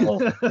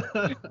miserable.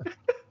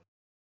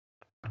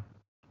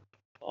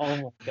 Oh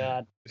my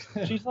god.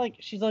 She's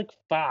like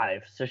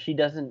 5, so she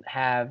doesn't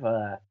have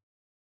I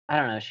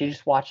don't know, she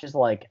just watches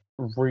like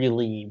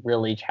really,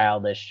 really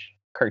childish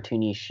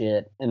cartoony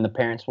shit, and the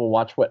parents will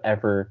watch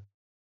whatever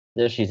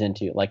that she's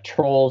into. Like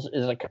Trolls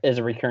is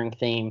a recurring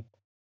theme.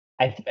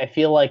 I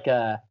feel like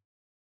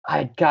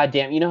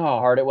goddamn, you know how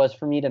hard it was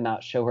for me to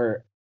not show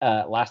her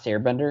Last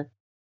Airbender?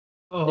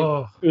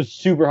 Oh, It was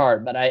super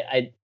hard, but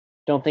I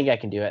don't think I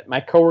can do it. My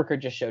coworker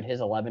just showed his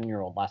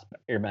 11-year-old Last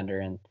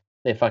Airbender, and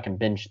they fucking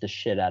binged the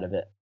shit out of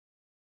it,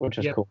 which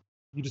was Yep. cool.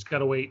 you just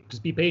gotta wait.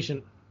 Just be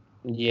patient.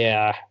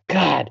 Yeah.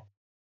 God,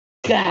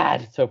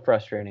 so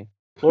frustrating.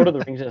 Lord of the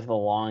Rings is the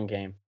long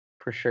game,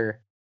 for sure.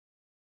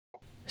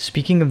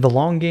 Speaking of the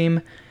long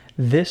game,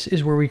 this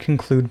is where we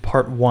conclude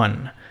part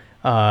 1.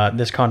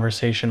 This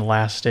conversation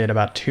lasted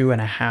about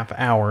 2.5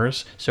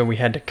 hours, so we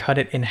had to cut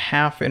it in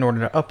half in order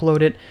to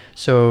upload it.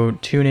 So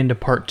tune into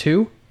part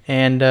 2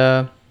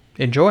 and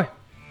enjoy.